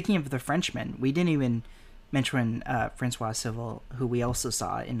 speaking of the Frenchman, we didn't even mention Francois Civil, who we also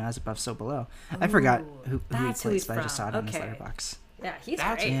saw in As Above, So Below. I forgot who he that's who plays, he's but I just saw it from. in his Okay. letterbox. Yeah, he's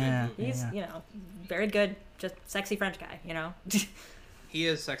That's great. Yeah, He's, yeah. you know, very good, just sexy French guy, you know? He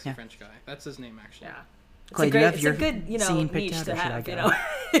is sexy Yeah. French guy. That's his name, actually. Yeah. It's Clay, a do you great, have it's your a good, you know, scene picked niche out, to or should I have, you go? know,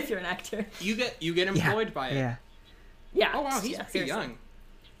 if you're an actor. You get employed by it. Yeah. Yeah. Oh wow, he's yeah, pretty seriously.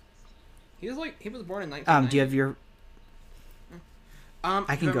 young. He was born in 1990. Do you have your?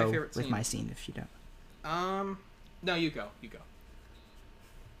 I can you have my go favorite with scene. my scene if you don't. No, you go.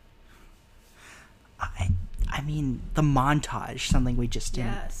 I mean, the montage, something we just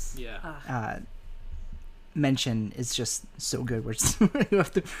didn't Yes. Yeah. mention, is just so good. Where you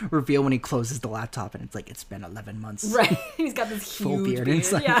have to reveal when he closes the laptop, and it's like, it's been 11 months. Right. He's got this Full huge beard beard.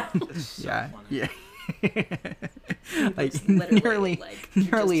 inside. Yeah. It's so Yeah. funny. Yeah. like literally, nearly like,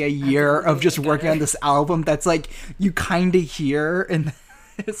 nearly just a year of just everything working on together. this album that's like you kind of hear, and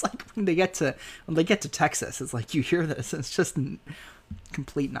it's like when they get to Texas, it's like you hear this, it's just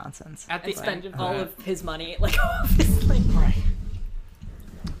complete nonsense. At the And spend end, all of his money, like, all of his, like,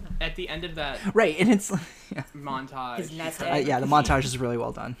 at the end of that Right, and it's yeah, montage, His nest he- egg. yeah, the montage is really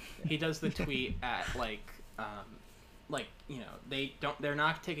well done. he does the tweet at like they're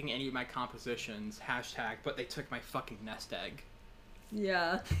not taking any of my compositions #, but they took my fucking nest egg.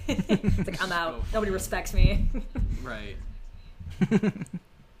 yeah. It's like, I'm out. So Nobody respects me. Right.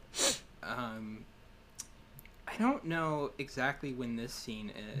 I don't know exactly when this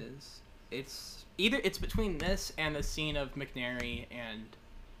scene is. It's between this and the scene of McNary and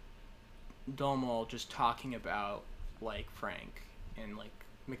Domel just talking about like Frank, and like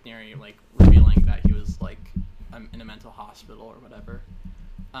McNary like revealing that he was like in a mental hospital or whatever.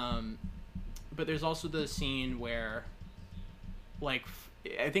 But there's also the scene where like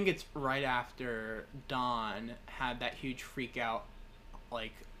I think it's right after Don had that huge freak out,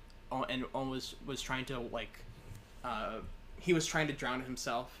 like, and almost was trying to like, he was trying to drown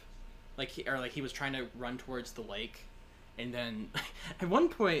himself, like he was trying to run towards the lake, and then at one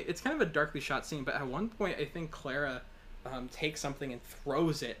point it's kind of a darkly shot scene, but at one point I think Clara takes something and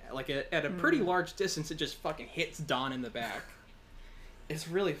throws it like at a pretty large distance. It just fucking hits Don in the back. It's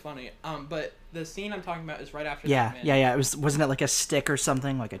really funny. But the scene I'm talking about is right after. Yeah, that yeah. It wasn't it like a stick or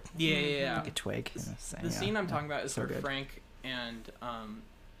something, like a Yeah. like a twig. The scene I'm talking about is So where good. Frank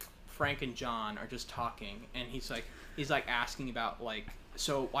and John are just talking, and he's like asking about like,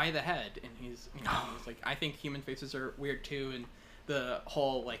 so why the head? And he's like, I think human faces are weird too, and the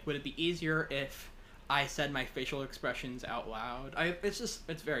whole like, would it be easier if I said my facial expressions out loud. It's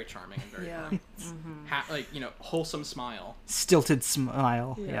very charming and very Yeah. funny. Like, wholesome smile. Stilted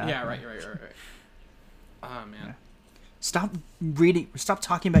smile. Yeah. Yeah, right. Oh man. Yeah. Stop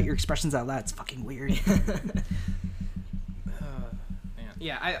talking about your expressions out loud. It's fucking weird. Man.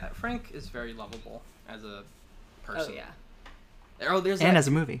 Yeah, Frank is very lovable as a person. Oh yeah. And as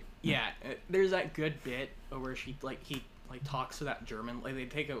a movie. Yeah, there's that good bit where he talks to that German. Like they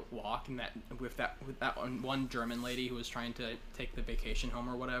take a walk with that one German lady who was trying to take the vacation home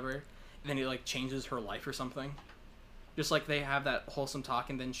or whatever. And then he like changes her life or something. Just like they have that wholesome talk,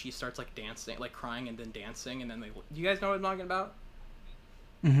 and then she starts like dancing, like crying, and then dancing, and then do you guys know what I'm talking about?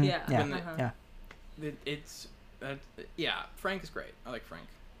 Mm-hmm. Yeah. Yeah. Yeah. Frank is great. I like Frank.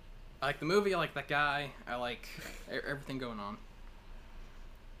 I like the movie. I like that guy. I like everything going on.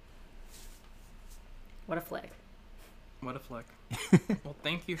 What a flick. What a flick. Well,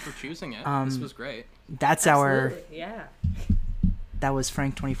 thank you for choosing it. This was great. That's Absolutely. Yeah. That was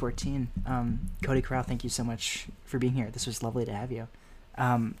Frank 2014. Cody Corrall, thank you so much for being here. This was lovely to have you.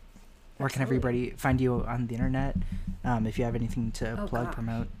 Where can everybody find you on the internet? If you have anything to plug,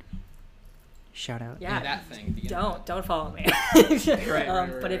 promote, shout out. Yeah, that thing. Don't follow me.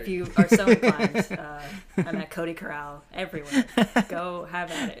 Right, but if you are so inclined, I'm at Cody Corrall everywhere. Go have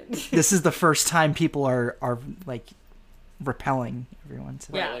at it. This is the first time people are like repelling everyone.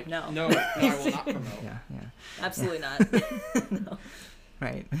 So. Yeah, like, no, I will not promote. Yeah. Absolutely not. No.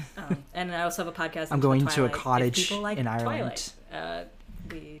 Right. And I also have a podcast. I'm going to a Twilight. cottage If people like in Ireland. Twilight,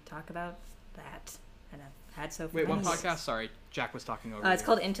 we talk about that, and I've had so. Wait, what podcast? Sorry, Jack was talking over. It's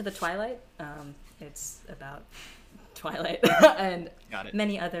called Into the Twilight. It's about Twilight and Got it.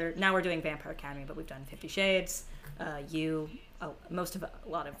 many other. Now we're doing Vampire Academy, but we've done 50 Shades. A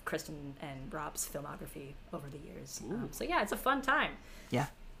lot of Kristen and Rob's filmography over the years. So yeah, it's a fun time. Yeah.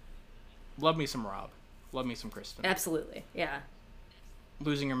 Love me some Rob. Love me some Kristen. Absolutely, yeah.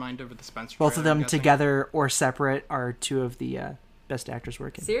 Losing your mind over the Spencer. Both of trailer, I'm them guessing? together or separate are two of the best actors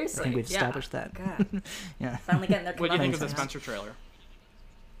working. Seriously, I think we've yeah. established that. God. Yeah. Finally getting their. What do you think of the comeuppance, Spencer trailer?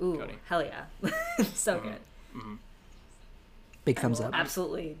 Ooh, Cody? hell yeah, so good. Mm-hmm. Big I thumbs will up.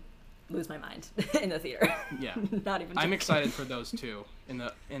 absolutely lose my mind in the theater. Yeah. Not even. I'm joking. excited for those two.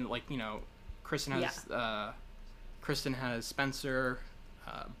 Kristen has Kristen has Spencer.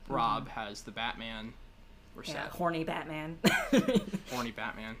 Rob has the Batman. We're Yeah, set. horny Batman. Horny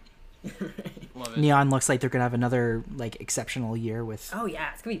Batman. Love it. Neon looks like they're gonna have another like exceptional year with Oh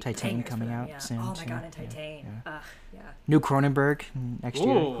yeah, it's gonna be Titan bangers coming for them, out yeah. soon, Oh my too. god, and Yeah, Titan. yeah. Yeah. new Cronenberg next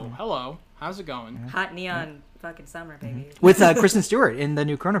year. Ooh, hello. How's it going? Hot neon fucking summer, baby. With Kristen Stewart in the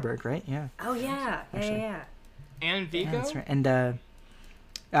new Cronenberg, right? Yeah. Oh yeah, yeah. And Yeah, Vigo? that's right. And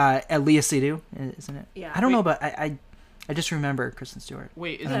Leah Seydoux, isn't it? Yeah. I don't know, Wait. but I just remember Kristen Stewart.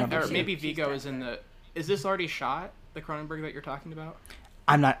 Wait, is I don't it, know, or but maybe she's Vigo is in definitely- the... Is this already shot, the Cronenberg that you're talking about?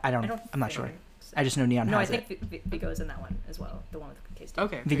 I'm not think sure. so. I just know Neon No, I has it. think Vigo's in that one as well. The one with Case.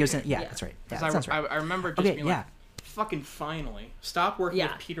 Okay. Vigo's in, okay. yeah, Yeah. that's right. Yeah, 'Cause that sounds right. I remember just Okay, being yeah. like, fucking finally. Stop working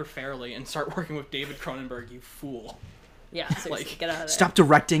Yeah. with Peter Farrelly and start working with David Cronenberg, you fool. Yeah, seriously, Like, get out of there. Stop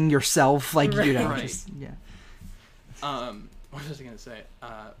directing yourself, like you know. Right. Just, yeah. What was I gonna say?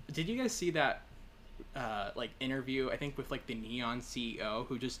 Did you guys see that interview? I think with like the Neon CEO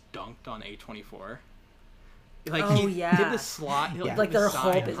who just dunked on A24. Like Oh, he yeah. did the slot, Yeah. Like the their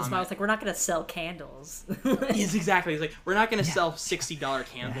whole side business comment. model was like, we're not gonna sell candles. Yes, exactly. He's like, we're not gonna sell $60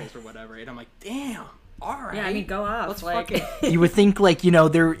 candles or whatever. And I'm like, damn. All right. Yeah, I mean, go off. Let's like, fucking. You would think like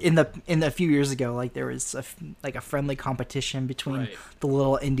they're in a few years ago like there was a friendly competition between Right. the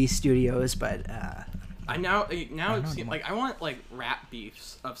little indie studios, but I now it know seems anymore. like I want like rap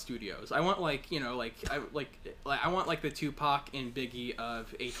beefs of studios. I want like I want like the Tupac and Biggie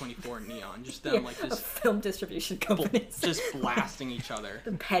of A24 and Neon. Just them like a just film distribution companies. just blasting each other.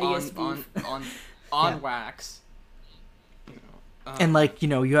 The pettiest on beef. on Yeah. wax. and like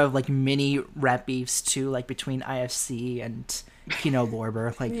you have like mini rap beefs too, like between IFC and Kino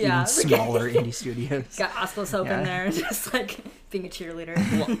Lorber, like Yeah. even smaller indie studios. Got Oscars Hope Yeah. in there, just like being a cheerleader,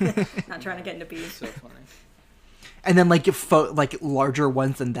 not trying to get into beef. So funny. And then like like larger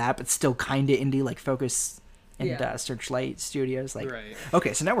ones than that, but still kind of indie, like Focus and Yeah. Searchlight Studios. Like, Right.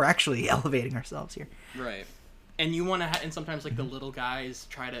 okay, so now we're actually elevating ourselves here. Right. And you want to, and sometimes like the little guys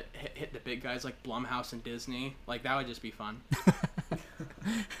try to hit the big guys like Blumhouse and Disney. Like that would just be fun.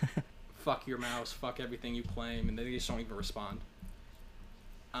 Fuck your mouse. Fuck everything you claim, and they just don't even respond.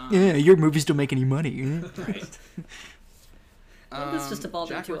 Yeah, your movies don't make any money. Right. Well, this just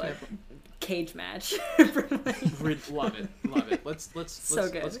evolved Jack, into where a can cage match. Love it. Let's good. Let's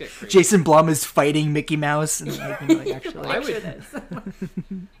get crazy. Jason Blum is fighting Mickey Mouse, and like actually,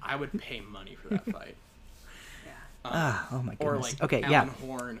 I would pay money for that fight. Oh my goodness. Or like okay, Alan yeah.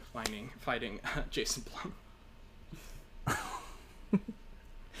 Horn fighting Jason Blum.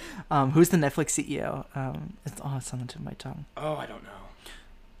 Who's the Netflix CEO? It's on the tip of my tongue. Oh, I don't know.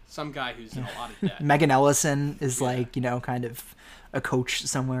 Some guy who's in a lot of debt. Megan Ellison is like kind of a coach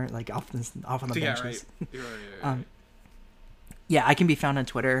somewhere, like off on the benches. Right. You're right. Yeah, I can be found on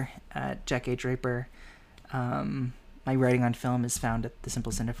Twitter at Jack A. Draper. My writing on film is found at The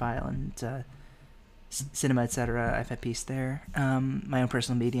Simple Cinephile and Cinema, etc. I've had piece there. My own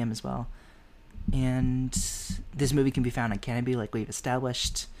personal medium as well. And this movie can be found on Canopy, like we've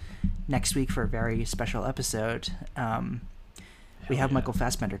established. Next week for a very special episode, we have Michael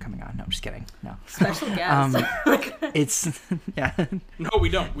Fassbender coming on. No, I'm just kidding. No. Special guest. It's yeah. No, we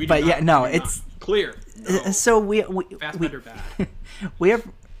don't. We do but not. yeah, no, We're it's not. Clear. No. So we Fassbender bad. we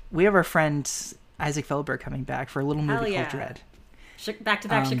have our friend Isaac Feldberg coming back for a little movie called Dread. Back-to-back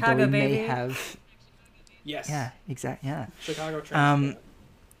that Chicago, we baby. may have. Yes. Yeah, exactly. Yeah. Chicago Transport.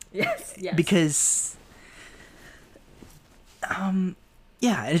 Yes. Because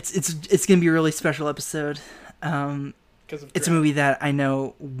yeah, it's gonna be a really special episode. It's a movie that I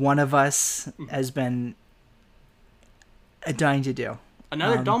know one of us has been dying to do.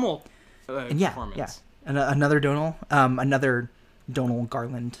 Another Dummel performance. Yeah. Another Donal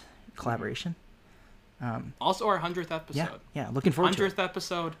Garland collaboration. Also our 100th episode. Yeah, looking forward to it. 100th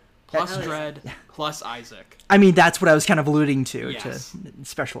episode, plus Dread, plus Isaac. I mean, that's what I was kind of alluding to, Yes. to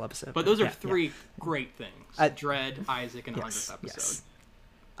special episode. But those are three great things. Dread, Isaac, and 100th episode. Yes.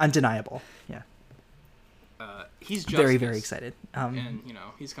 Undeniable, yeah. He's just very, very excited. And,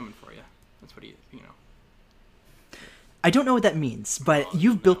 he's coming for you. That's what I don't know what that means, but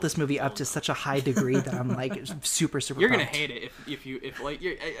you've built this movie up to such a high degree that I'm like super You're pumped. gonna hate it if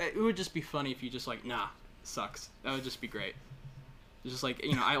it would just be funny if you just like, nah, sucks. That would just be great. It's just like,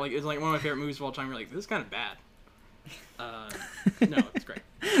 it's like one of my favorite movies of all time. You're like, this is kind of bad. No, it's great.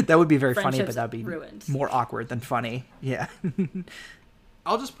 That would be very funny, Friendships but that'd be ruined. more awkward than funny. Yeah.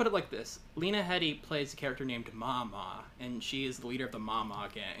 I'll just put it like this. Lena Headey plays a character named Mama, and she is the leader of the Mama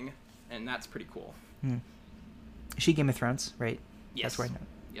gang, and that's pretty cool. Is she Game of Thrones, right? Yes. That's where I know.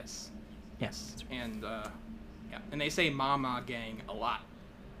 Yes. Yes. And, and they say Mama gang a lot.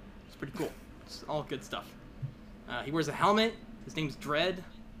 It's pretty cool. It's all good stuff. He wears a helmet. His name's Dread.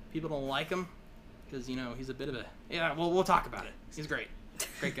 People don't like him because, he's a bit of a... Yeah, we'll talk about it. He's great.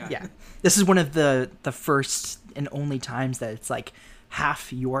 Great guy. Yeah. This is one of the first and only times that it's like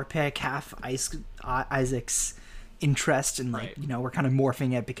half your pick, half Isaac's interest, and like, Right. we're kind of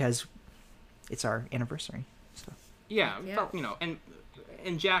morphing it because it's our anniversary. So. Yeah.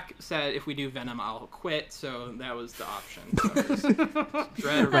 And Jack said if we do Venom, I'll quit, so that was the option. So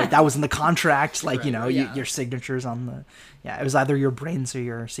Dread, Right, that was in the contract, like, Right, your signatures on the... Yeah, it was either your brains or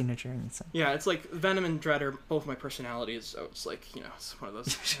your signature. And so. Yeah, it's like Venom and Dread are both my personalities, so it's like, it's one of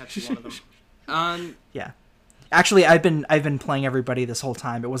those. I had to be one of them. Yeah. Actually, I've been playing everybody this whole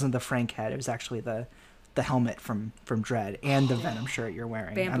time. It wasn't the Frank head. It was actually the helmet from Dread and the Venom shirt you're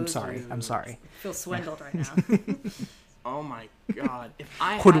wearing. Bamboozled. I'm sorry. I feel swindled right now. Oh my god! If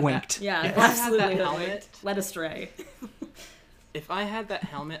I Hoodwinked. Yeah, If I had absolutely. that helmet, Led astray. if I had that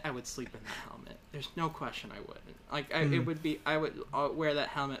helmet, I would sleep in that helmet. There's no question I wouldn't. Like, it would be. I would wear that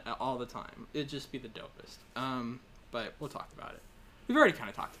helmet all the time. It'd just be the dopest. But we'll talk about it. We've already kind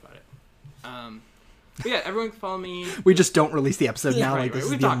of talked about it. But yeah, everyone can follow me. We just don't release the episode now. Right, like this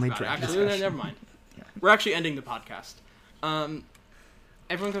we is the talked only about it, Dread actually. discussion. Never mind. We're actually ending the podcast.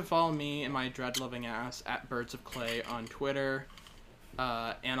 Everyone can follow me and my dread-loving ass at Birds of Clay on Twitter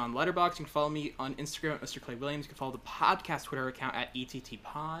and on Letterboxd. You can follow me on Instagram at Mr. Clay Williams. You can follow the podcast Twitter account at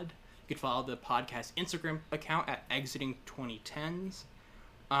ETTPod. You can follow the podcast Instagram account at Exiting 2010s.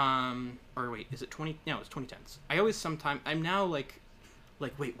 Or wait, is it 20? No, it's 2010s. I'm now like,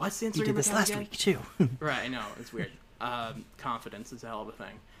 wait, what's the Instagram You did this account last again? week too. Right, I know. It's weird. Confidence is a hell of a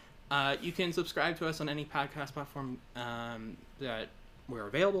thing. You can subscribe to us on any podcast platform that we're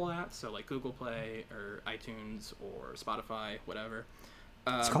available at, so like Google Play or iTunes or Spotify, whatever.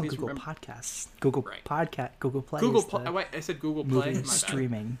 It's called Google Podcasts. Google Podcast. Google Play. Google is the Play. Wait, I said Google Play. movie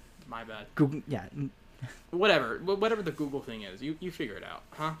streaming. My bad. Google. Yeah. Whatever the Google thing is, you figure it out,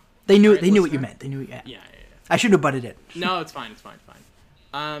 huh? They knew. Right, They knew what you listener? meant. They knew. Yeah. Yeah. I shouldn't have butted it. No, it's fine. It's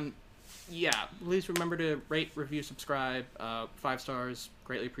fine. Yeah, please remember to rate, review, subscribe. 5 stars,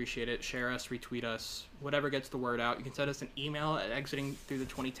 greatly appreciate it. Share us, retweet us, whatever gets the word out. You can send us an email at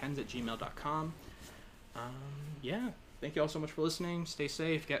exitingthroughthe2010s@gmail.com. Yeah, thank you all so much for listening. Stay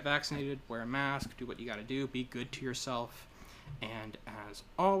safe, get vaccinated, wear a mask, do what you gotta do, be good to yourself. And as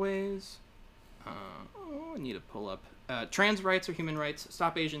always, I need to pull up. Trans rights are human rights.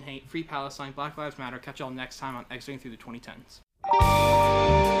 Stop Asian hate. Free Palestine. Black Lives Matter. Catch y'all next time on Exiting Through the 2010s.